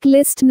 Track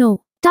list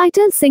no.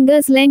 Title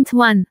singers length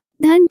 1.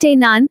 Dhan Te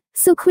Naan,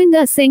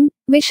 Sukhwinder Singh,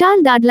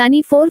 Vishal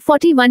Dadlani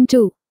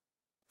 441-2.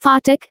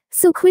 Fatak,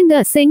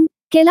 Sukhwinder Singh,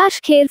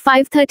 Kailash Kher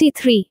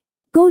 533.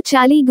 Go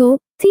Charlie Go,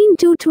 Theme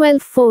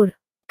 212-4.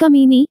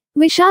 Kamini,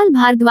 Vishal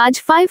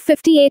Bhardwaj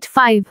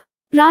 558-5.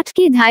 Raat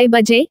Ke 2:30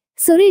 Baje,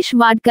 Suresh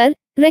Wadkar,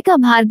 Rekha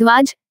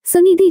Bhardwaj,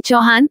 Sunidhi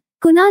Chauhan,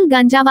 Kunal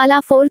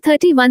Ganjawala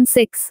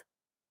 431-6.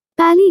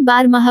 Pali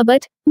Bar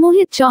Mahabbat,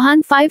 Mohit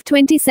Chauhan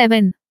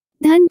 527.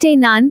 Dhan Te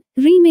Naan,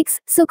 Remix,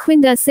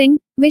 Sukhwinder Singh,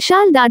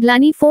 Vishal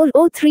Dadlani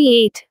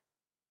 4038.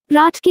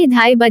 Raat ke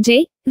Dhai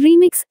Baje,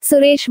 Remix,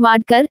 Suresh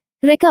Wadkar,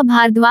 Rekha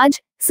Bhardwaj,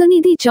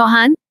 Sunidhi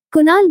Chauhan,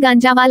 Kunal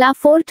Ganjawala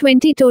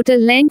 420. Total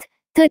length,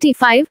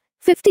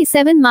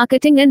 35:57.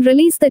 Marketing and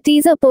release. The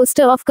teaser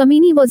poster of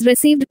Kamini was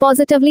received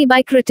positively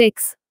by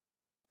critics.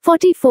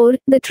 44.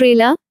 The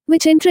trailer,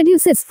 which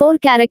introduces 4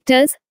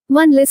 characters,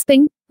 1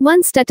 lisping,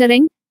 1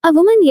 stuttering, a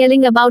woman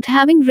yelling about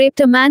having raped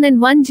a man and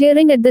 1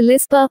 jeering at the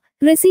lisper,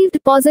 received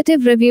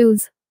positive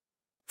reviews.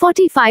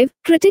 45.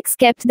 Critics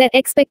kept their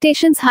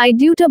expectations high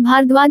due to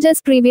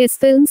Bhardwaj's previous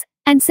films,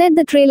 and said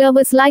the trailer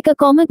was like a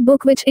comic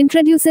book which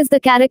introduces the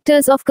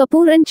characters of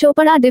Kapoor and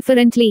Chopra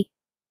differently.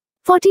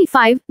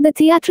 45. The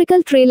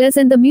theatrical trailers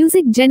and the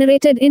music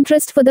generated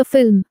interest for the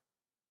film.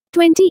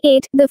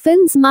 28. The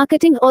film's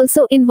marketing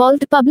also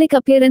involved public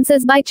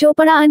appearances by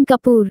Chopra and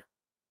Kapoor.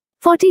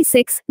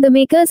 46. The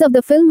makers of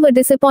the film were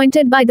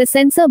disappointed by the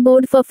censor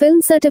board for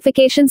film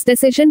certification's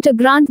decision to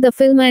grant the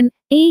film an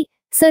A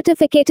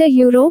certificate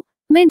Euro,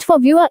 meant for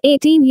viewer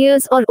 18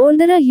 years or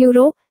older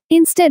Euro,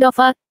 instead of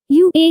a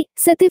UA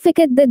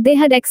certificate that they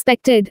had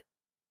expected.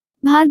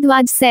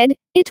 Bhardwaj said,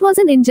 "It was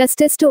an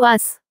injustice to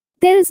us.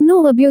 There is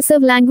no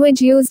abusive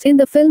language used in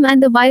the film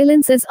and the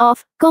violence is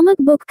of comic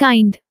book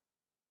kind."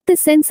 The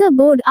censor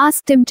board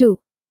asked him to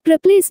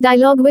replace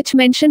dialogue which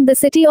mentioned the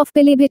city of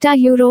Pilibhita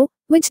Euro,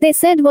 which they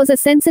said was a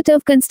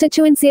sensitive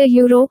constituency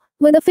Euro,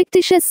 with a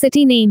fictitious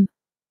city name.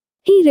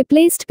 He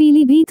replaced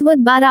Pilibhit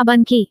with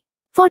Barabanki.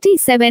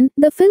 47.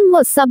 The film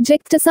was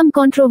subject to some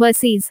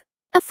controversies.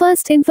 A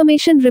first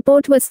information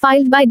report was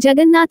filed by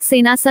Jagannath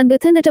Sena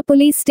Sangathan at a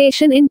police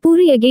station in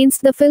Puri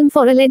against the film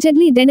for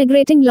allegedly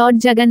denigrating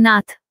Lord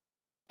Jagannath.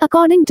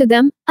 According to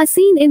them, a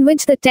scene in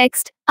which the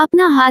text,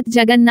 "Apna Haath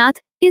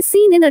Jagannath," is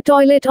seen in a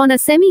toilet on a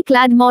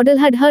semi-clad model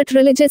had hurt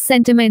religious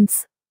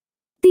sentiments.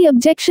 The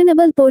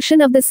objectionable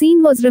portion of the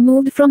scene was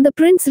removed from the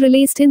prints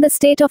released in the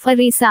state of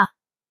Orissa.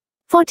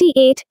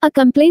 48. A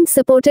complaint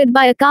supported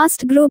by a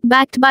caste group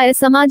backed by a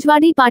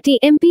Samajwadi Party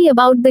MP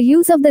about the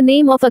use of the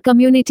name of a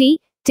community,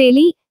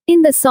 Teli,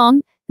 in the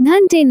song,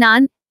 Dhan Te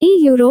Naan,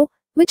 Euro,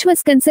 which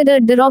was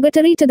considered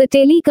derogatory to the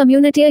Teli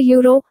community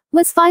Euro,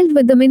 was filed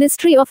with the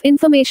Ministry of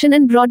Information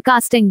and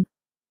Broadcasting.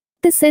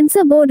 The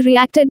censor board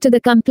reacted to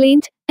the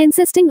complaint,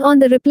 insisting on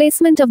the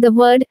replacement of the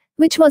word,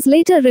 which was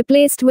later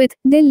replaced with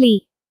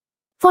Dilli.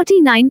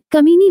 49.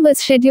 Kamini was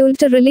scheduled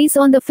to release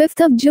on the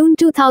 5th of June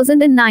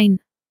 2009.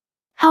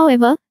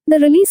 However, the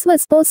release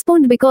was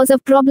postponed because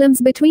of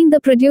problems between the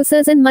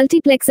producers and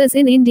multiplexes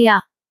in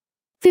India.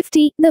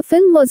 50. The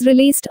film was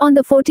released on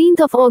the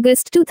 14th of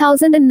August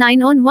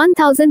 2009 on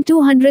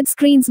 1,200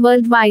 screens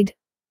worldwide.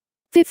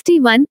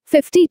 51.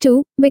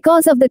 52.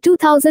 Because of the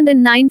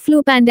 2009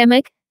 flu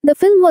pandemic, the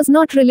film was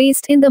not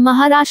released in the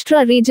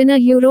Maharashtra region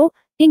Euro,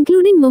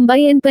 including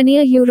Mumbai and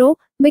Pune Euro,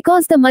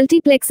 because the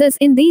multiplexes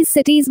in these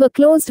cities were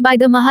closed by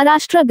the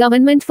Maharashtra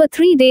government for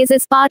 3 days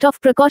as part of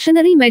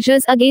precautionary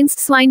measures against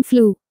swine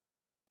flu.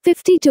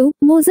 52.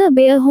 Moser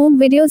Bear Home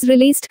Videos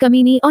released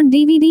Kamini on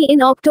DVD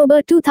in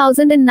October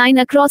 2009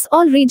 across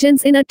all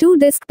regions in a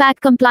 2-disc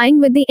pack complying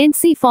with the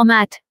NC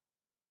format.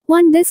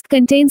 One disc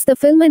contains the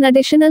film and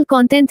additional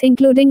content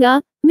including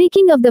a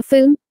making of the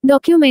film,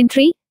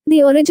 documentary,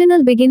 the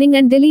original beginning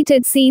and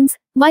deleted scenes,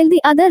 while the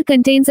other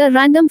contains a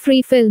random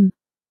free film.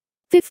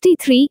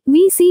 53.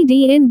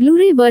 VCD and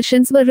Blu-ray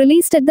versions were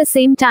released at the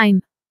same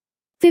time.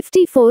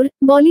 54.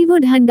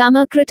 Bollywood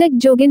Hangama critic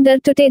Joginder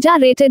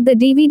Tuteja rated the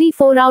DVD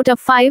 4 out of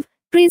 5,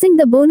 praising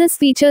the bonus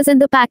features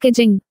and the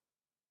packaging.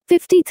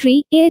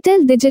 53.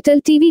 Airtel Digital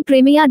TV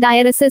Premier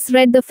Dialysis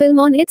read the film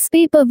on its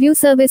pay-per-view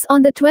service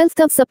on the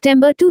 12th of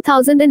September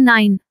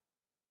 2009.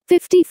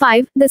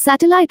 55. The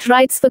satellite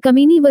rights for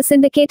Kamini were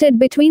syndicated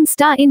between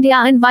Star India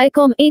and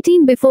Viacom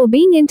 18 before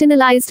being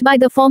internalized by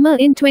the former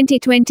in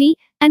 2020,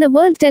 and a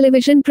world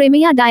television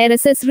premiere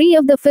dialysis re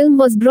of the film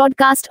was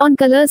broadcast on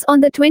Colors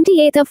on the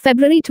 28th of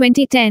February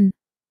 2010.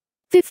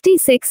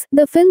 56.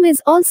 The film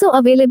is also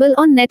available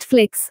on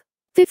Netflix.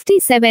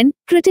 57.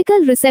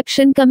 Critical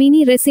reception.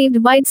 Kamini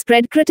received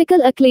widespread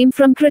critical acclaim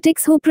from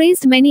critics who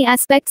praised many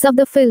aspects of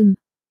the film.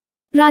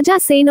 Raja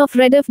Sen of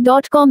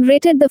Rediff.com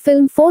rated the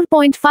film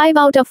 4.5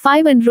 out of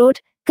 5 and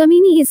wrote,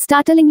 "Kamini is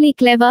startlingly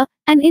clever,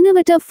 an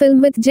innovative film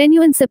with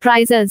genuine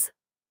surprises.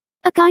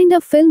 A kind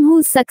of film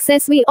whose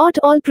success we ought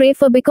all pray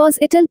for because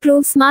it'll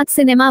prove smart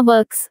cinema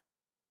works."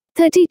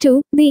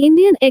 32. The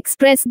Indian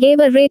Express gave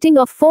a rating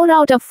of 4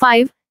 out of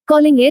 5,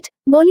 calling it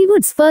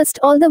Bollywood's first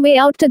all the way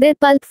out to their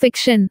pulp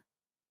fiction.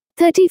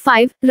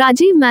 35.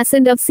 Rajiv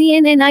Masand of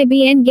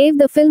CNN-IBN gave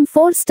the film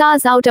 4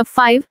 stars out of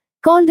 5,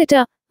 called it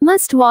a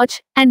must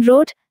watch, and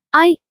wrote,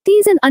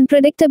 "Tease an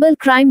unpredictable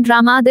crime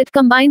drama that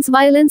combines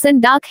violence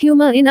and dark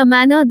humor in a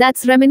manner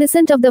that's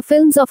reminiscent of the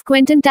films of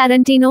Quentin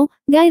Tarantino,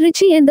 Guy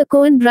Ritchie and the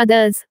Coen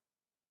brothers.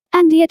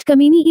 And yet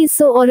Kamini is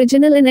so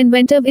original and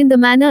inventive in the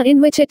manner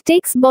in which it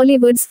takes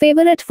Bollywood's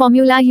favorite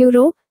formula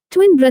Euro,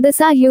 Twin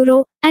Brothers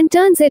Euro, and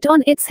turns it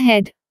on its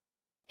head."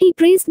 He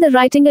praised the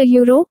writing a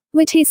euro,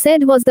 which he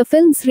said was the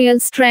film's real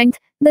strength,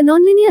 the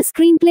nonlinear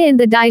screenplay and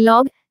the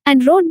dialogue,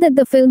 and wrote that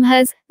the film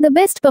has the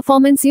best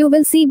performance you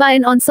will see by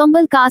an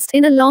ensemble cast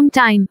in a long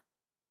time.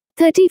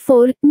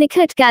 34.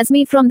 Nikhat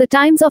Kazmi from the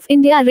Times of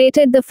India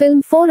rated the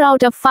film 4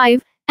 out of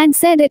 5, and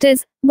said it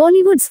is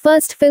Bollywood's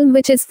first film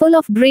which is full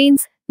of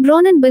brains,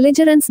 brawn and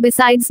belligerence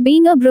besides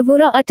being a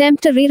bravura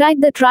attempt to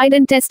rewrite the tried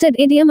and tested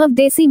idiom of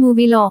Desi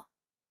movie law.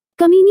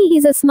 Kamini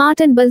is a smart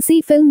and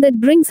ballsy film that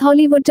brings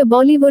Hollywood to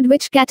Bollywood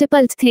which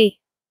catapults the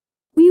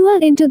viewer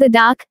into the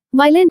dark,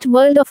 violent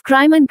world of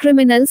crime and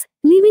criminals,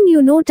 leaving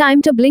you no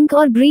time to blink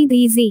or breathe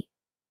easy.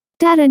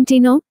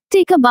 Tarantino,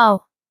 take a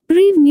bow.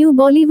 Brave new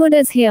Bollywood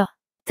is here.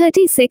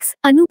 36.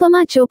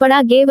 Anupama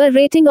Chopra gave a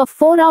rating of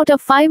 4 out of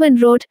 5 and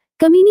wrote,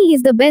 Kamini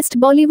is the best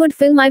Bollywood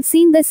film I've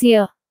seen this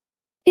year.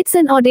 It's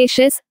an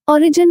audacious,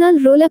 original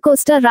roller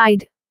coaster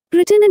ride.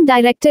 Written and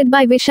directed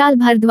by Vishal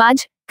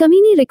Bhardwaj,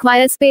 Kamini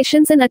requires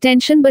patience and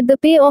attention but the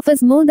payoff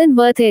is more than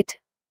worth it.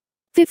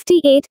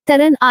 58.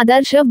 Taran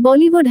Adarsh of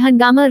Bollywood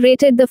Hangama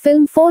rated the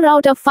film 4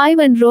 out of 5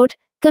 and wrote,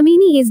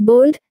 Kamini is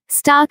bold,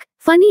 stark,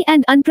 funny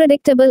and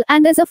unpredictable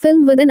and is a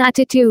film with an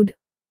attitude.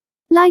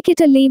 Like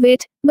it or leave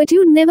it, but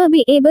you'd never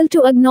be able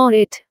to ignore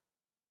it.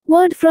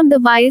 Word from the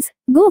wise,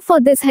 go for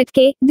this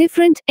hatke,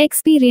 different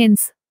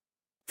experience.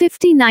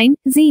 59.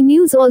 Z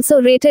News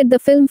also rated the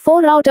film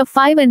 4 out of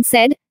 5 and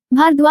said,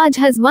 Bhardwaj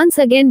has once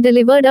again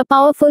delivered a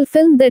powerful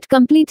film that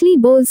completely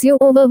bowls you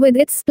over with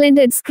its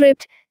splendid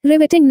script,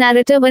 riveting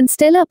narrative and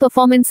stellar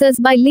performances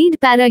by lead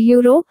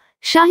para-hero,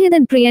 Shahid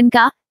and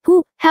Priyanka,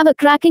 who have a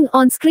cracking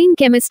on-screen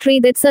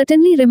chemistry that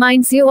certainly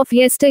reminds you of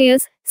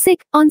yesteryear's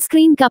sick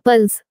on-screen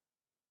couples.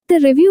 The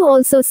review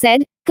also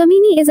said,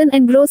 Kamini is an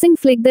engrossing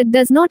flick that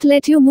does not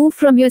let you move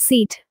from your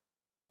seat.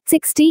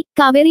 60.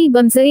 Kaveri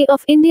Bamzai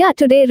of India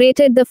Today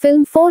rated the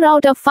film 4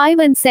 out of 5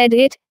 and said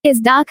it is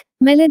dark,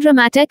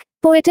 melodramatic,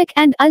 poetic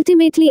and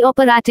ultimately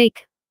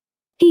operatic.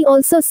 He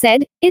also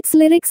said, its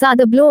lyrics are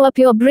the blow up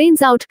your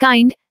brains out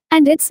kind,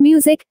 and its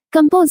music,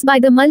 composed by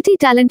the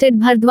multi-talented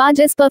Bhardwaj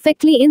is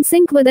perfectly in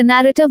sync with a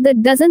narrative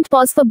that doesn't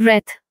pause for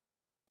breath.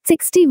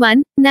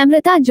 61.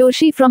 Namrata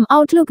Joshi from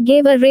Outlook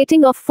gave a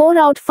rating of 4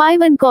 out of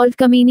 5 and called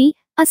Kamini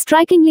a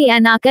strikingly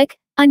anarchic,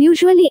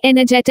 unusually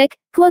energetic,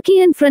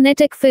 quirky and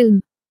frenetic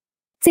film.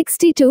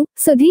 62.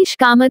 Sudhish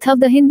Kamath of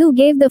The Hindu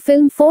gave the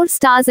film 4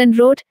 stars and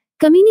wrote,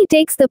 Kamini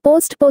takes the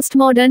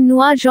postmodern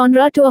noir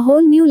genre to a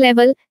whole new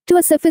level, to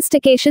a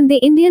sophistication the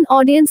Indian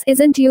audience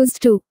isn't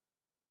used to.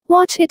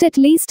 Watch it at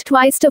least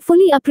twice to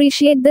fully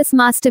appreciate this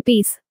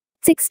masterpiece.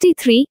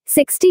 63.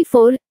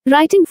 64.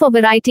 Writing for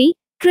Variety,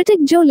 critic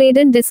Joe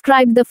Layden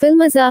described the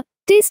film as a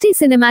tasty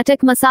cinematic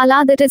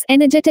masala that is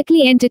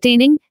energetically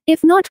entertaining,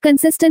 if not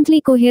consistently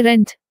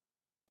coherent.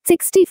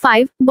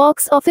 65.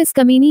 Box office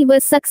Kamini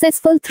was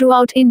successful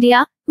throughout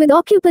India, with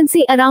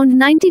occupancy around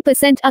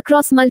 90%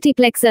 across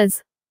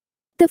multiplexes.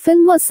 The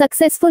film was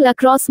successful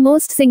across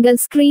most single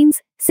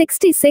screens,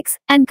 66,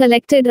 and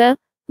collected a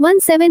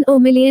 $170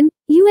 million,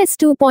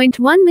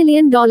 $2.1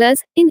 million,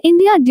 in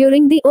India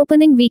during the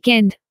opening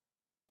weekend.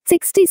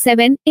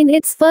 67. In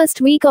its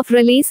first week of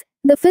release,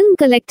 the film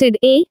collected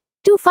a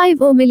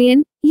 $250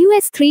 million,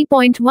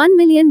 $3.1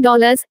 million,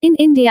 in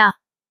India.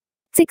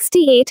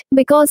 68.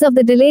 Because of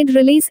the delayed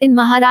release in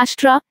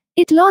Maharashtra,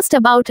 it lost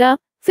about a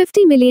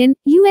 $50 million,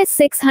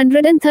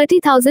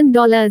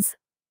 $630,000.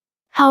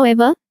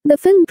 However, the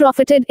film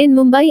profited in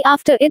Mumbai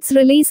after its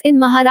release in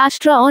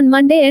Maharashtra on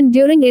Monday and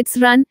during its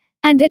run,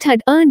 and it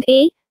had earned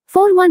a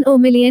 $410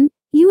 million,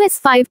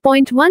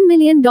 $5.1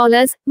 million,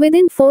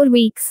 within 4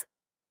 weeks.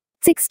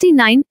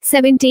 69.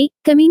 70.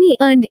 Kamini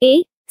earned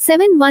a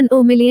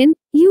 $710 million,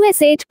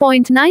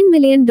 $8.9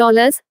 million,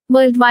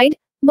 worldwide.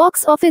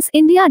 Box Office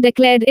India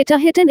declared it a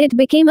hit and it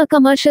became a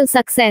commercial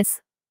success.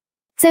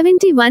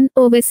 71.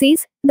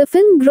 Overseas, the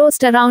film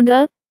grossed around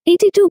a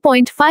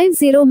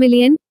 $82.50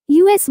 million,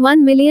 $1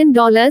 million,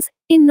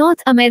 in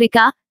North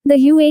America, the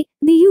UAE,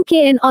 the UK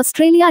and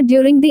Australia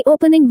during the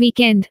opening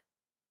weekend.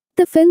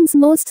 The film's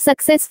most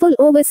successful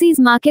overseas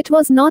market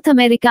was North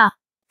America.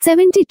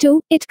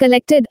 72. It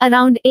collected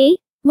around a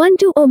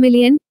 $120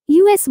 million,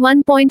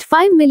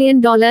 $1.5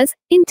 million,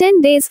 in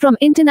 10 days from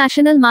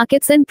international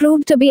markets and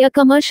proved to be a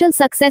commercial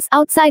success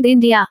outside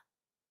India.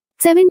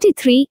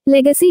 73.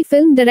 Legacy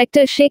film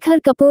director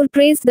Shekhar Kapoor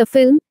praised the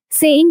film,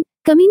 saying,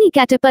 Kamini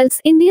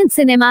catapults Indian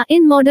cinema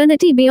in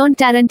modernity beyond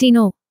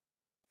Tarantino.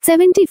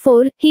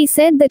 74. He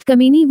said that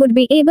Kamini would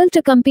be able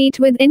to compete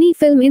with any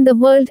film in the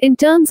world in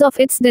terms of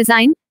its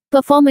design,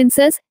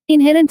 performances,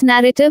 inherent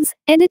narratives,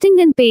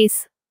 editing and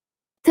pace.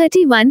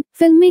 31.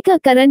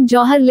 Filmmaker Karan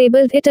Johar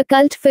labeled it a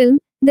cult film,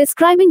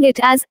 describing it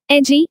as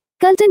edgy,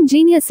 cult and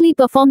geniusly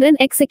performed and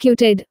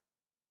executed.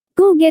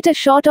 Go get a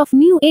shot of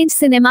new age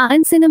cinema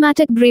and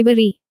cinematic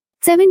bravery.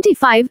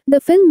 75. The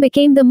film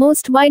became the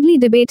most widely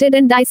debated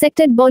and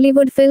dissected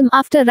Bollywood film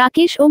after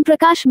Rakesh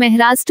Omprakash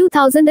Mehra's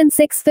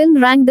 2006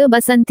 film Rang De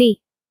Basanti.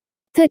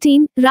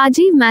 13.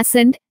 Rajiv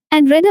Masand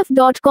and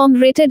Rediff.com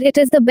rated it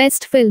as the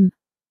best film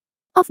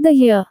of the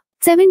year.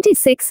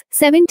 76,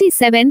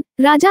 77,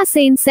 Raja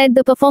Sen said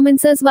the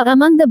performances were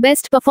among the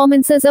best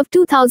performances of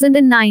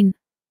 2009.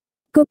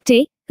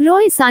 Gupte,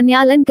 Roy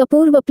Sanyal and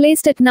Kapoor were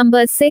placed at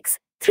numbers 6,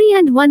 3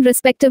 and 1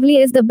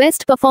 respectively as the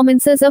best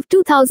performances of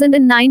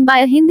 2009 by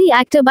a Hindi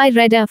actor by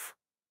Rediff.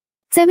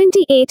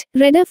 78,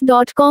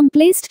 Rediff.com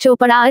placed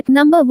Chopra at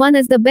number 1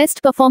 as the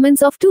best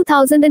performance of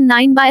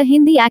 2009 by a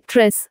Hindi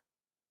actress.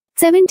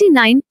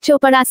 79,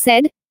 Chopra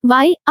said,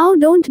 "Why, I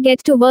don't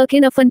get to work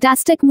in a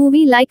fantastic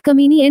movie like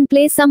Kamini and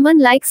play someone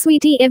like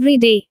Sweetie every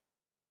day."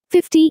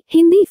 50,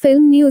 Hindi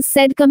Film News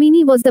said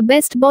Kamini was the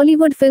best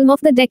Bollywood film of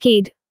the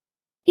decade.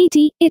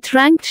 80, it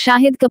ranked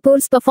Shahid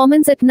Kapoor's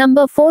performance at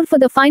number 4 for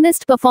the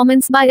finest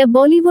performance by a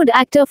Bollywood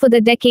actor for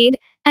the decade,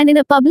 and in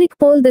a public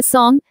poll the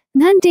song,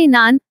 Dhan Te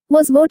Naan,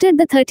 was voted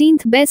the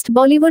 13th best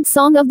Bollywood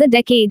song of the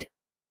decade.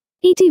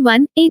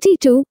 81,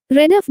 82,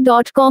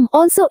 Rediff.com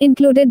also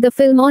included the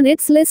film on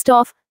its list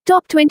of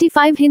top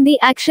 25 Hindi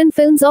action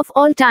films of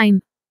all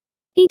time.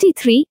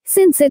 83,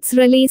 since its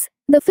release,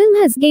 the film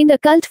has gained a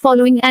cult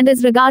following and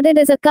is regarded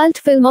as a cult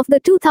film of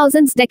the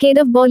 2000s decade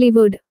of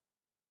Bollywood.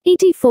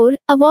 84,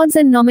 Awards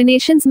and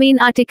Nominations Main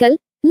article,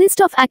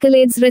 list of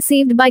accolades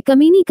received by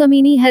Kamini.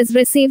 Kamini has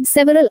received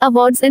several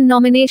awards and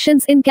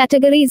nominations in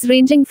categories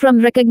ranging from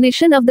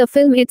recognition of the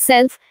film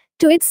itself,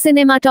 to its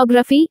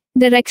cinematography,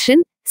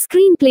 direction,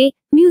 screenplay,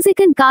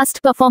 music and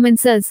cast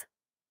performances.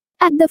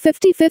 At the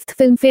 55th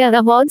Filmfare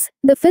Awards,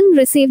 the film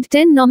received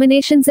 10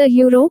 nominations a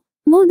Euro,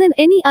 more than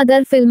any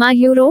other film a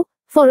Euro,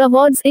 for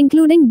awards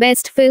including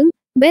Best Film,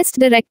 Best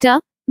Director,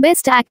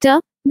 Best Actor,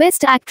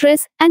 Best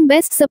Actress, and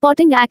Best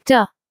Supporting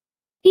Actor.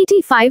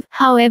 85,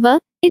 however,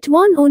 it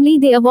won only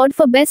the award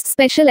for Best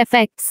Special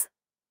Effects.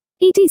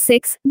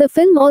 86, the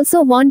film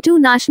also won 2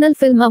 National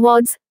Film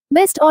Awards,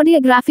 Best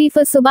Audiography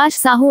for Subhash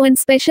Sahu and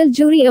Special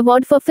Jury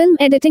Award for Film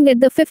Editing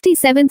at the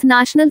 57th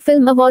National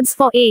Film Awards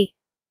for A.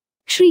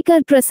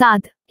 Shrikar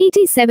Prasad.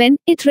 87,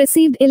 it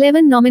received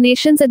 11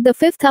 nominations at the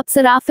 5th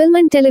Apsara Film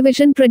and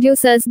Television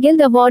Producers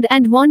Guild Award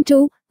and won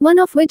 2, one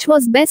of which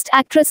was Best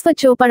Actress for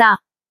Chopra.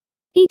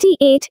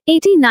 88,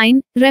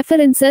 89,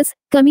 references,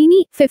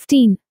 Kamini,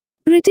 15.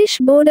 British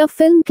Board of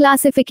Film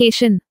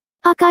Classification.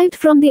 Archived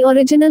from the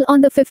original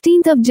on the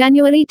 15th of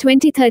January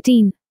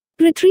 2013.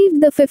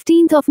 Retrieved the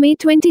 15th of May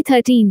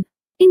 2013.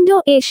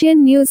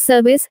 Indo-Asian News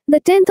Service, the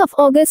 10th of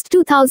August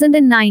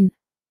 2009.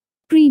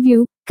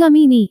 Preview,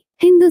 Kamini,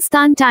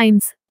 Hindustan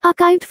Times.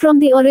 Archived from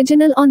the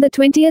original on the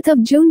 20th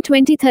of June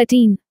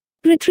 2013.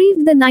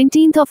 Retrieved the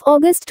 19th of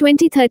August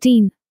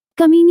 2013.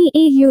 Kamini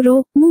a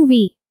Euro,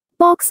 movie.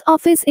 Box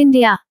Office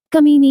India.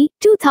 Kamini,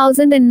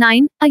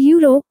 2009, a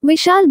Euro,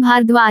 Vishal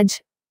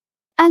Bhardwaj.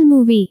 Al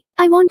movie.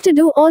 I want to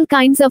do all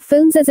kinds of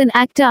films as an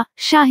actor,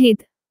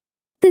 Shahid.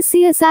 The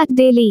CSAT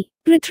Daily.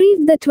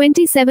 Retrieved the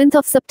 27th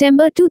of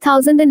September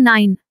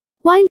 2009.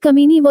 While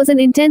Kamini was an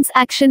intense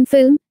action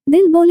film,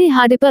 Dil Bole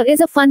Hadipar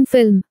is a fun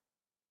film.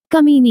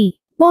 Kamini.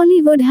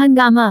 Bollywood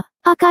Hangama.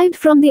 Archived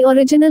from the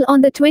original on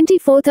the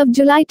 24th of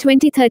July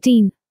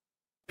 2013.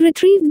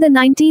 Retrieved the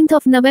 19th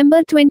of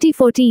November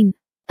 2014.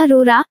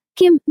 Aurora,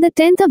 Kim, the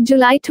 10th of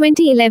July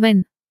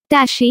 2011.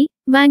 Tashi,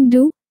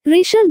 Wangdu,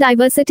 Racial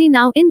Diversity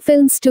Now in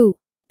Films too.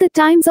 The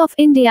Times of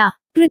India.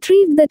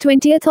 Retrieved the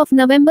 20th of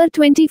November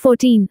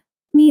 2014.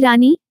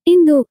 Mirani,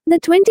 Indu, the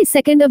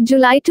 22nd of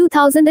July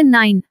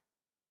 2009.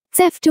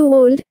 Sef Too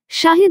Old,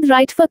 Shahid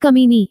Right for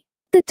Kamini.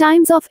 The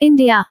Times of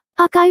India.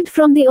 Archived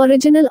from the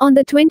original on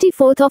the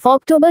 24th of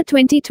October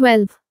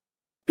 2012.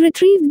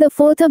 Retrieved the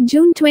 4th of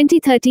June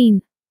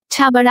 2013.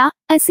 Chabara,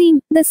 Asim,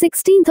 the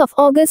 16th of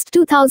August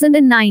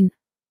 2009.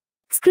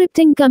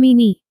 Scripting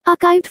Kamini.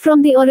 Archived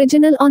from the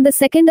original on the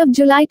 2nd of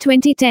July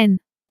 2010.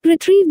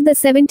 Retrieved the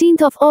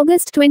 17th of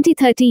August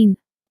 2013.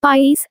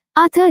 Pais,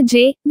 Arthur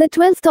J., the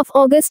 12th of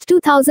August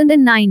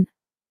 2009.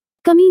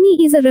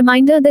 Kamini is a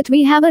reminder that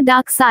we have a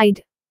dark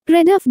side.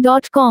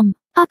 Rediff.com.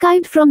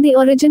 Archived from the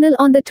original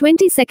on the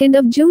 22nd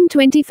of June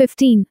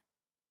 2015.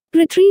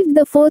 Retrieved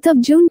the 4th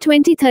of June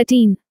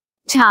 2013.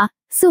 Jha,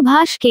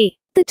 Subhash K.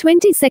 The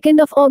 22nd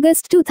of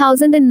August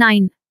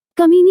 2009.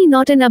 Kamini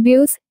not an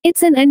abuse,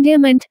 it's an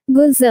endearment,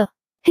 Gulzar.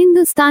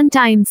 Hindustan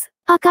Times.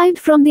 Archived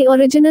from the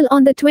original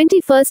on the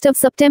 21st of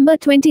September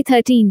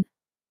 2013.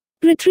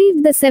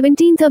 Retrieved the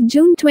 17th of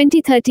June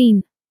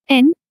 2013.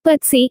 N.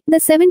 Patsy, the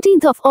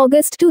 17th of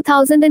August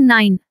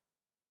 2009.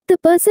 The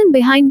person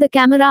behind the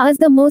camera is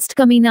the most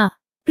Kamina.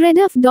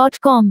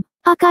 Rediff.com.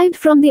 Archived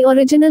from the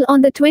original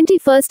on the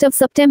 21st of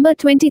September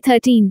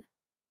 2013.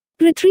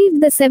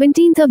 Retrieved the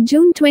 17th of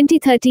June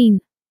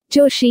 2013.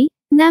 Joshi,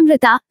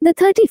 Namrata, the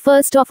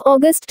 31st of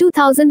August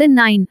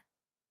 2009.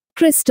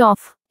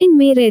 Christoph, in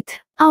Merit,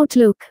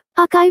 Outlook.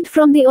 Archived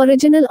from the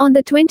original on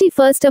the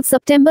 21st of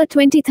September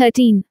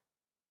 2013.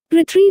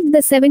 Retrieved the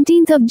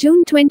 17th of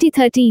June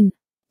 2013.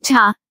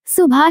 Jha,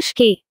 Subhash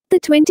K. The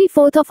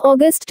 24th of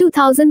August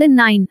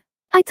 2009.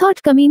 I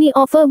thought Kamini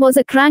offer was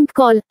a crank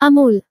call,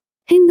 Amol.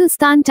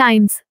 Hindustan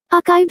Times.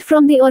 Archived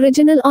from the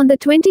original on the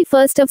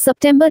 21st of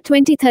September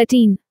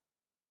 2013.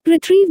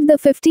 Retrieved the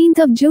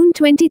 15th of June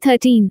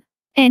 2013.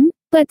 N.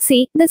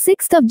 Patsy, the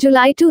 6th of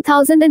July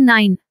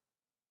 2009.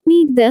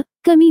 Meet the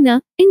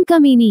Kamina in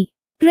Kamini.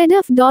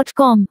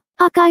 Rediff.com.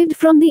 Archived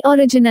from the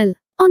original.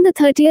 On the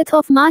 30th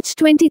of March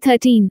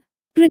 2013.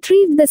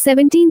 Retrieved the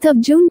 17th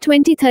of June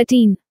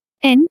 2013.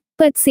 N.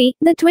 Patsy,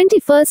 the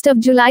 21st of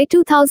July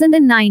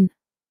 2009.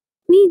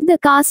 Meet the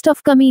cast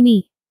of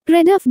Kamini.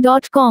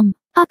 Rediff.com.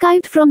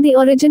 Archived from the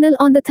original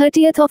on the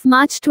 30th of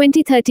March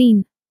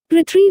 2013.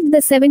 Retrieved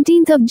the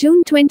 17th of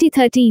June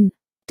 2013.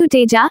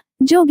 Tuteja,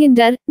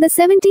 Joginder, the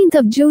 17th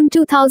of June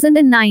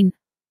 2009.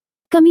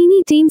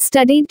 Kamini team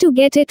studied to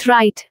get it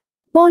right.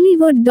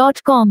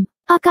 Bollywood.com.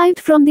 Archived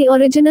from the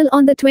original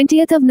on the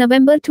 20th of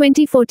November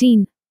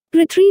 2014.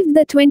 Retrieved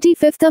the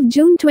 25th of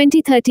June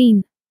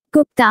 2013.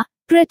 Gupta,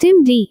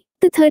 Pratim D.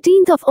 The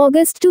 13th of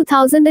August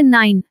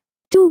 2009.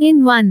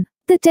 2-in-1.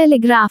 The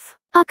Telegraph.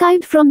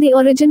 Archived from the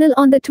original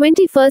on the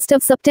 21st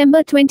of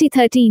September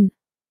 2013.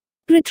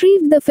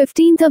 Retrieved the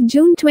 15th of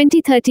June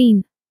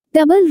 2013.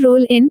 Double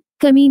role in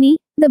Kamini,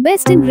 the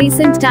best in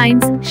recent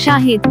times,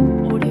 Shahid.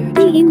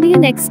 The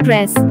Indian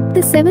Express.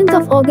 The 7th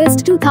of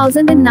August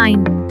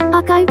 2009.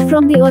 Archived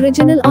from the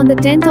original on the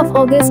 10th of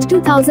August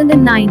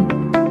 2009.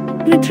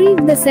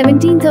 Retrieved the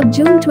 17th of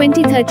June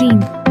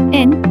 2013.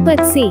 N.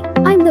 Patsy.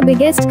 I'm the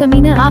biggest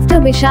Kamina after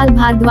Vishal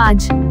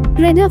Bhardwaj.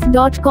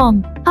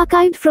 Rediff.com.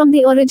 Archived from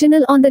the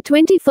original on the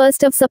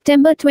 21st of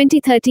September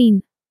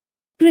 2013.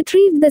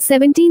 Retrieved the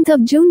 17th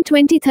of June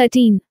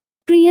 2013.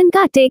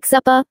 Priyanka takes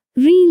up a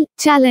real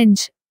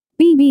challenge.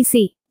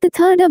 BBC. The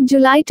 3rd of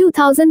July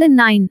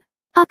 2009.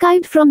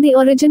 Archived from the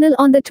original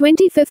on the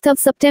 25th of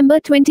September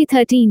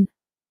 2013.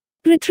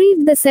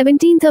 Retrieved the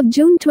 17th of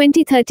June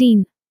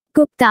 2013.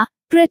 Gupta,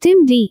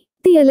 Pratim D.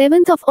 The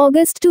 11th of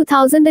August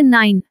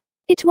 2009.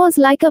 It was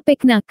like a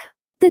picnic.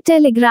 The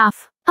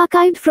Telegraph.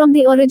 Archived from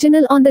the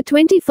original on the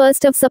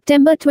 21st of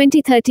September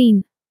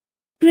 2013.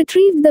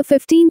 Retrieved the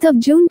 15th of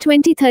June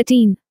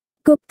 2013.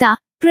 Gupta,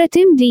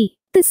 Pratim D.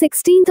 The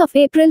 16th of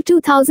April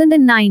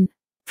 2009.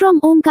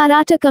 From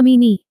Omkara to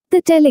Kamini.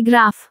 The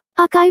Telegraph.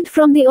 Archived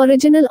from the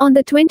original on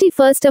the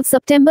 21st of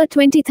September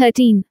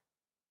 2013.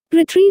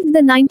 Retrieved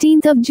the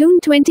 19th of June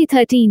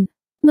 2013.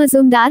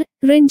 Mazumdar,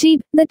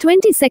 Ranjeeb, the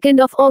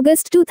 22nd of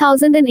August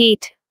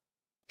 2008.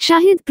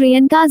 Shahid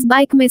Priyanka's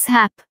bike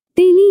mishap.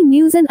 Daily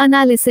news and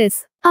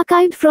analysis.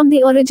 Archived from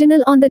the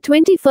original on the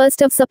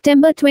 21st of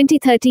September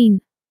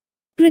 2013.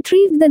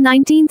 Retrieved the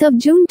 19th of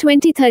June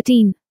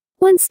 2013.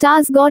 One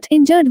stars got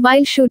injured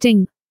while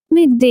shooting.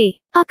 Midday.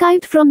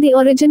 Archived from the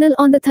original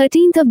on the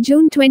 13th of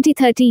June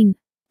 2013.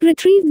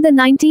 Retrieved the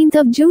 19th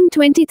of June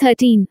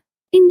 2013.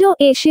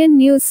 Indo-Asian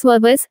News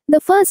Service,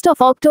 the 1st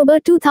of October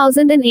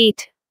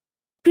 2008.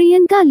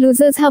 Priyanka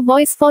loses her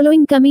voice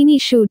following Kamini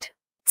shoot.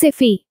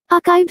 Sifi.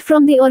 Archived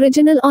from the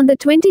original on the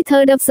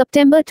 23rd of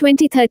September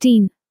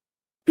 2013.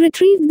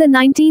 Retrieved the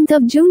 19th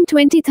of June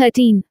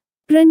 2013.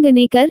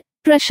 Ranganekar,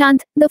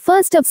 Prashant, the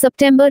 1st of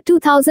September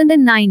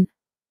 2009.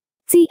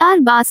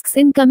 CR basks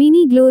in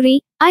Kamini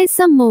glory, I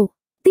some more.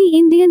 The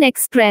Indian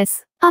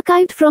Express.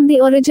 Archived from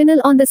the original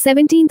on the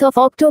 17th of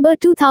October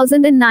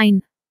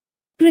 2009.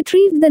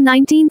 Retrieved the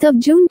 19th of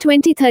June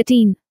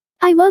 2013.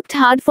 I worked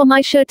hard for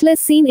my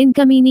shirtless scene in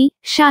Kamini,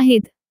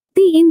 Shahid.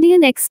 The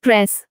Indian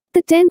Express.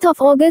 The 10th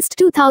of August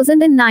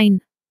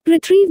 2009.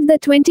 Retrieved the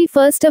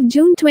 21st of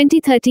June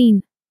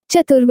 2013.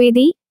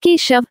 Chaturvedi,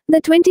 Keshav,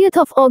 the 20th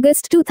of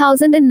August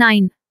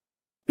 2009.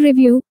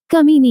 Review,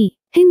 Kamini,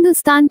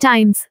 Hindustan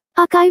Times.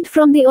 Archived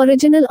from the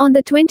original on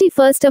the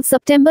 21st of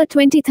September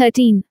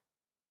 2013.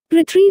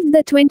 Retrieved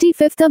the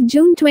 25th of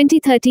June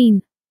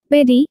 2013.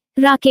 Bedi,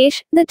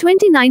 Rakesh, the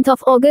 29th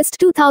of August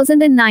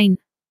 2009.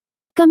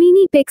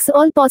 Kamini picks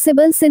all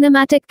possible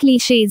cinematic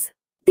cliches.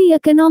 The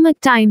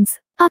Economic Times.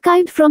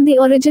 Archived from the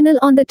original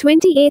on the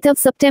 28th of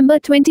September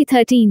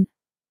 2013.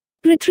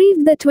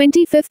 Retrieved the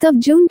 25th of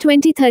June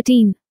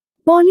 2013.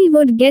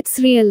 Bollywood Gets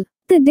Real.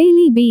 The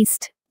Daily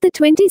Beast. The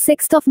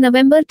 26th of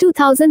November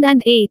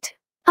 2008.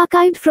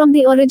 Archived from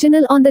the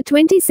original on the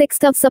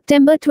 26th of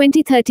September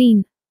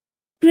 2013.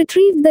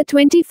 Retrieved the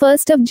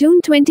 21st of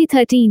June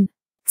 2013.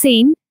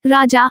 Sane,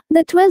 Raja,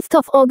 the 12th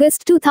of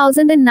August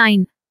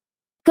 2009.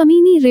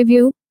 Kamini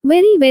Review,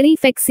 Very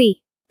Fexy.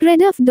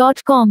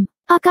 Rediff.com.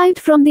 Archived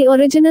from the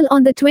original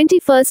on the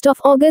 21st of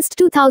August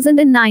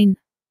 2009.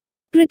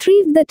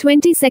 Retrieved the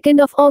 22nd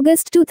of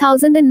August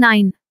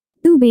 2009.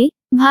 Dubey,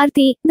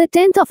 Bharti, the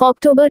 10th of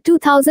October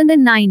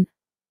 2009.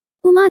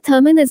 Uma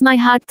Thurman is my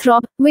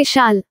heartthrob,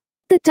 Vishal.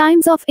 The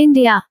Times of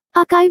India.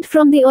 Archived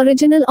from the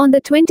original on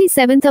the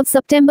 27th of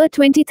September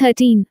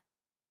 2013.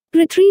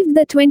 Retrieved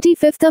the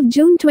 25th of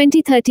June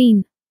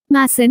 2013.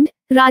 Masand,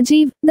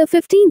 Rajiv, the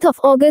 15th of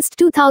August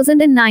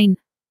 2009.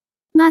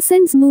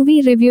 Masand's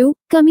movie review,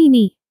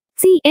 Kamini.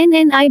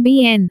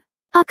 CNNIBN.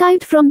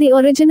 Archived from the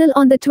original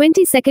on the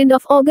 22nd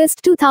of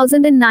August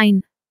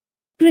 2009.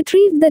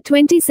 Retrieved the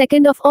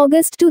 22nd of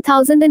August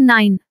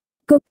 2009.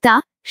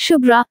 Gupta,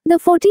 Shubhra, the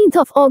 14th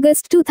of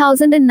August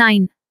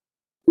 2009.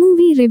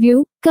 Movie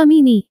review,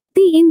 Kamini.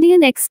 The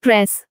Indian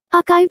Express.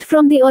 Archived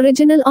from the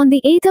original on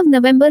the 8th of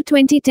November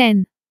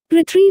 2010.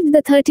 Retrieved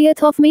the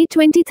 30th of May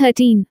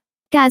 2013.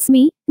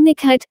 Kazmi,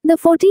 Nikhat, the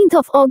 14th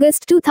of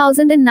August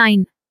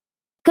 2009.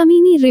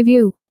 Kamini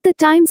Review. The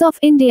Times of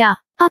India.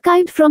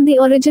 Archived from the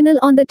original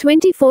on the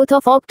 24th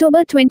of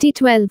October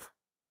 2012.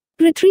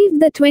 Retrieved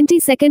the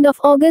 22nd of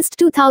August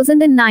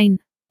 2009.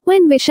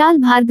 When Vishal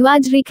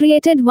Bhardwaj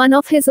recreated one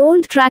of his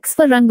old tracks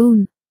for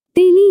Rangoon.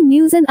 Daily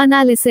News and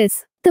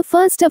Analysis. The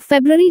 1st of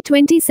February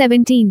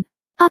 2017.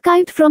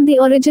 Archived from the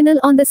original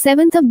on the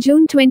 7th of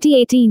June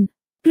 2018.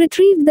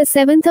 Retrieved the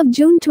 7th of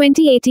June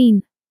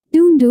 2018.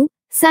 Dundu,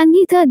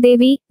 Sangeeta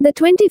Devi, the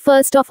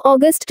 21st of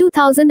August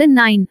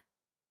 2009.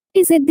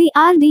 Is it the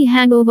RD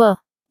hangover?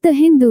 The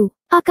Hindu.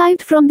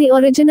 Archived from the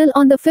original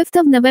on the 5th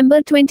of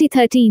November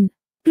 2013.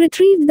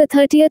 Retrieved the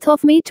 30th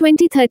of May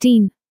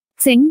 2013.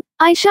 Singh,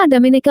 Aisha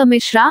Dominica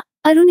Mishra,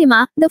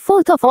 Arunima, the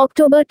 4th of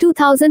October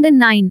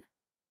 2009.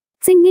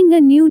 Singing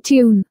a new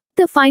tune.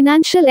 The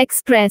Financial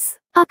Express.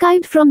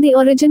 Archived from the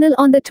original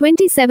on the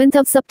 27th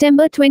of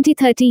September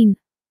 2013.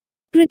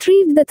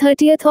 Retrieved the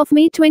 30th of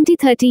May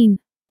 2013.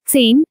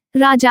 Sen,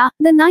 Raja,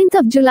 the 9th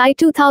of July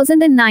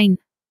 2009.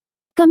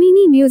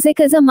 Kamini Music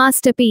is a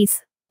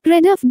masterpiece.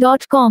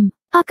 Reduff.com.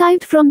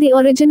 Archived from the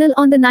original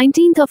on the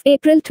 19th of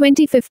April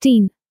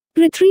 2015.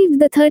 Retrieved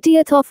the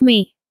 30th of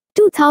May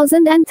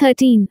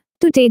 2013.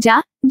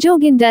 Tuteja,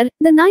 Joginder,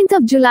 the 9th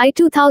of July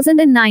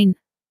 2009.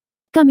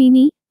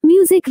 Kamini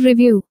Music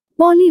Review.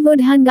 Bollywood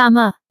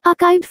Hangama.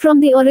 Archived from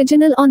the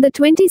original on the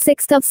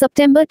 26th of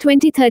September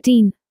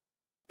 2013.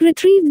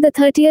 Retrieved the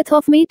 30th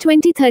of May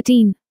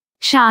 2013.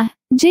 Shah,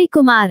 J.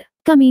 Kumar.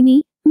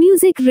 Kamini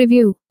Music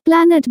Review.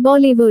 Planet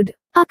Bollywood.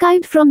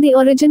 Archived from the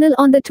original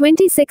on the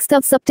 26th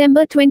of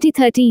September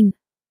 2013.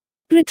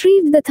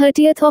 Retrieved the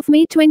 30th of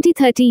May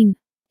 2013.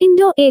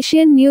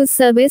 Indo-Asian News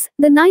Service,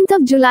 the 9th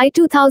of July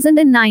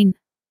 2009.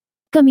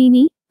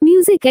 Kamini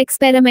Music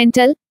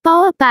Experimental,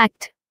 Power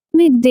Packed.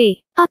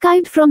 Midday.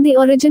 Archived from the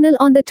original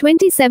on the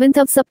 27th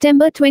of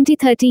September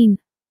 2013.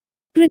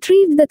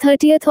 Retrieved the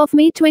 30th of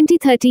May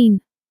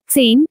 2013.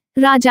 Sen,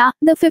 Raja,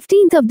 the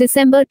 15th of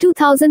December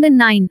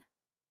 2009.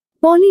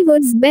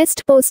 Bollywood's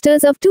Best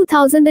Posters of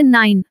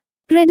 2009.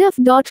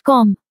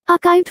 Reduff.com.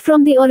 Archived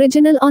from the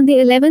original on the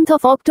 11th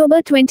of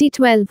October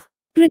 2012.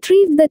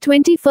 Retrieved the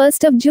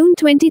 21st of June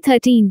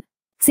 2013.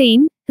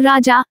 Sen,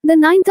 Raja, the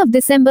 9th of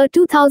December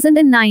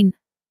 2009.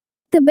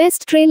 The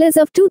Best Trailers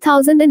of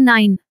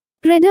 2009.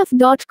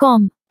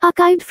 Reduff.com.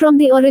 Archived from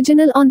the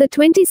original on the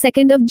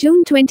 22nd of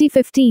June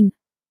 2015.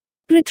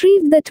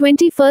 Retrieved the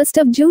 21st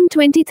of June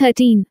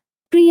 2013.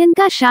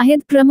 Priyanka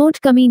Shahid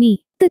promote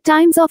Kamini. The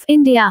Times of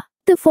India.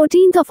 The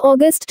 14th of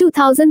August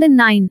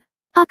 2009.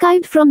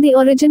 Archived from the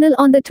original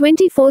on the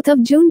 24th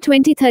of June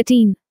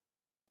 2013.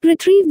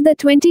 Retrieved the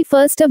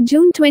 21st of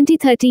June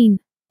 2013.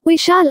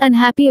 Vishal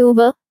unhappy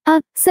over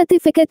a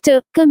certificate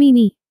to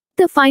Kamini.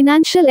 The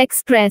Financial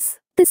Express.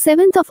 The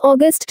 7th of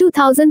August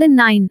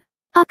 2009.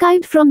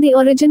 Archived from the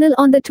original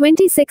on the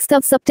 26th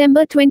of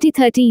September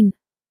 2013.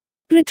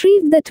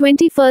 Retrieved the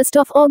 21st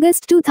of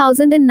August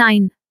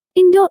 2009.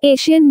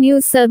 Indo-Asian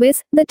News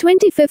Service, the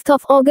 25th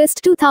of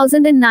August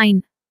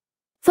 2009.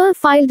 FIR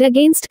filed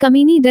against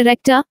Kamini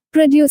director,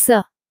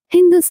 producer.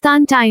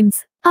 Hindustan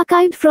Times.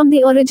 Archived from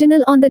the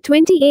original on the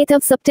 28th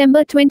of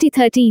September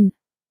 2013.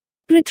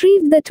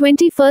 Retrieved the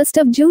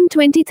 21st of June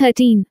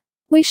 2013.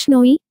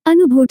 Vishnoi,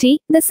 Anubhuti,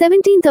 the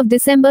 17th of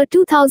December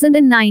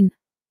 2009.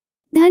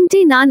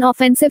 Dhante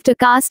non-offensive to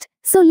caste,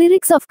 so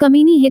lyrics of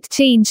Kamini hit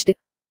changed.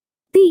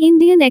 The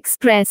Indian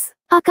Express.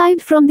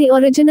 Archived from the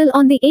original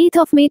on the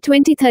 8th of May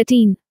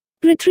 2013.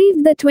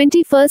 Retrieved the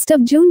 21st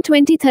of June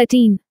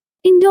 2013.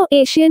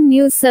 Indo-Asian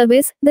News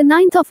Service, the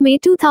 9th of May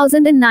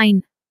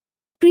 2009.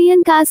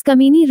 Priyanka's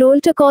Kamini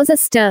role to cause a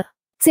stir.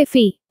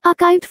 Sifi.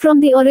 Archived from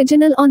the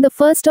original on the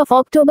 1st of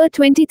October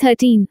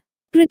 2013.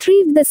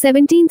 Retrieved the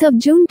 17th of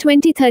June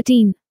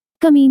 2013.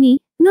 Kamini,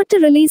 not to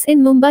release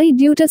in Mumbai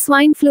due to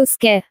swine flu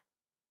scare.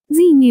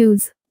 Z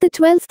News. The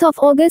 12th of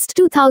August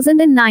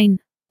 2009.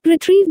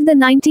 Retrieved the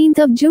 19th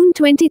of June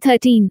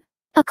 2013.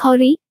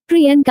 Akhori,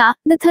 Priyanka,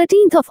 the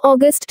 13th of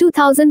August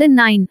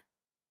 2009.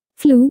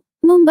 Flu.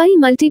 Mumbai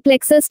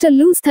multiplexers to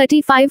lose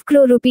 35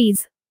 crore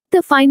rupees.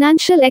 The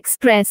Financial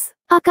Express.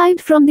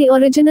 Archived from the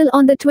original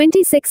on the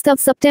 26th of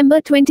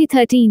September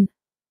 2013.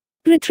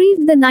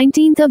 Retrieved the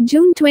 19th of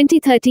June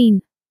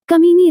 2013.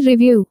 Kamini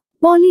Review.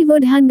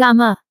 Bollywood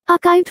Hangama.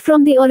 Archived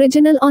from the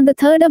original on the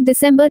 3rd of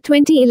December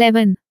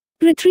 2011.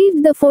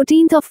 Retrieved the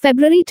 14th of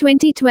February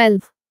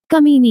 2012.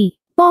 Kamini.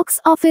 Box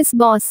Office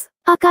Boss.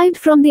 Archived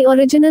from the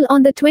original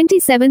on the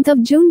 27th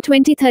of June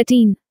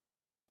 2013.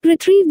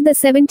 Retrieved the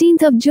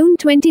 17th of June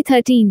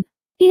 2013.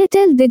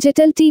 Airtel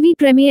Digital TV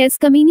premieres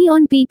Kamini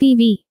on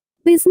PPV.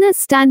 Business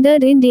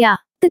Standard India.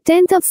 The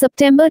 10th of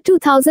September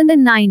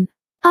 2009.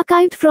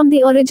 Archived from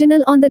the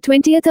original on the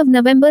 20th of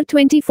November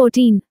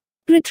 2014.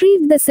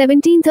 Retrieved the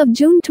 17th of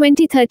June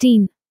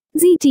 2013.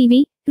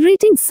 ZTV.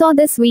 Ratings saw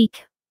this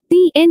week.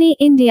 DNA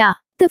India.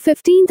 The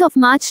 15th of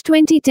March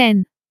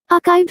 2010.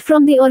 Archived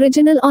from the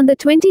original on the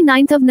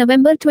 29th of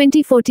November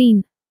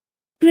 2014.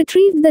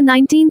 Retrieved the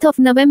 19th of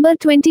November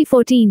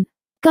 2014.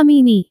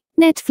 Kamini.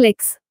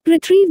 Netflix.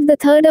 Retrieved the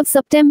 3rd of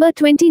September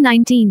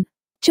 2019.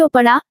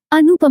 Chopra,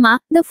 Anupama,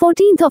 the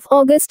 14th of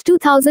August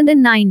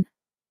 2009.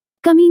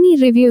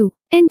 Kamini Review.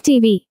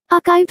 NTV.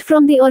 Archived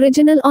from the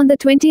original on the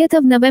 20th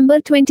of November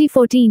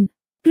 2014.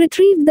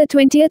 Retrieved the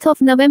 20th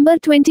of November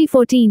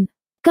 2014.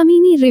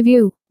 Kamini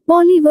Review.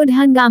 Bollywood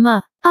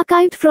Hangama.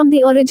 Archived from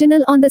the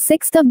original on the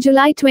 6th of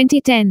July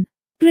 2010.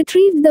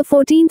 Retrieved the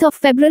 14th of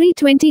February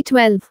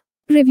 2012.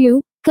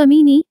 Review.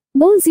 Kamini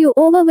bowls you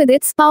over with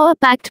its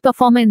power-packed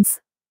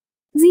performance.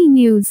 Z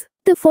News.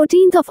 The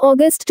 14th of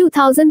August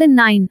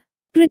 2009.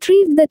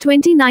 Retrieved the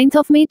 29th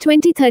of May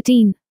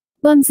 2013.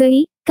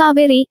 Vamsi,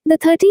 Kaveri, the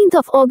 13th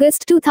of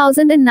August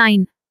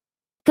 2009.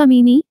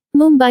 Kamini,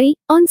 Mumbai,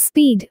 on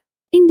speed.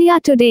 India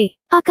Today.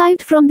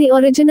 Archived from the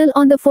original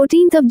on the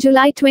 14th of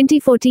July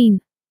 2014.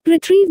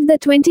 Retrieved the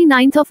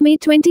 29th of May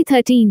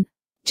 2013.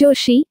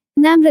 Joshi,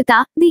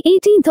 Namrata, the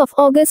 18th of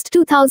August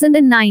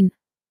 2009.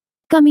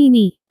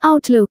 Kamini,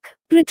 Outlook.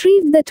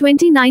 Retrieved the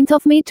 29th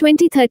of May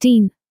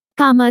 2013.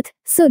 Kamath,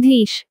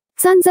 Sudhish.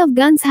 Sons of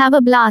Guns Have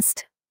a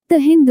Blast. The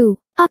Hindu.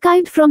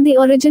 Archived from the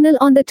original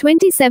on the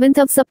 27th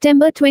of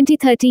September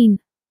 2013.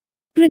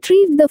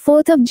 Retrieved the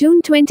 4th of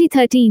June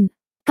 2013.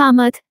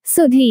 Kamath,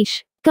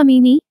 Sudhish.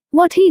 Kamini,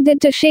 What He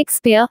Did to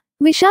Shakespeare,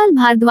 Vishal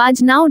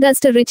Bhardwaj now does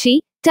to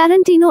Ritchie,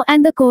 Tarantino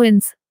and the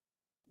Coens.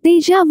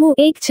 Deja Vu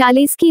Ek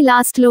Chalis Ki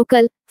Last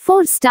Local,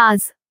 4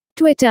 stars.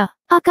 Twitter.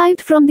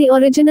 Archived from the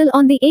original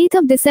on the 8th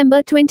of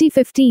December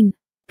 2015.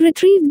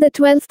 Retrieved the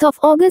 12th of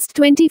August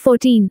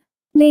 2014.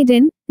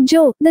 Leiden,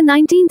 Joe, the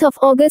 19th of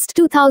August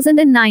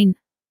 2009.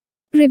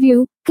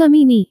 Review.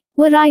 Kamini.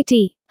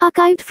 Variety.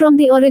 Archived from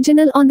the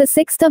original on the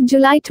 6th of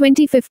July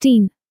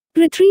 2015.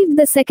 Retrieved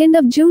the 2nd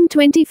of June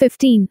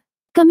 2015.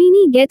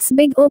 Kamini gets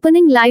big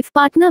opening life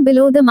partner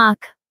below the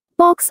mark.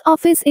 Box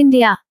Office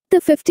India.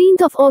 The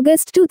 15th of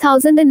August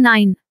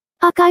 2009.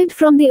 Archived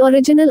from the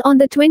original on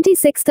the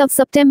 26th of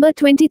September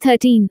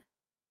 2013.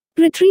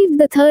 Retrieved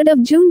the 3rd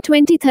of June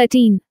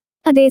 2013.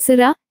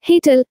 Adesara,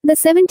 Hetal, the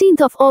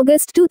 17th of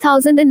August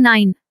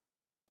 2009.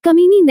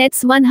 Kamini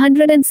nets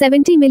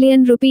 170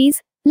 million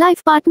rupees,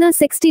 life partner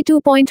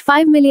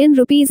 62.5 million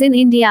rupees in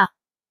India.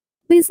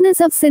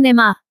 Business of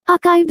Cinema.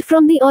 Archived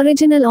from the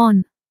original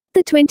on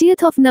the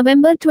 20th of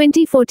November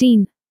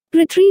 2014.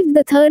 Retrieved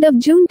the 3rd of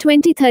June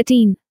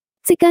 2013.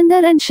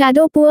 Sikandar and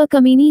Shadow Poor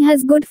Kamini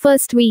has good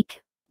first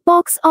week.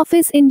 Box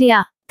Office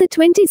India. The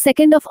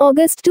 22nd of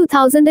August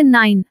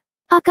 2009.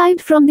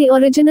 Archived from the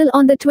original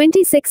on the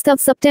 26th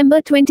of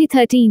September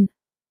 2013.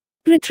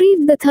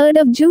 Retrieved the 3rd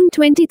of June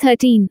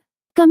 2013.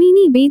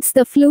 Kamini Beats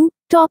the Flu,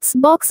 tops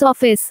box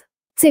office.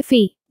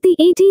 Sci-Fi. The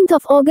 18th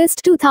of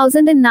August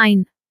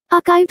 2009.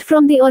 Archived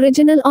from the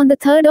original on the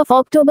 3rd of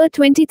October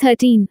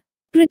 2013.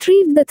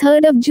 Retrieved the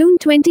 3rd of June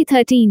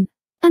 2013.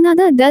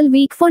 Another dull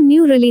week for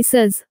new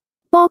releases.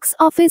 Box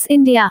Office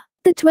India.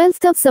 The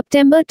 12th of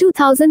September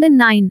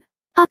 2009.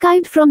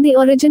 Archived from the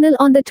original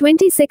on the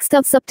 26th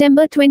of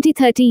September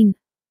 2013.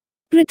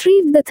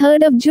 Retrieved the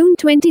 3rd of June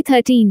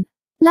 2013.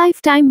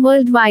 Lifetime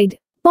Worldwide.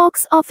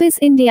 Box Office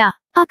India.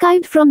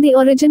 Archived from the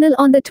original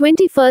on the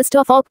 21st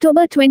of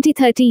October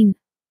 2013.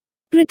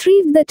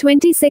 Retrieved the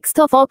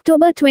 26th of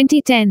October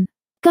 2010.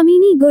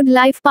 Kamini Good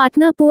Life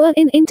Partner Poor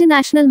in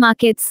International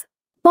Markets.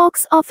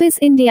 Box Office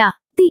India.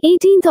 The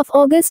 18th of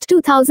August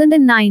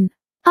 2009.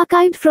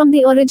 Archived from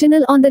the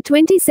original on the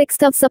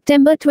 26th of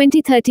September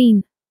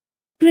 2013.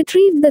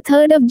 Retrieved the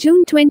 3rd of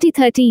June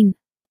 2013.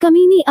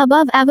 Kamini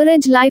Above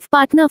Average Life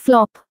Partner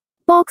Flop.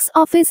 Box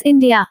Office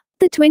India.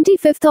 The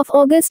 25th of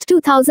August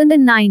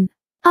 2009.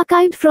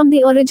 Archived from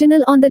the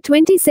original on the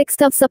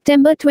 26th of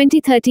September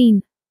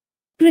 2013.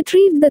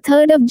 Retrieved the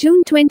 3rd of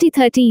June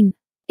 2013.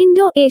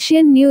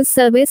 Indo-Asian News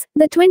Service,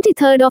 the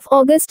 23rd of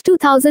August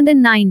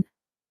 2009.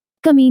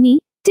 Kamini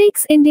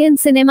takes Indian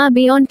cinema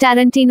beyond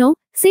Tarantino,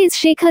 says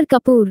Shekhar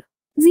Kapoor.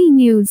 Z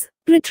News.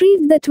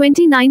 Retrieved the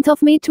 29th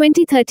of May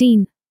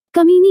 2013.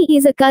 Kamini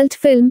is a cult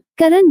film,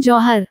 Karan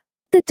Johar.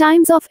 The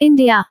Times of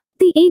India.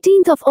 The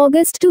 18th of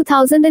August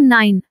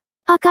 2009.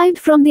 Archived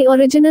from the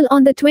original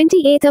on the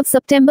 28th of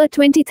September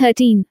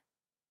 2013.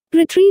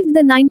 Retrieved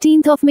the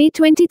 19th of May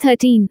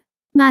 2013.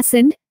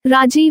 Masand,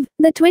 Rajiv,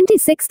 the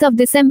 26th of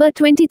December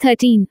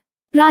 2013.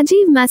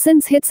 Rajiv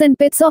Masand's Hits and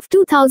Pits of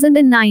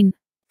 2009.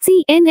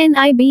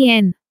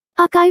 CNN-IBN.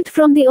 Archived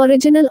from the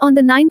original on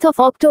the 9th of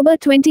October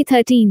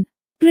 2013.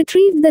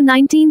 Retrieved the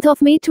 19th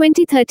of May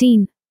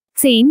 2013.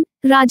 Sen,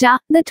 Raja,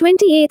 the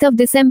 28th of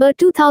December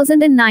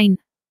 2009.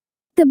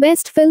 The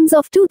Best Films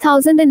of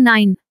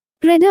 2009.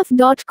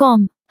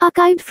 Rediff.com.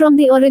 Archived from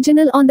the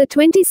original on the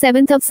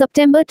 27th of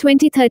September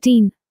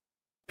 2013.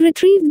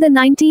 Retrieved the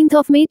 19th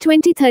of May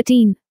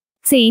 2013.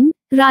 Sen,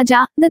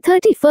 Raja, the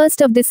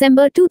 31st of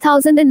December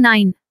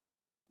 2009.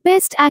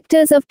 Best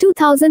Actors of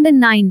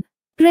 2009.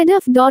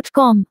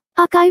 Rediff.com.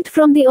 Archived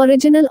from the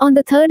original on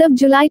the 3rd of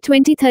July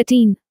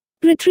 2013.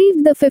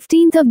 Retrieved the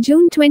 15th of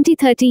June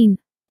 2013.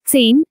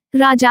 Sen,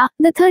 Raja,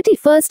 the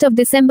 31st of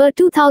December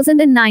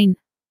 2009.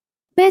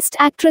 Best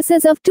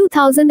Actresses of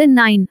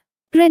 2009.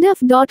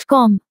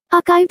 Rediff.com.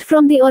 Archived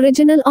from the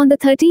original on the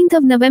 13th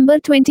of November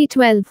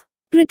 2012.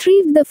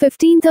 Retrieved the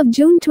 15th of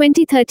June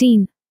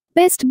 2013.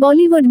 Best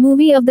Bollywood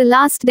Movie of the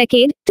Last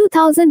Decade,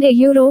 2000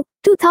 €,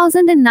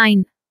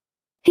 2009.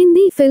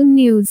 Hindi film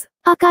news.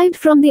 Archived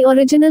from the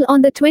original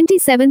on the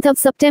 27th of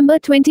September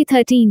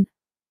 2013.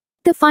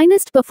 The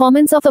finest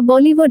performance of a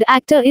Bollywood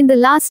actor in the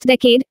last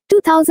decade,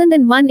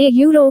 2001 a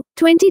Euro,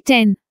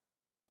 2010.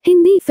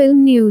 Hindi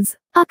film news.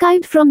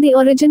 Archived from the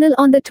original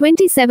on the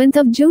 27th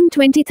of June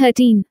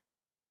 2013.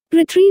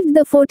 Retrieved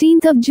the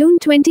 14th of June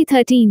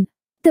 2013.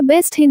 The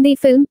best Hindi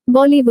film,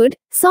 Bollywood,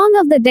 song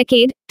of the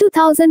decade,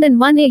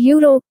 2001 a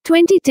Euro,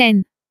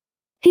 2010.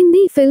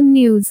 Hindi film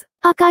news.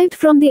 Archived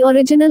from the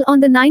original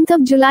on the 9th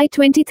of July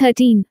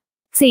 2013.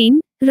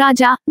 Sen,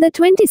 Raja, the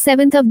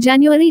 27th of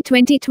January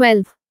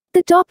 2012.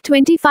 The top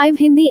 25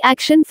 Hindi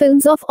action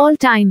films of all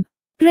time.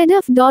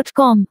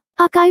 Rediff.com.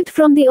 Archived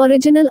from the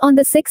original on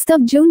the 6th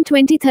of June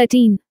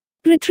 2013.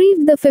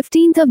 Retrieved the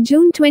 15th of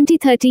June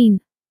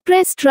 2013.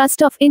 Press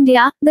Trust of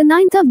India, the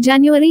 9th of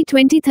January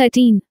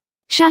 2013.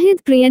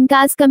 Shahid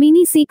Priyanka's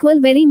Kamini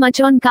sequel very much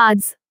on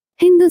cards.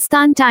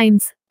 Hindustan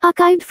Times.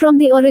 Archived from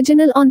the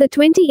original on the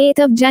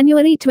 28th of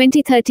January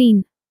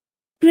 2013.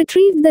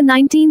 Retrieved the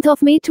 19th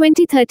of May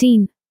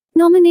 2013.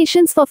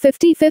 Nominations for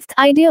 55th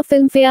Idea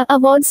Filmfare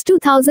Awards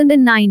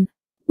 2009.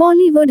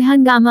 Bollywood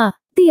Hangama.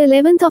 The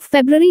 11th of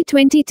February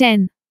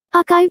 2010.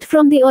 Archived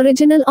from the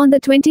original on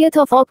the 20th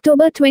of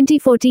October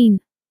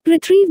 2014.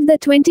 Retrieved the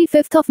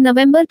 25th of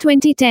November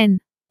 2010.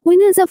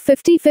 Winners of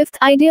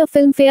 55th Idea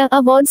Filmfare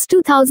Awards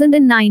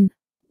 2009.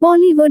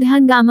 Bollywood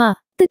Hangama.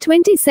 The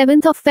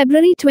 27th of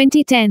February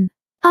 2010.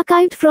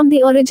 Archived from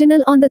the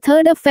original on the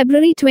 3rd of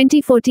February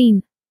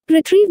 2014.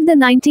 Retrieved the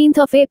 19th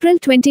of April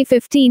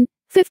 2015.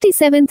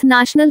 57th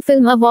National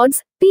Film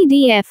Awards,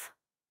 PDF.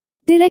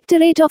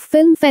 Directorate of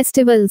Film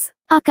Festivals.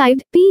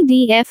 Archived,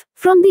 PDF,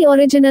 from the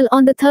original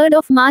on the 3rd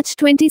of March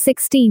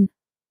 2016.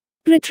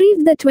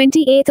 Retrieved the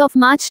 28th of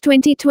March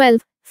 2012.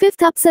 5th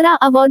Apsara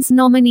Awards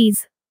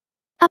nominees.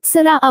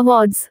 Apsara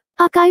Awards.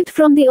 Archived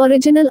from the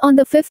original on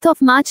the 5th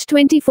of March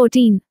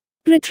 2014.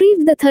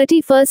 Retrieved the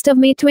 31st of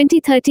May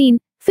 2013.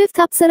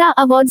 5th Apsara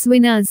Awards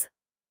winners.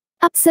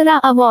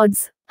 Apsara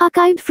Awards.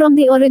 Archived from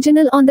the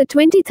original on the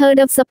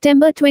 23rd of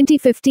September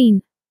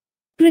 2015.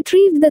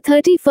 Retrieved the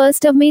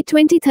 31st of May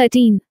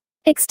 2013.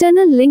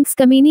 External links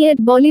Kamini at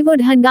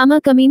Bollywood Hangama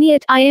Kamini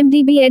at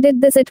IMDb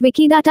Edit this at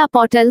Wikidata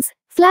portals.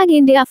 Flag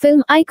India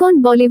Film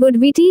Icon Bollywood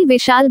VT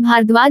Vishal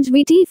Bhardwaj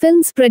VT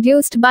Films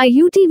produced by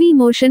UTV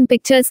Motion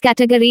Pictures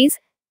Categories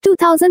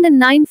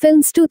 2009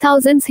 Films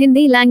 2000s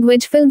Hindi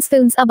language films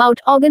Films about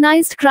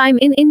organized crime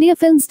in India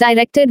Films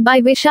directed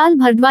by Vishal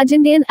Bhardwaj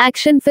Indian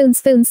action films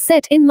Films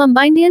set in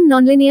Mumbai Indian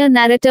nonlinear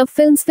narrative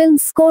films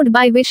Films scored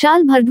by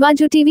Vishal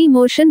Bhardwaj UTV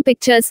Motion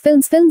Pictures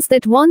Films Films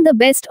that won the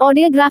Best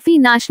Audiography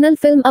National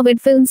Film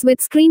Award Films with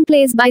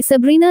screenplays by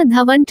Sabrina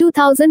Dhawan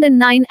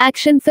 2009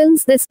 Action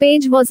Films. This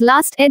page was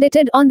last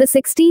edited on the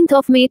 16th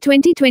of May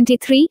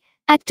 2023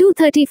 at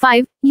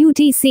 2:35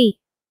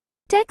 UTC.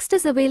 Text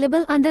is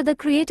available under the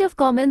Creative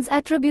Commons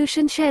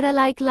Attribution Share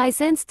Alike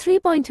License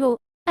 3.0.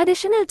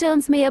 Additional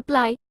terms may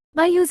apply.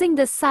 By using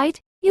this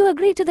site, you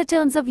agree to the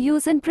terms of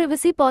use and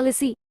privacy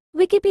policy.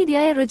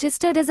 Wikipedia is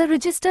registered as a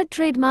registered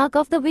trademark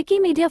of the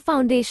Wikimedia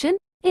Foundation,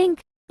 Inc.,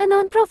 a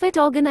non-profit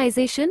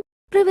organization.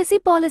 Privacy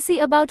policy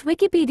about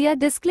Wikipedia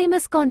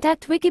disclaimers.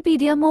 Contact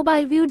Wikipedia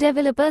Mobile View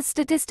Developers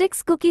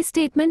Statistics Cookie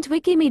Statement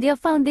Wikimedia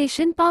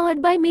Foundation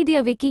powered by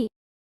MediaWiki.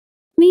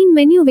 Main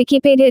menu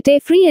Wikipedia Te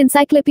free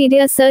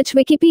encyclopedia search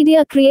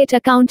Wikipedia create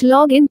account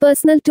log in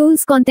personal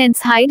tools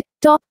contents hide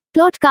top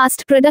plot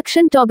cast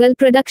production toggle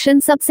production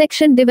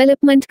subsection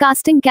development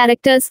casting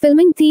characters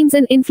filming themes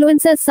and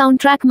influencers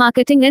soundtrack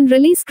marketing and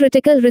release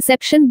critical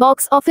reception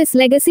box office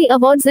legacy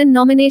awards and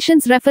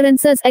nominations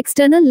references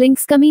external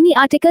links Kamini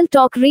article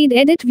talk read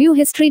edit view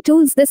history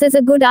tools. This is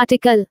a good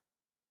article.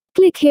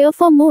 Click here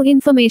for more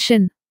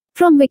information.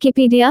 From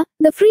Wikipedia,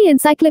 the free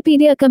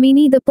encyclopedia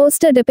Kamini. The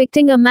poster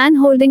depicting a man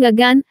holding a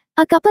gun,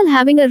 a couple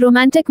having a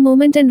romantic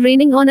moment and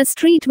raining on a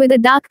street with a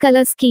dark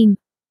color scheme.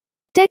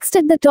 Text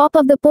at the top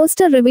of the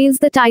poster reveals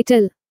the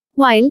title,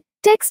 while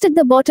text at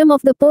the bottom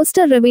of the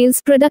poster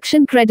reveals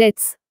production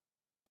credits.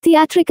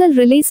 Theatrical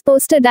release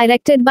poster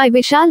directed by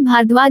Vishal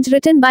Bhardwaj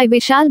written by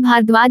Vishal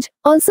Bhardwaj,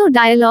 also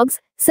dialogues,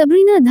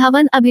 Sabrina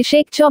Dhawan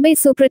Abhishek Chaube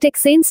Supratik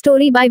Sen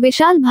story by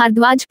Vishal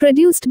Bhardwaj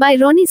produced by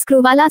Ronnie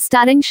Screwvala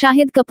starring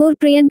Shahid Kapoor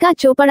Priyanka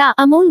Chopra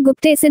Amol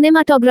Gupte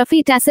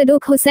cinematography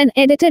Tasaduk Hussain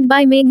edited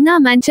by Meghna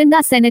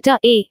Manchanda Senator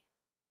A.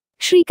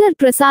 Shrikar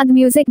Prasad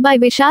music by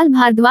Vishal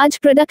Bhardwaj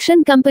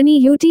production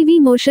company UTV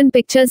Motion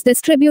Pictures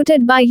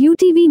distributed by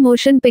UTV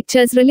Motion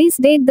Pictures release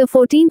date the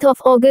 14th of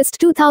August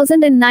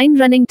 2009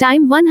 running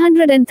time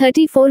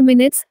 134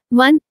 minutes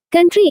 1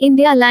 country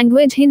India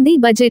language Hindi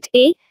budget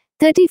A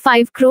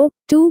 35 crore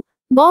 2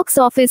 box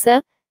office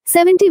A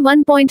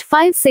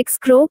 71.56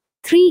 crore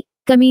 3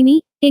 Kamini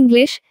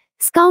English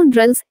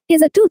Scoundrels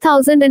is a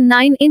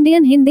 2009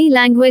 Indian Hindi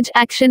language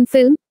action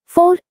film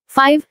 4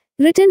 5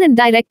 written and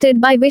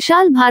directed by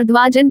Vishal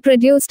Bhardwaj and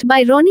produced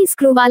by Ronnie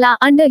Screwvala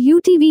under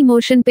UTV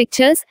Motion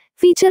Pictures,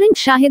 featuring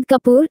Shahid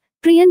Kapoor,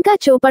 Priyanka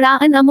Chopra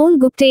and Amol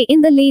Gupte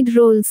in the lead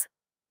roles.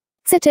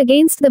 Set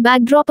against the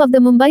backdrop of the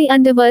Mumbai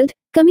underworld,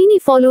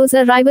 Kamini follows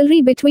a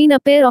rivalry between a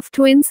pair of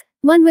twins,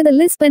 one with a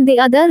lisp and the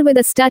other with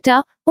a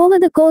stutter, over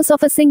the course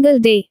of a single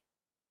day.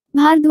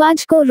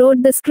 Bhardwaj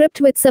co-wrote the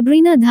script with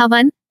Sabrina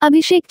Dhawan,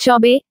 Abhishek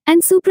Chaubey,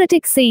 and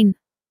Supratik Sen.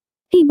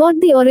 He bought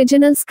the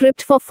original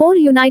script for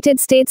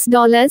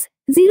 $4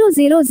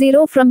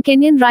 from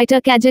Kenyan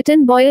writer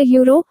Kajetan Boyer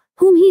Euro,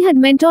 whom he had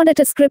mentored at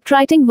a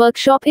scriptwriting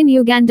workshop in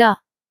Uganda.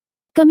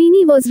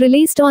 Kamini was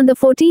released on the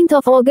 14th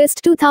of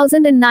August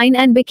 2009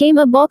 and became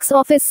a box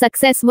office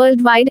success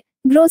worldwide,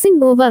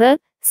 grossing over a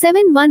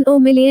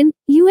 $710 million,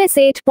 US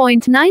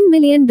 $8.9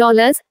 million,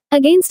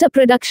 against a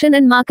production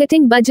and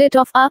marketing budget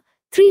of a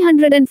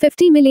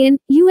 $350 million,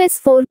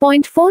 US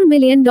 $4.4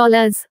 million.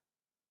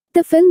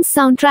 The film's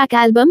soundtrack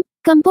album,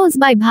 composed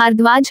by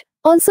Bhardwaj,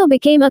 also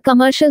became a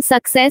commercial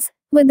success,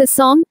 with the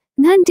song,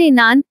 Dhan Te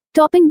Naan,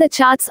 topping the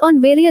charts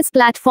on various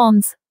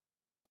platforms.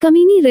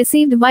 Kamini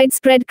received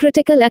widespread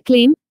critical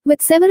acclaim,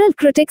 with several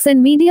critics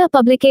and media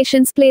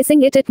publications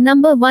placing it at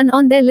number 1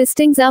 on their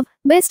listings of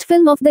Best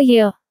Film of the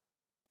Year.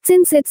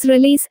 Since its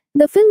release,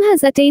 the film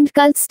has attained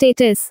cult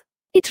status.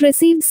 It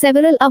received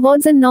several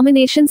awards and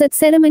nominations at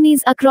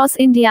ceremonies across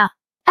India.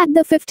 At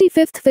the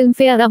 55th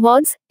Filmfare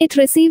Awards, it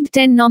received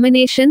 10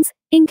 nominations,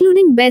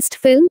 including Best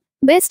Film,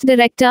 Best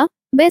Director,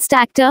 Best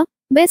Actor,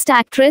 Best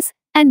Actress,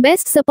 and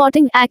Best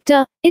Supporting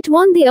Actor. It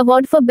won the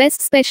award for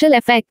Best Special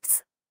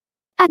Effects.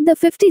 At the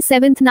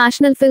 57th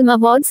National Film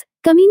Awards,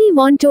 Kamini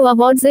won 2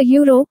 awards: a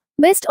Euro,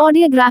 Best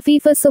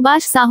Audiography for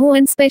Subhash Sahu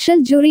and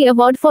Special Jury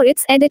Award for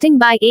its editing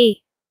by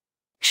A.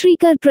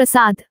 Shrikar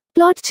Prasad.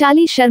 Plot: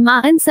 Chali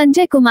Sharma and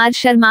Sanjay Kumar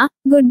Sharma,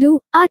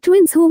 Guddu, are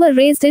twins who were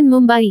raised in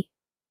Mumbai.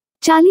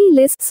 Chali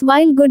lisps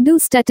while Guddu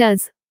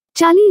stutters.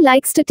 Chali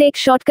likes to take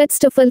shortcuts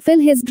to fulfill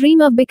his dream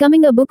of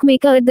becoming a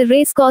bookmaker at the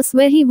racecourse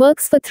where he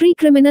works for 3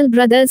 criminal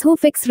brothers who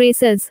fix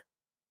races.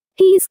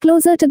 He is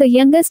closer to the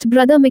youngest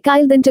brother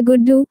Mikhail than to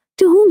Guddu,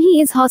 to whom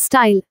he is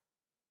hostile.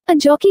 A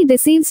jockey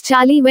deceives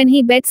Chali when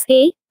he bets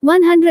a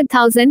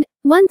 $100,000,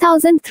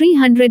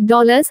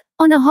 $1,300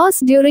 on a horse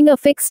during a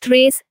fixed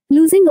race,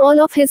 losing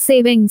all of his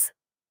savings.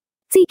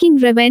 Seeking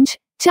revenge,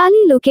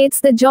 Chali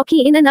locates the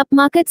jockey in an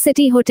upmarket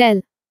city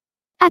hotel.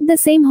 At the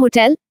same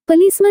hotel,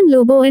 policeman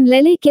Lobo and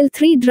Lele kill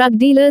 3 drug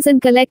dealers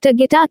and collect a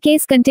guitar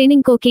case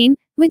containing cocaine,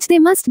 which they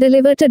must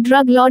deliver to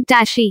drug lord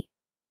Tashi.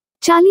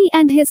 Chali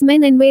and his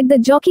men invade the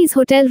jockey's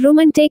hotel room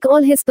and take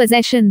all his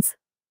possessions.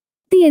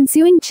 The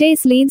ensuing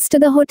chase leads to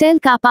the hotel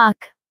car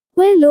park,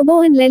 where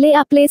Lobo and Lele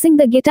are placing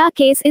the guitar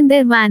case in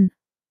their van.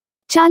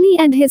 Chali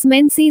and his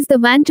men seize the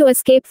van to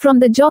escape from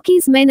the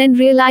jockey's men and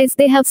realize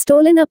they have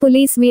stolen a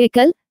police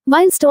vehicle,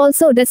 whilst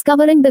also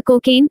discovering the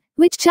cocaine,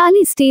 which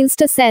Chali steals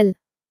to sell.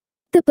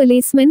 The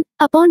policemen,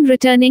 upon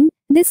returning,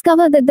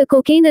 discover that the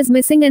cocaine is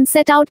missing and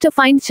set out to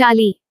find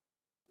Chali.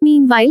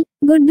 Meanwhile,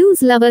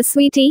 Guddu's lover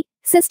Sweetie,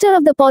 sister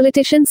of the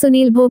politician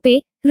Sunil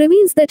Bhope,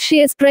 reveals that she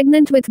is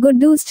pregnant with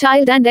Guddu's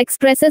child and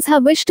expresses her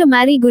wish to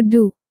marry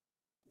Guddu.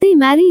 They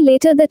marry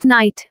later that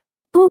night.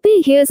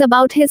 Bhope hears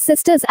about his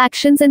sister's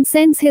actions and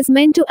sends his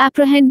men to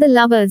apprehend the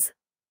lovers.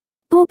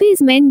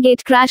 Bhope's men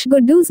gate crash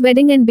Guddu's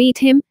wedding and beat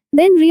him,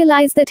 then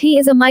realize that he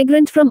is a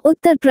migrant from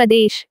Uttar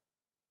Pradesh.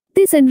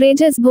 This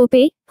enrages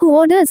Bhope, who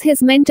orders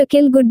his men to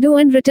kill Guddu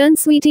and return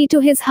Sweetie to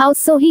his house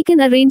so he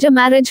can arrange a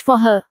marriage for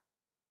her.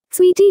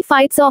 Sweetie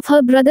fights off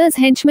her brother's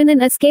henchmen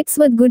and escapes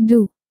with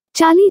Guddu.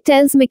 Chali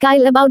tells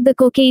Mikhail about the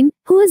cocaine,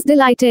 who is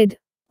delighted.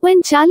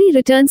 When Chali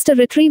returns to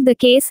retrieve the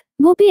case,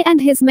 Bhope and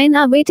his men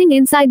are waiting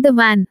inside the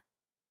van.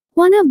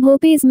 One of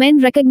Bhope's men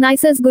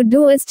recognizes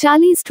Guddu as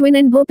Chali's twin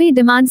and Bhope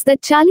demands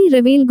that Chali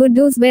reveal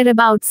Guddu's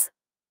whereabouts.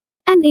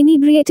 An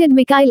inebriated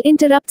Mikhail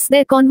interrupts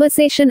their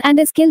conversation and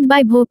is killed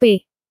by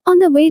Bhope. On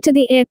the way to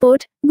the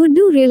airport,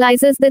 Guddu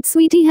realizes that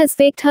Sweetie has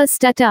faked her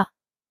stutter.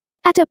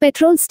 At a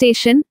petrol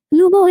station,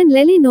 Lobo and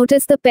Lele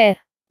notice the pair.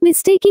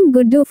 Mistaking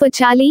Guddu for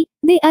Chali,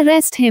 they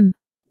arrest him.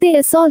 They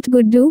assault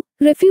Guddu,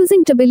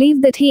 refusing to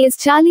believe that he is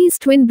Chali's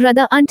twin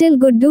brother until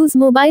Guddu's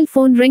mobile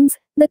phone rings.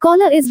 The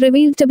caller is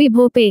revealed to be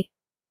Bhope.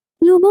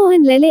 Lobo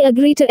and Lele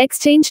agree to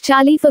exchange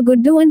Chali for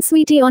Guddu and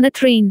Sweetie on a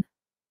train.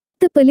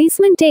 The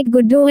policemen take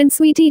Guddu and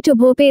Sweetie to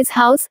Bhope's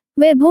house,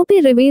 where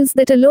Bhope reveals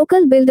that a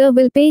local builder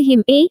will pay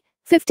him a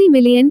 $50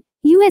 million,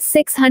 US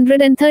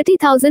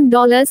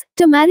 $630,000,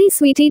 to marry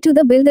Sweetie to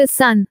the builder's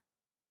son.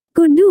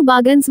 Guddu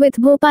bargains with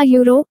Bhopa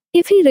Euro.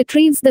 If he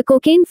retrieves the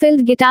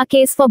cocaine-filled guitar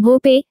case for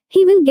Bhope,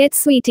 he will get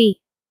Sweetie.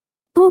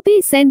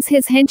 Bhope sends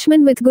his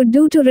henchmen with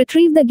Guddu to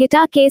retrieve the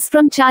guitar case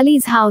from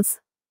Chali's house.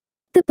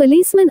 The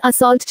policemen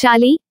assault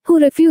Chali, who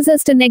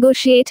refuses to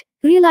negotiate,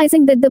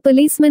 realizing that the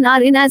policemen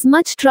are in as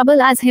much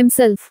trouble as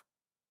himself.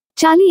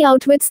 Chali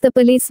outwits the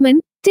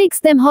policemen,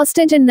 takes them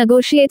hostage and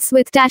negotiates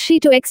with Tashi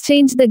to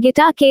exchange the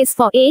guitar case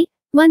for a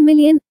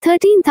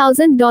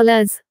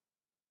 $1,013,000.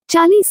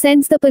 Chali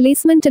sends the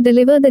policeman to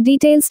deliver the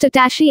details to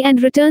Tashi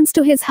and returns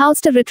to his house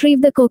to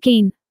retrieve the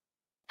cocaine.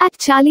 At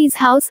Chali's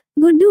house,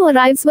 Guddu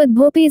arrives with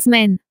Bhope's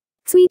men.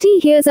 Sweetie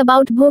hears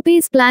about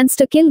Bhope's plans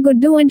to kill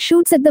Guddu and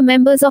shoots at the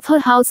members of her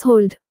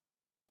household.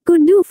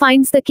 Guddu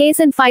finds the case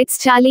and fights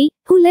Chali,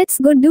 who lets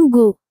Guddu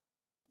go.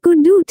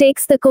 Guddu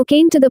takes the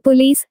cocaine to the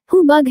police,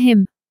 who bug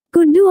him.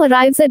 Guddu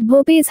arrives at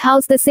Bhope's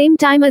house the same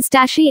time as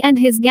Tashi and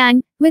his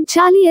gang, with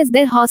Charlie as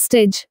their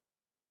hostage.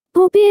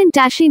 Bhope and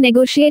Tashi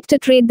negotiate to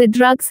trade the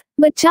drugs,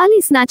 but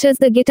Charlie snatches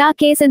the guitar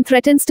case and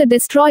threatens to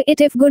destroy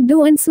it if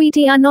Guddu and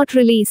Sweetie are not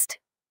released.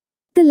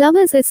 The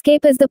lovers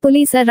escape as the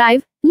police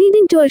arrive,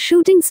 leading to a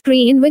shooting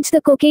spree in which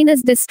the cocaine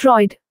is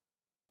destroyed.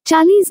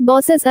 Charlie's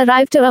bosses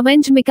arrive to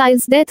avenge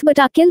Mikhail's death but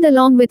are killed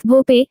along with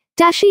Bhope,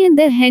 Tashi and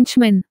their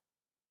henchmen.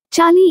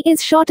 Charlie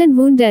is shot and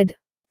wounded.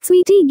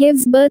 Sweetie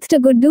gives birth to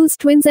Guddu's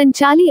twins and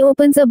Charlie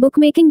opens a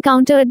bookmaking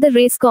counter at the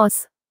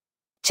racecourse.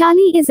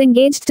 Charlie is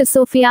engaged to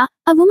Sophia,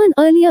 a woman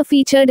earlier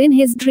featured in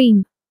his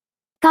dream.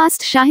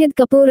 Cast Shahid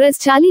Kapoor as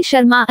Charlie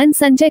Sharma and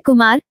Sanjay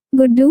Kumar,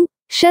 Guddu,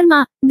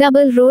 Sharma,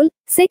 double role.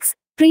 6.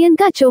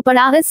 Priyanka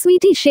Chopra as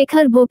Sweetie,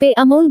 Shekhar Bhope,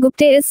 Amol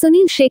Gupte as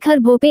Sunil Shekhar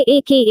Bhope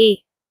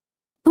aka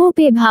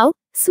Bhope Bhau,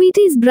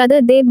 Sweetie's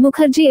brother Deb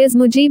Mukherjee as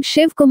Mujib,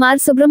 Shiv Kumar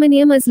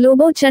Subramaniam as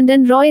Lobo,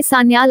 Chandan Roy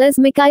Sanyal as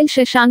Mikhail,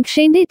 Shashank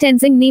Shende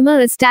Tenzing Nima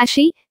as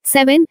Tashi.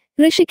 7.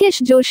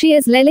 Rishikesh Joshi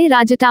as Lele,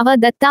 Rajatawa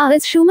Datta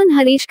as Shuman,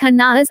 Harish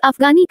Khanna as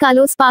Afghani,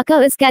 Carlos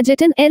Parker as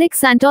Kajetan, Eric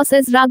Santos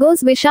as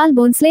Ragos, Vishal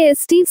Bhonsle as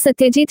Steve,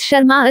 Satyajit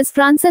Sharma as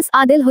Francis,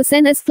 Adil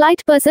Hussain as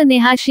flight person,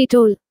 Neha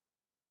Shitol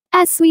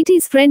as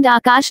Sweetie's friend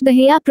Akash.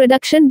 The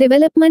production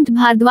development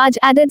Bhardwaj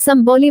added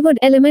some Bollywood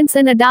elements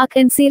and a dark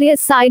and serious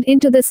side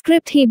into the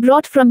script he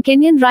brought from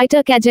Kenyan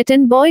writer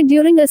Kajetan Boy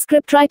during a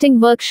scriptwriting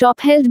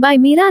workshop held by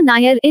Meera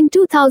Nair in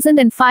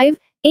 2005.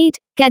 8.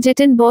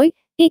 Kajetan Boy,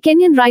 a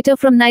Kenyan writer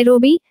from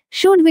Nairobi,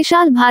 showed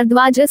Vishal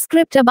Bhardwaj a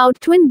script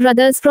about twin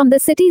brothers from the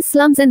city's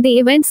slums and the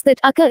events that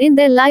occur in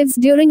their lives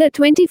during a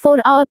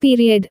 24-hour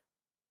period.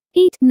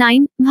 8.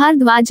 9.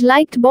 Bhardwaj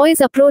liked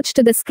Boy's approach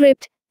to the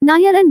script.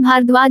 Nair and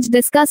Bhardwaj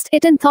discussed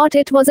it and thought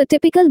it was a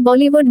typical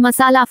Bollywood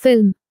masala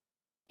film.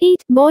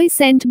 8. Boy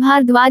sent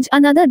Bhardwaj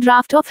another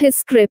draft of his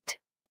script.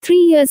 3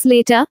 years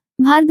later,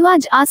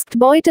 Bhardwaj asked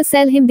Boy to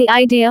sell him the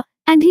idea,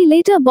 and he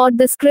later bought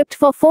the script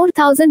for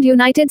 $4,000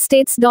 United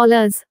States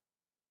dollars.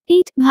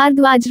 8.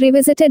 Bhardwaj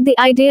revisited the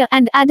idea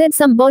and added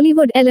some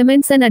Bollywood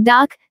elements and a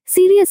dark,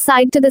 serious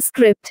side to the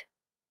script.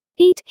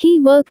 8. He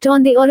worked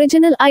on the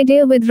original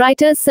idea with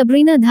writers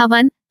Sabrina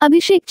Dhawan,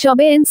 Abhishek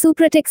Chaubey and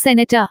Supratik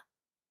Senator.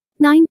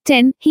 9.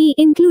 10. He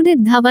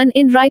included Dhawan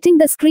in writing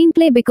the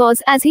screenplay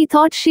because as he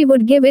thought she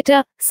would give it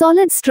a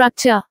solid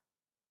structure.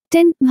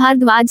 10.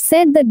 Bhardwaj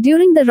said that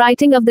during the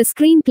writing of the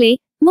screenplay,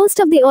 most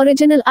of the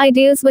original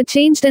ideas were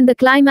changed and the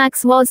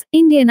climax was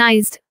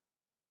Indianized.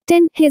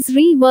 10. His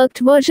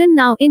reworked version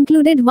now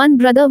included one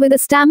brother with a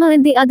stammer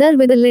and the other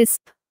with a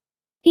lisp.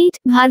 8.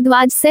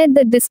 Bhardwaj said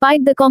that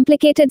despite the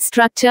complicated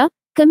structure,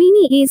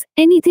 Kamini is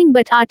anything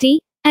but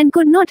arty, and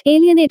could not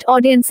alienate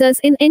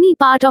audiences in any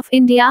part of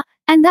India,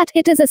 and that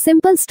it is a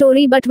simple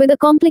story but with a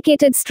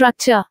complicated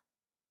structure.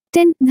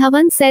 10.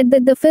 Dhawan said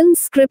that the film's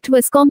script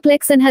was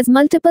complex and has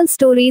multiple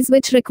stories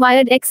which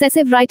required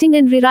excessive writing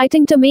and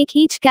rewriting to make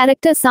each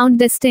character sound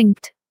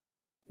distinct.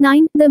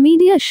 9. The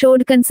media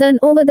showed concern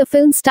over the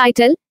film's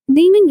title,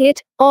 deeming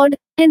it odd,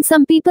 and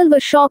some people were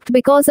shocked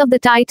because of the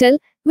title,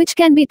 which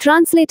can be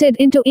translated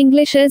into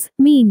English as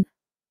mean.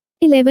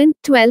 11.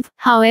 12.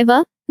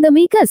 However, the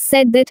makers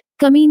said that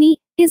Kamini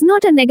is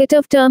not a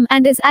negative term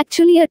and is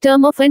actually a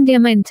term of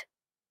endearment.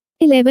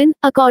 11.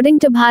 According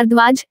to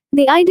Bhardwaj,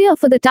 the idea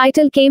for the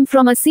title came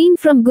from a scene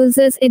from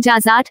Gulzar's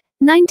Ijazat,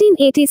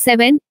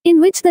 1987, in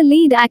which the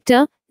lead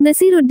actor,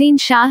 Nasiruddin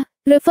Shah,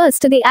 refers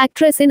to the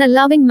actress in a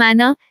loving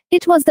manner.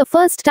 It was the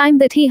first time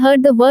that he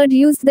heard the word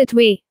used that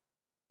way.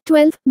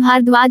 12.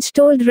 Bhardwaj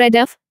told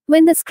Rediff,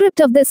 when the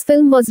script of this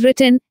film was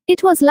written,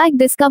 it was like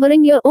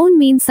discovering your own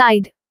mean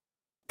side.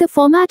 The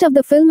format of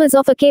the film is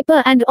of a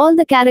caper and all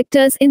the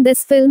characters in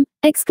this film,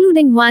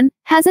 excluding one,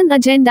 has an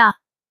agenda.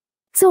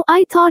 So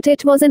I thought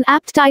it was an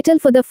apt title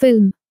for the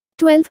film.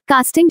 12.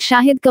 Casting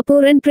Shahid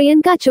Kapoor and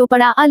Priyanka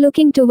Chopra are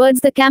looking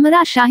towards the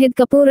camera. Shahid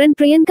Kapoor and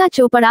Priyanka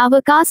Chopra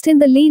were cast in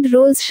the lead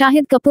roles.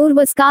 Shahid Kapoor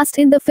was cast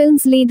in the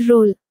film's lead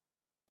role.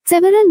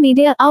 Several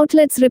media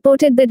outlets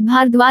reported that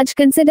Bhardwaj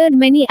considered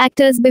many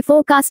actors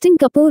before casting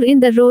Kapoor in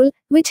the role,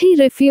 which he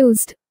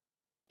refused.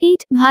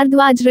 8.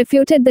 Bhardwaj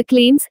refuted the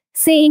claims,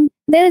 saying,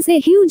 there is a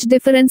huge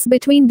difference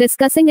between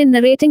discussing and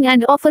narrating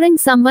and offering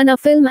someone a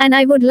film, and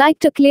I would like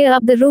to clear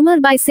up the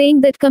rumor by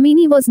saying that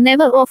Kamini was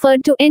never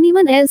offered to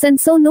anyone else and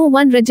so no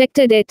one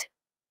rejected it.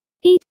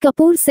 8.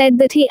 Kapoor said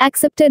that he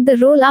accepted the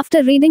role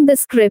after reading the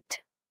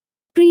script.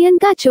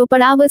 Priyanka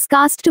Chopra was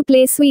cast to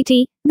play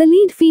Sweetie, the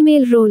lead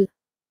female role.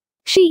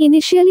 She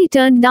initially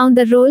turned down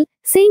the role,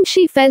 saying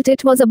she felt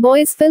it was a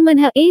boys' film and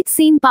her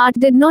 8-scene part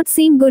did not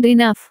seem good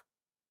enough.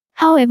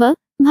 However,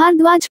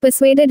 Bhardwaj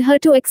persuaded her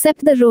to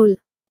accept the role.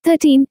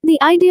 13. The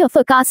idea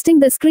for casting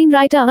the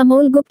screenwriter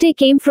Amol Gupte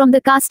came from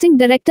the casting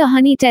director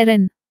Honey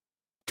Terran.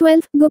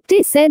 12.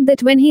 Gupte said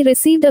that when he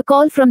received a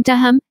call from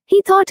Taham,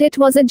 he thought it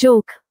was a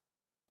joke.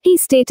 He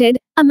stated,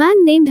 a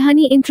man named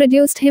Honey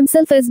introduced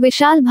himself as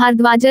Vishal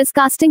Bhardwaj's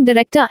casting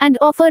director and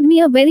offered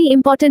me a very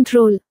important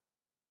role.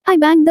 I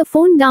banged the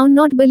phone down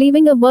not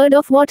believing a word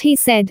of what he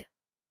said.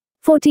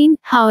 14.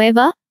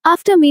 However,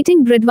 after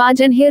meeting Bhardwaj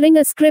and hearing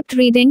a script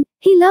reading,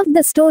 He loved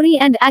the story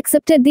and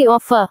accepted the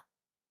offer.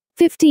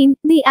 15.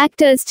 The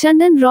actors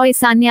Chandan Roy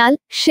Sanyal,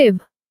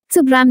 Shiv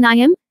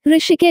Subramaniam,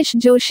 Rishikesh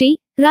Joshi,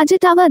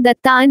 Rajatava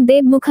Datta and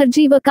Deb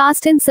Mukherjee were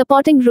cast in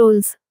supporting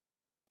roles.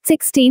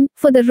 16.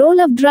 For the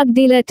role of drug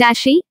dealer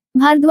Tashi,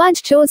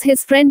 Bhardwaj chose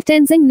his friend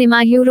Tenzing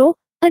Nima Euro,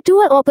 a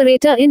tour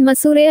operator in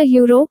Masurea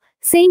Euro,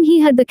 saying he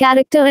had the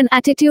character and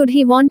attitude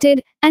he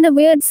wanted, and a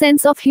weird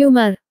sense of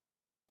humor.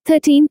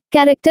 13.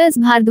 Characters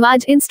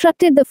Bhardwaj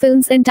instructed the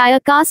film's entire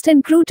cast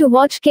and crew to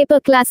watch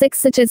caper classics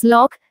such as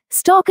Lock,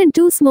 Stock and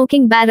Two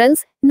Smoking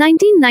Barrels,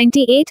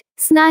 1998,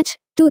 Snatch,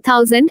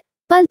 2000,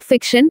 Pulp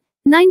Fiction,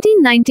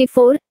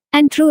 1994,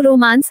 and True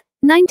Romance,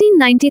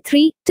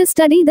 1993, to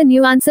study the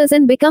nuances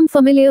and become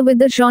familiar with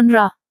the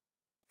genre.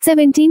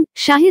 17.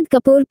 Shahid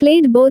Kapoor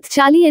played both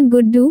Charlie and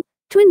Guddu,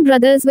 twin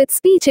brothers with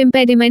speech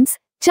impediments.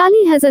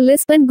 Charlie has a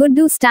lisp and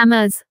Guddu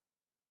stammers.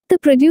 The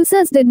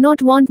producers did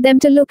not want them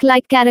to look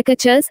like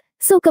caricatures,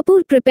 so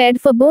Kapoor prepared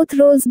for both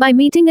roles by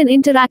meeting and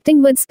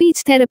interacting with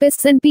speech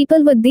therapists and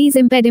people with these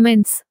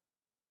impediments.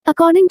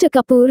 According to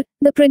Kapoor,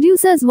 the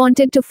producers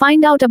wanted to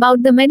find out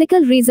about the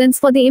medical reasons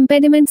for the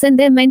impediments and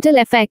their mental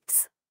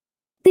effects.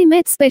 They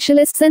met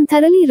specialists and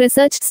thoroughly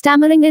researched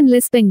stammering and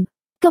lisping.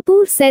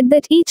 Kapoor said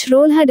that each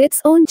role had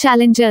its own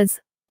challenges.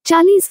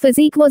 Charlie's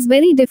physique was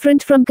very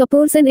different from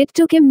Kapoor's and it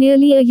took him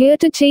nearly a year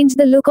to change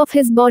the look of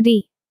his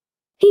body.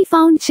 He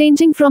found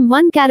changing from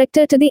one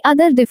character to the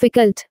other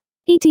difficult.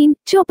 18.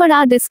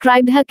 Chopra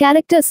described her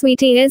character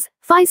Sweetie as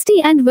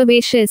feisty and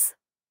vivacious.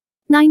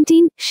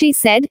 19. She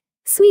said,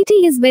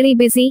 Sweetie is very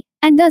busy,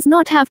 and does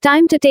not have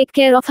time to take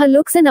care of her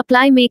looks and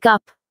apply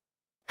makeup.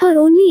 Her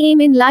only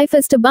aim in life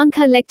is to bunk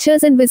her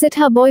lectures and visit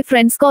her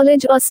boyfriend's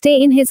college or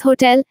stay in his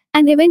hotel,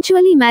 and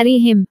eventually marry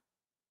him.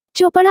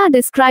 Chopra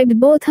described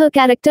both her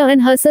character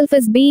and herself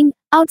as being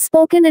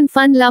outspoken and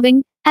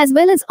fun-loving, as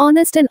well as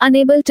honest and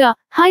unable to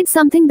hide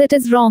something that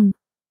is wrong.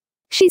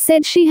 She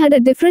said she had a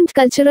different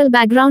cultural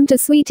background to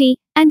Sweetie,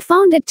 and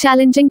found it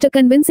challenging to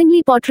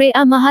convincingly portray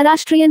a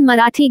Maharashtrian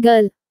Marathi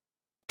girl.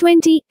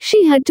 20.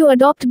 She had to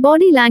adopt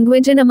body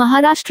language and a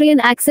Maharashtrian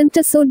accent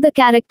to suit the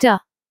character.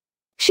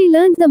 She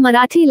learned the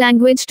Marathi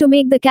language to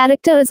make the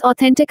character as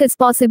authentic as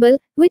possible,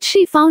 which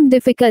she found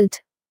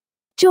difficult.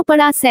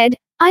 Chopra said,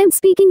 I am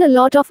speaking a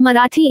lot of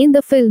Marathi in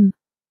the film.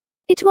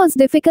 It was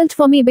difficult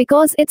for me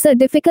because it's a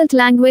difficult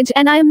language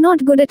and I am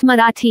not good at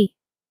Marathi.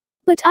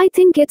 But I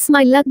think it's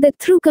my luck that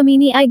through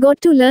Kamini I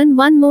got to learn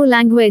one more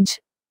language.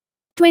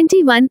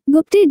 21.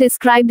 Gupte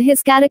described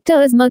his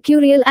character as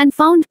mercurial and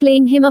found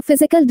playing him a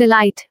physical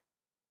delight.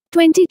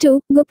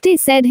 22. Gupte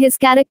said his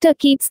character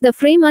keeps the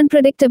frame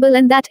unpredictable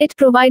and that it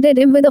provided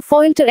him with a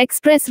foil to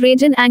express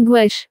rage and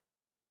anguish.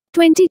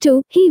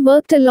 22. He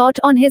worked a lot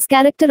on his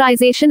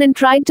characterization and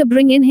tried to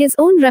bring in his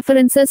own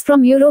references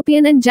from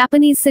European and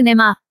Japanese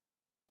cinema.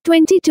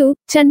 22.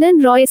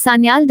 Chandan Roy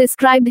Sanyal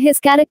described his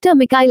character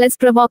Mikhail as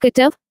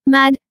provocative,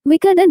 mad,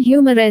 wicked and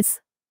humorous.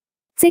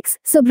 6.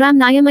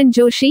 Subramaniam and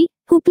Joshi,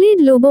 who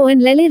played Lobo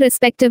and Lele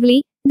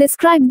respectively,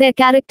 described their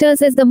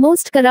characters as the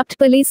most corrupt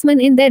policemen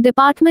in their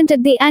department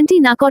at the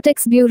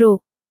Anti-Narcotics Bureau.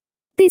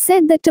 They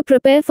said that to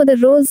prepare for the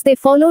roles they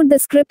followed the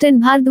script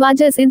and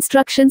Bhardwaj's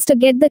instructions to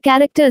get the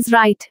characters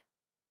right.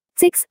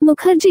 6.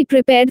 Mukherjee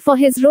prepared for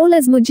his role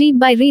as Mujib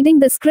by reading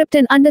the script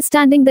and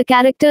understanding the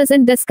characters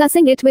and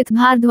discussing it with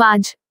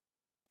Bhardwaj.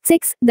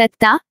 6.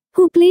 Datta,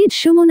 who played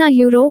Shumuna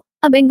Euro,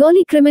 a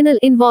Bengali criminal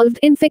involved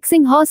in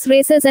fixing horse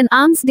races and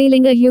arms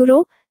dealing a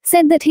Euro,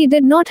 said that he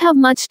did not have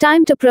much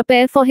time to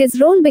prepare for his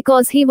role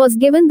because he was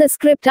given the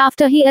script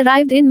after he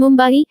arrived in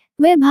Mumbai,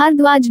 where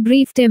Bhardwaj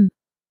briefed him.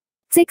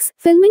 6.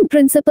 Filming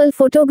principal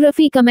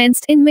photography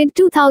commenced in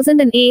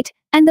mid-2008,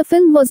 and the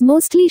film was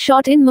mostly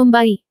shot in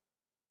Mumbai.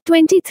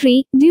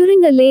 23.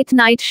 During a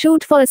late-night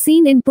shoot for a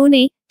scene in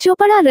Pune,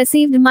 Chopra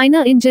received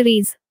minor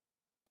injuries.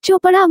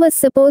 Chopra was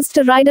supposed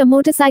to ride a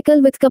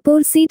motorcycle with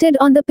Kapoor seated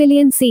on the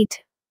pillion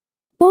seat.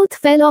 Both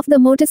fell off the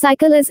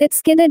motorcycle as it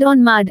skidded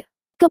on mud.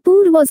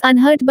 Kapoor was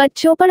unhurt but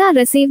Chopra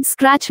received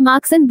scratch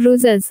marks and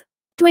bruises.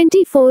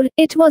 24.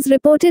 It was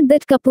reported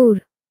that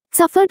Kapoor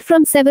suffered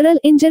from several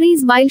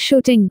injuries while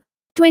shooting.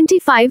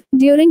 25.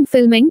 During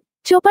filming,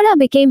 Chopra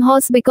became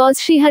hoarse because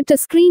she had to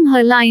scream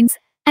her lines,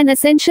 an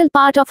essential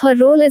part of her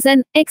role as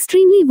an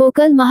extremely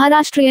vocal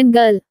Maharashtrian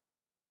girl.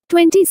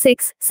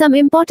 26. Some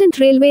important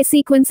railway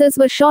sequences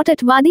were shot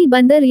at Wadi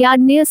Bandar Yard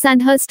near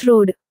Sandhurst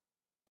Road.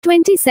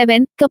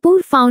 27.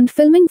 Kapoor found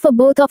filming for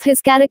both of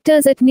his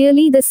characters at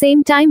nearly the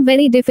same time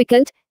very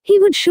difficult. He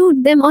would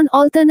shoot them on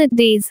alternate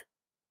days.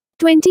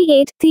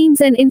 28.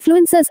 Themes and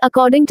influences.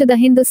 According to the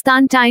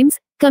Hindustan Times,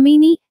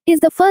 Kamini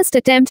is the first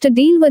attempt to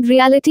deal with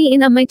reality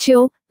in a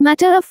mature,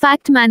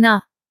 matter-of-fact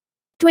manner.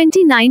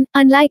 29.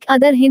 Unlike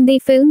other Hindi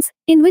films,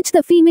 in which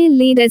the female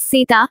lead is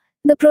Sita,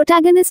 the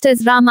protagonist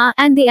is Rama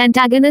and the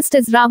antagonist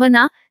is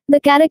Ravana, the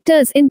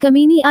characters in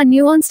Kamini are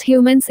nuanced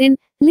humans in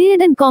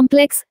layered and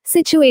complex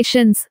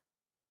situations.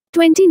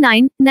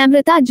 29.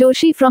 Namrata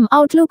Joshi from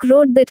Outlook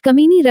wrote that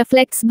Kamini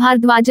reflects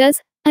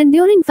Bhardwaj's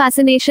enduring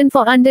fascination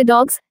for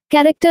underdogs,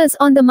 characters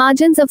on the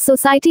margins of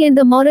society and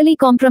the morally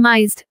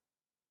compromised.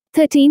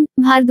 13.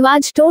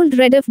 Bhardwaj told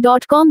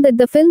Rediff.com that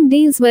the film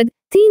deals with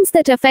themes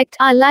that affect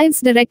our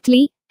lives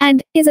directly,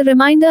 and is a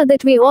reminder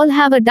that we all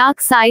have a dark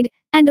side,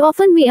 and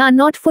often we are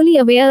not fully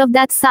aware of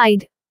that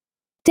side.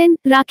 10.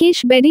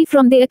 Rakesh Bedi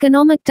from The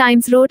Economic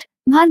Times wrote,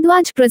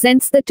 Bhardwaj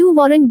presents the two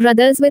warring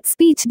brothers with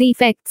speech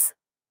defects.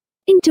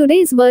 In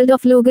today's world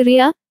of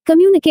logorrhea,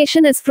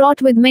 communication is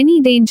fraught with many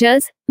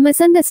dangers,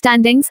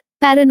 misunderstandings,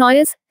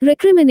 paranoias,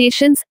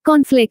 recriminations,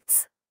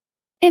 conflicts.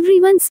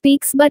 Everyone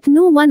speaks but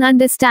no one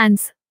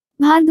understands.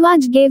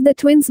 Bhardwaj gave the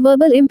twins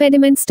verbal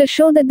impediments to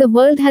show that the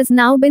world has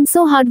now been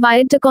so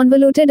hardwired to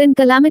convoluted and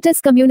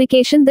calamitous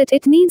communication that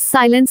it needs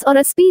silence or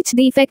a speech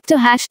defect to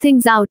hash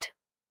things out.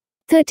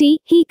 30.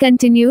 He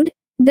continued,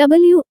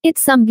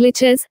 it's some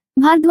glitches.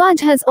 Bhardwaj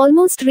has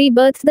almost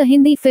rebirthed the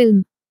Hindi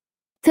film.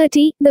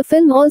 30. The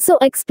film also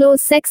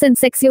explores sex and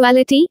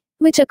sexuality,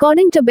 which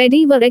according to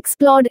Bedi were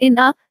explored in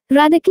a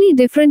radically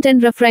different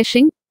and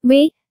refreshing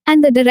way,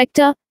 and the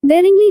director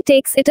daringly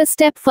takes it a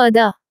step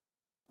further.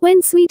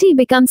 When Sweetie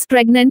becomes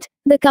pregnant,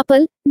 the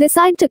couple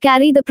decide to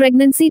carry the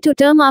pregnancy to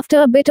term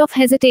after a bit of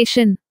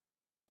hesitation.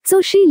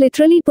 So she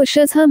literally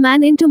pushes her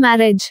man into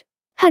marriage.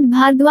 Had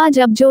Bhardwaj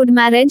abjured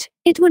marriage,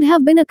 it would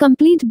have been a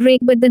complete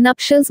break, but the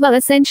nuptials were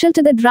essential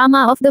to the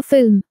drama of the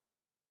film.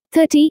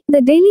 30.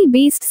 The Daily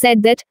Beast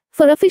said that,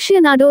 for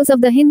aficionados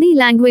of the Hindi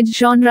language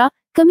genre,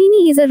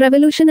 Kamini is a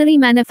revolutionary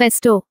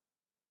manifesto.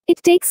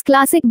 It takes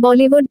classic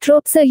Bollywood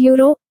tropes, a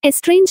hero,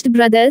 estranged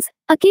brothers,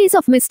 a case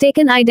of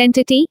mistaken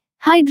identity,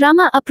 high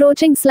drama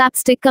approaching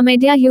slapstick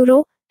commedia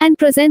hero, and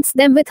presents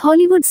them with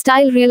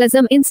Hollywood-style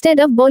realism instead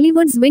of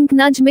Bollywood's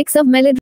wink-nudge mix of melodrama.